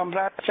និងបម្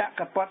រើច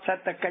ក្រពត្តិសេ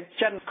ដ្ឋកិច្ច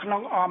ចិនក្នុ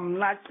ងអំ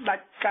ណាចផ្ដា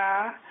ច់ការ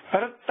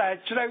រឹតតែ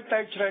ជ្រៅទៅ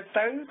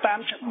តាម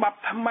ច្បាប់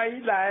ថ្មី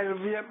ដែល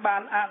វាបា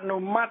នអនុ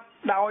ម័ត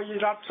ដោយ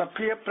រដ្ឋស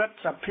ភាព្រឹទ្ធ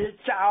សភា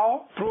ចោល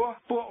ព្រោះ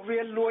ពួកវា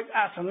លួច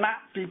អាសនៈ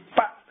ពីប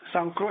កស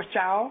ង្គ្រោះ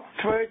ចោល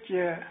ធ្វើ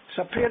ជាស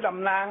ភាតំ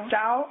ណាង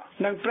ចោល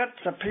និងព្រឹទ្ធ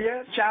សភា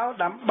ចោល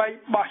ដើម្បី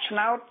បោះឆ្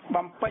នោត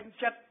បំពេញ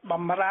ចិត្តប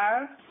ម្រើ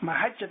ម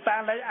ហិច្ឆតា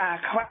នៃអា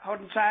ខ្វាក់ហ៊ុ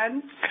នសែន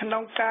ក្នុ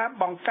ងការ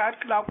បង្កើត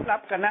ក្តោបក្តា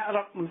ប់គណៈរ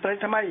ដ្ឋមន្ត្រី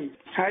ថ្មី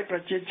ហើយប្រ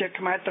ជាជាតិ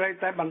ខ្មែរត្រូវ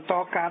តែបន្ត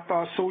ការត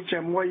ស៊ូជា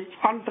មួយ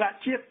អន្តរ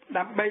ជាតិ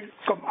ដើម្បី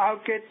កុំឲ្យ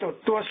គេទ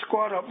ទួលស្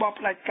គាល់របប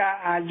ផ្ដាច់ការ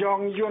អាយ៉ង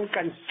យួនក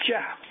ញ្ចា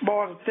ស់ប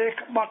រទេស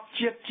ក្បត់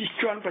ជាតិជិះ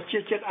ជាន់ប្រជា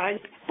ជាតិឯង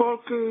ពល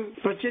គឺ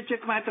ប្រជាជា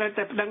តិខ្មែរត្រូវ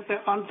តែប្តឹងទៅ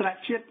អន្តរ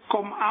ជាតិ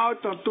កុំឲ្យ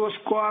ទទួល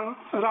ស្គាល់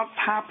រដ្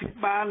ឋាភិ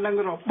បាលនិង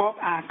របប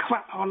អាខ្វា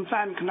ក់ហ៊ុន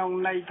សែនក្នុង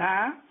ន័យថា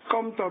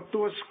កុំទ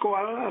ទួលស្គា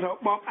ល់រ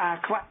បបអា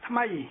ខ្វាក់ថ្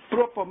មីព្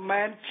រោះពុំ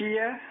មែនជា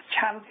ឆ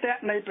ន្ទៈ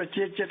នៃប្រ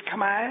ជាជាតិខ្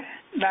មែរ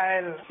ដែ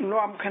ល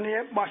នាំគ្នា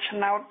បោះឆ្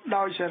នោត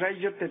ដោយសេរី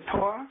យុត្តិធ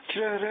ម៌ជ្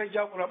រើសរើសយ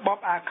ករបប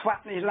អាខ្វា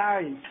ក់នេះឡើ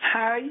យ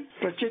ហើយ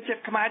ប្រជាជា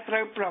តិខ្មែរត្រូ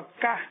វប្រ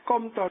កាស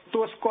កុំទ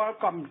ទួលស្គាល់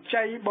កម្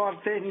ចីបរ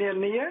ទេសនា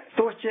នា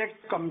ទោះជា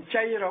កម្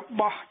ចីរ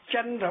បស់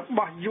ចិនរប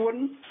ស់យួន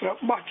រ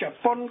បស់ជ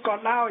ប៉ុនក៏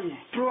ដោយ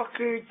ព្រោះ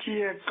គឺជា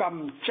ក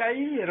ម្ចី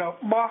រ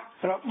បស់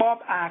របប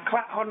អាខ្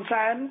វាក់ហ៊ុន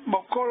សែន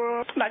បុគ្គល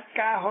ផ្ដាច់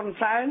ការហ៊ុន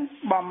សែន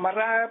បំ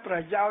រើប្រ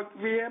យោជន៍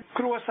វា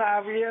គ្រួសារ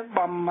វា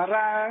បំ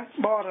រើ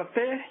បរ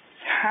ទេស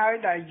ហើយ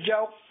ដែលយ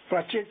កប្រ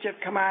ជាជាតិ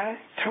ខ្មែរ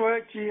ធ្វើ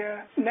ជា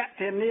អ្នក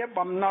ធានា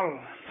បំណុល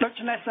ដូ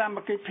ច្នេះសាម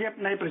គ្គីភាព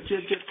នៃប្រជា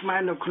ជាតិខ្មែរ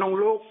នៅក្នុង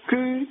លោក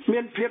គឺ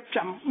មានភាព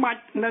ចាំបា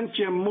ច់និង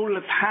ជាមូល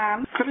ដ្ឋាន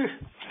គ្រឹះ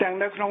ទាំង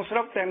នៅក្នុងស្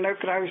រុកទាំងនៅ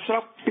ក្រៅស្រុ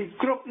កពី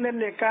គ្រប់និ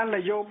ន្នាការន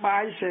យោបា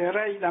យសេ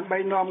រីដើម្បី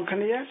នាំគ្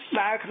នា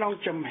ដើរក្នុង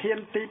ជំហាន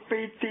ទី2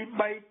ទី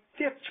3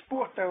ទៀតឆ្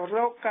ពោះទៅរ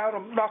កការ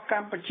រំដោះក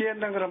ម្ពុជា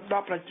និងរំ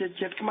ដោះប្រជា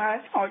ជាតិខ្មែរ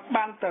ឲ្យ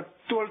បានទ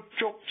ទួល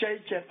ជោគជ័យ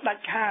ជាដា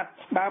ច់ខាត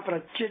បើប្រ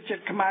ជាជា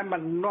តិខ្មែរមិ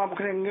ននាំ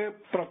គ្នាងើប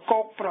ប្រកោ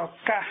កប្រ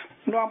កាស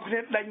នាំគ្នា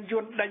ដេញយួ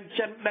នដេញ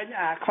ចិនដេញ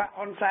អាខ្វាក់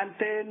ហ៊ុនសែន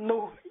ទេ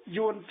នោះ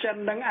យួនចិន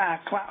និងអា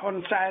ខ្វាក់ហ៊ុន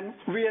សែន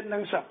វានឹ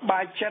ងសប្បា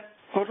យចិត្ត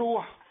រ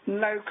ស់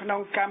នៅក្នុ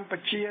ងកម្ពុ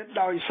ជា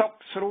ដោយសុខ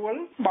ស្រួល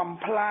បំ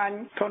ផ្លាញ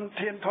ធន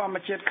ធានធម្ម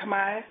ជាតិខ្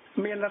មែរ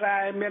មានរ៉ែ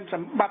មានស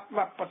ម្បត្តិវ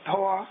ប្បធ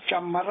ម៌ច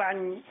ម្រា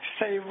ញ់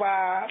សេវា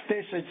ទេ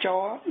សច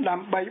រដើ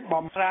ម្បី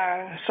បំរើ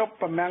សុភ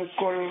មង្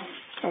គល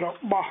រ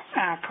បស់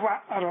អាខ្វា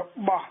ក់រ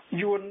បស់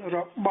យួនរ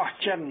បស់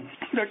ចិន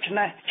ដូច្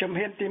នេះជំ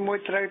ហានទី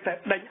1ត្រូវតែ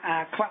ដេញអា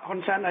ខ្វាក់ហ៊ុន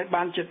សែនឲ្យ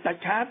បានជាដា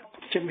ច់ខាត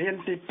ជំហាន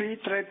ទី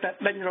2ត្រូវតែ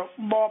ដេញរ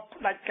បប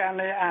ផ្ដាច់ការ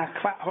នៃអា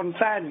ខ្វាក់ហ៊ុន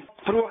សែន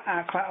ព្រោះអា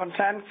ខ្វាក់ហ៊ុន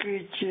សែនគឺ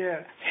ជា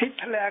ហ៊ីត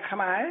ឡែរខ្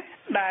មែរ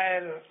ដែ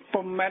ល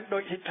ពុំមែនដូ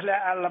ចហ៊ីតឡែរ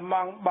អាល្លឺ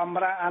ម៉ង់បំ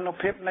រើអានុ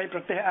ភាពនៃប្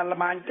រទេសអាល្លឺ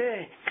ម៉ាញទេ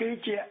គឺ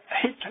ជា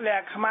ហ៊ីតឡែ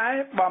រខ្មែរ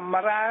បំ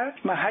រើ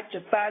មហិច្ឆ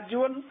តា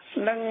យួន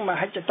និងម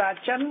ហិច្ឆតា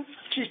ចិន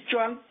ជិះ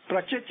ជាន់ប្រ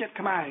ជាជាតិ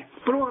ខ្មែរ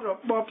ព្រោះរ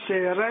បបសេ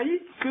រី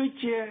គឺ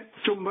ជា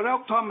ជំរក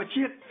ធម្ម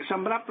ជាតិស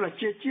ម្រាប់ប្រ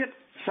ជាជាតិ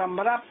ស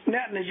ម្រាប់អ្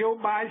នកនយោ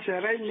បាយសេ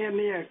រីនា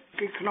នា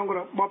គឺក្នុងរ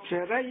បប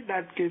សេរីដែ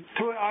លគេ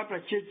ធ្វើឲ្យប្រ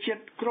ជាជា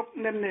តិគ្រប់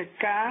និន្នា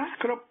ការ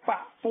គ្រប់ប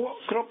កពួក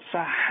គ្រប់ស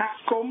ហ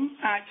គមន៍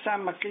អាចសា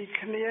មគ្គី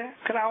គ្នា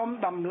ក្រោម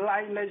តម្លៃ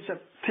នៃសិ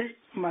ទ្ធិ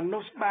មនុ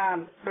ស្សបាន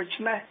ដូ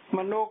ច្នេះម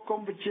នោគម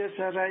វិជ្ជា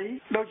សេរី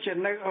ដូចជា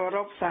នៅអឺ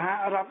រ៉ុបសហ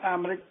រដ្ឋអា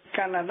មេរិក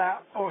កាណាដា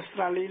អូស្ត្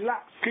រាលី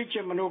គឺ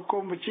ជាមនោគ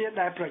មវិជ្ជា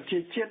ដែលប្រជា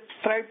ជាតិ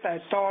ត្រូវតែ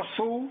ត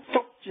ស៊ូ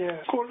ទុកជា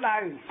គោលដៅ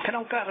ក្នុ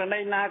ងករ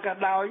ណីណាក៏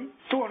ដោយ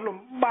ទោះលំ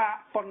បាក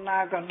ប៉ុណ្ណា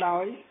ក៏ដោ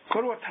យ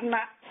គ្រោះថ្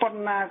នាក់ប៉ុ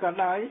ណ្ណាក៏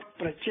ដោយ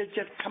ប្រជា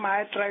ជាតិខ្មែរ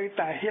ត្រូវ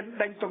តែហ៊ាន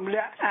ដេញទម្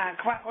លាក់អា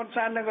ខ្វាក់ហ៊ុន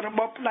សែននឹងរ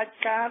បបផ្ដាច់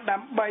ការដើ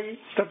ម្បី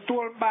ទទួ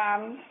លបាន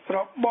រ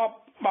បប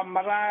បំ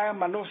រើ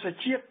មនុស្ស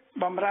ជាតិ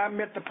បំរើ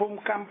មាតុភូមិ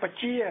កម្ពុ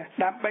ជា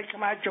ដើម្បីខ្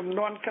មែរជំ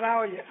នាន់ក្រោ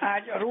យអា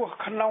ចរស់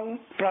ក្នុង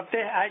ប្រ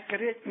ទេសឯក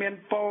រាជ្យមាន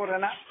បូរ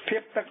ណភា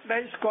ពទឹកដី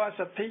ស្គាល់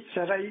សិទ្ធិ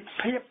សេរី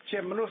ភាពជា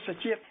មនុស្ស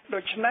ជាតិដូ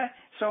ច្នេះ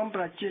សូម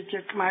ប្រជាជា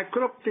តិខ្មែរ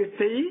គ្រប់ទិ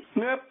ទី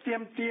ងើបទា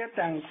មទារ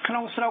ទាំងក្នុ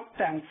ងស្រុក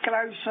ទាំងក្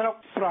រៅស្រុក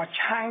ប្រ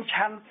ឆាំងឆ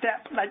ន្ទៈ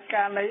ផ្ដាច់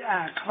ការនៃ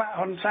អាខ្វាក់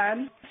ហ៊ុនសែន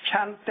ឆ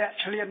ន្ទៈ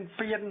ឈ្លាន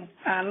ពាន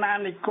អាណា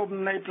និគម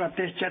នៃប្រ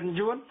ទេសចិន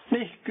យួន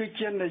នេះគឺ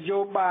ជានយោ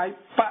បាយ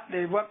ប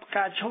ដិវត្ត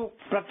ការឈូក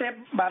ប្រទេស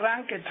បារាំ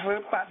ងគេធ្វើ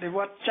បដិវ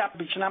ត្តចាប់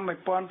ពីឆ្នាំ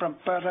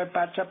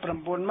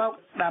1789មក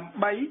ដើម្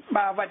បី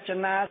បាវច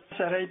នា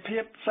សេរីភា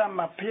ពសម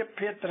ភាព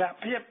ភេរវ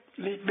ភាព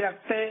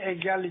Liberté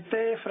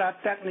Égalité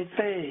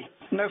Fraternité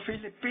នៅហ្វី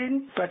លីពីន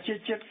ប្រជា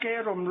ជាតិគេ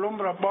រំលំ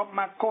របប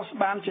ម៉ាកូស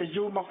បានជា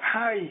យូរមក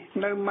ហើយ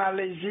នៅម៉ា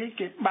ឡេស៊ី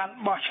គេបាន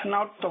បោះឆ្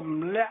នោតទ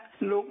ម្លាក់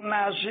លោក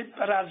ណាស៊ីប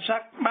រ៉ាហ្សា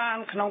ក់បាន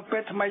ក្នុងពេ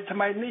លថ្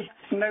មីនេះ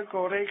នៅ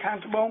កូរ៉េខាង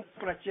ត្បូង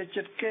ប្រជា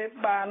ជាតិគេ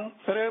បាន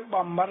រើ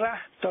បំរា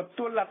ស់ទ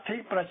ទួលលទ្ធិ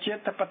ប្រជា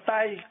ធិប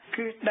តេយ្យ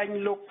គឺដេញ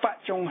លោកប៉ា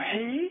ក់ចុង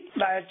ហ៊ី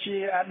ដែលជា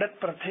អតីត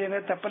ប្រធានា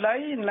ធិបតី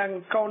និង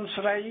កូន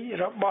ស្រី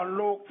របស់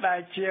លោកដែ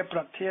លជាប្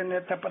រធានា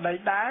ធិបតី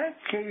ដែរ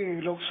គឺ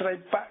លោកស្រី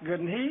ប៉ាក់ហ្គឹ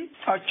នហ៊ី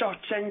ឲ្យចុះ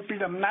ចេញពី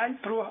តំណែង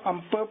ព្រោះអំ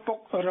ពើពុក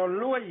រ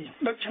លួយ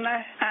ដូច្នេះ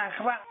អា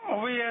ខ្វាក់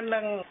វា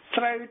នឹង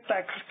ត្រូវតែ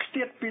ខ្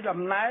ទាតពី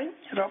តំណែង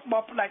រប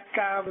បផ្ដាច់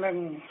ការនឹង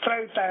ត្រូ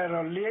វតែរ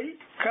លាយ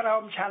ក្រោ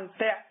មឆន្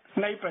ទៈ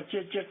នៃប្រជា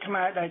ជាតិខ្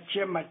មែរដែល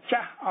ជាម្ចា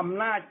ស់អំ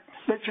ណាច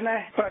ដូច្នេះ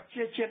ប្រ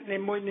ជាជាតិនី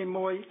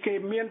មួយៗគេ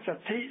មានសិ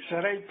ទ្ធិសេ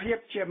រីភាព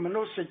ជាម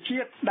នុស្សជា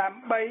តិដើ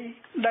ម្បី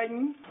ដេញ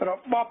រ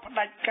បបផ្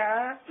ដាច់ការ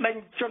ដេញ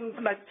ជន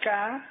ផ្ដាច់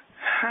ការ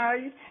ហើយ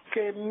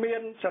គេមា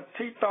នសិទ្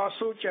ធិត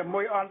ស៊ូជា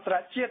មួយអន្តរ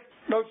ជាតិ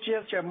ដូចជា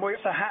ជាមួយ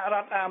សហរ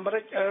ដ្ឋអាមេ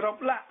រិកអឺរ៉ុប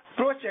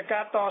ព្រោះជា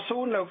ការតស៊ូ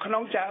នៅក្នុ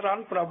ងចរ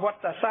ន្តប្រវត្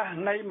តិសាស្ត្រ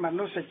នៃម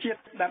នុស្សជាតិ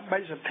ដើម្បី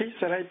សិទ្ធិ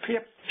សេរីភា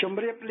ពជ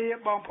ម្រាបលា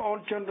បងប្អូន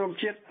ជនរួម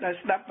ជាតិដែល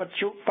ស្ដាប់វិទ្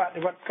យុប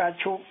ដិវត្តការ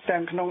ឈូកទាំ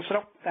ងក្នុងស្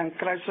រុកទាំង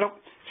ក្រៅស្រុក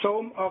សូ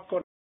មអរគុណ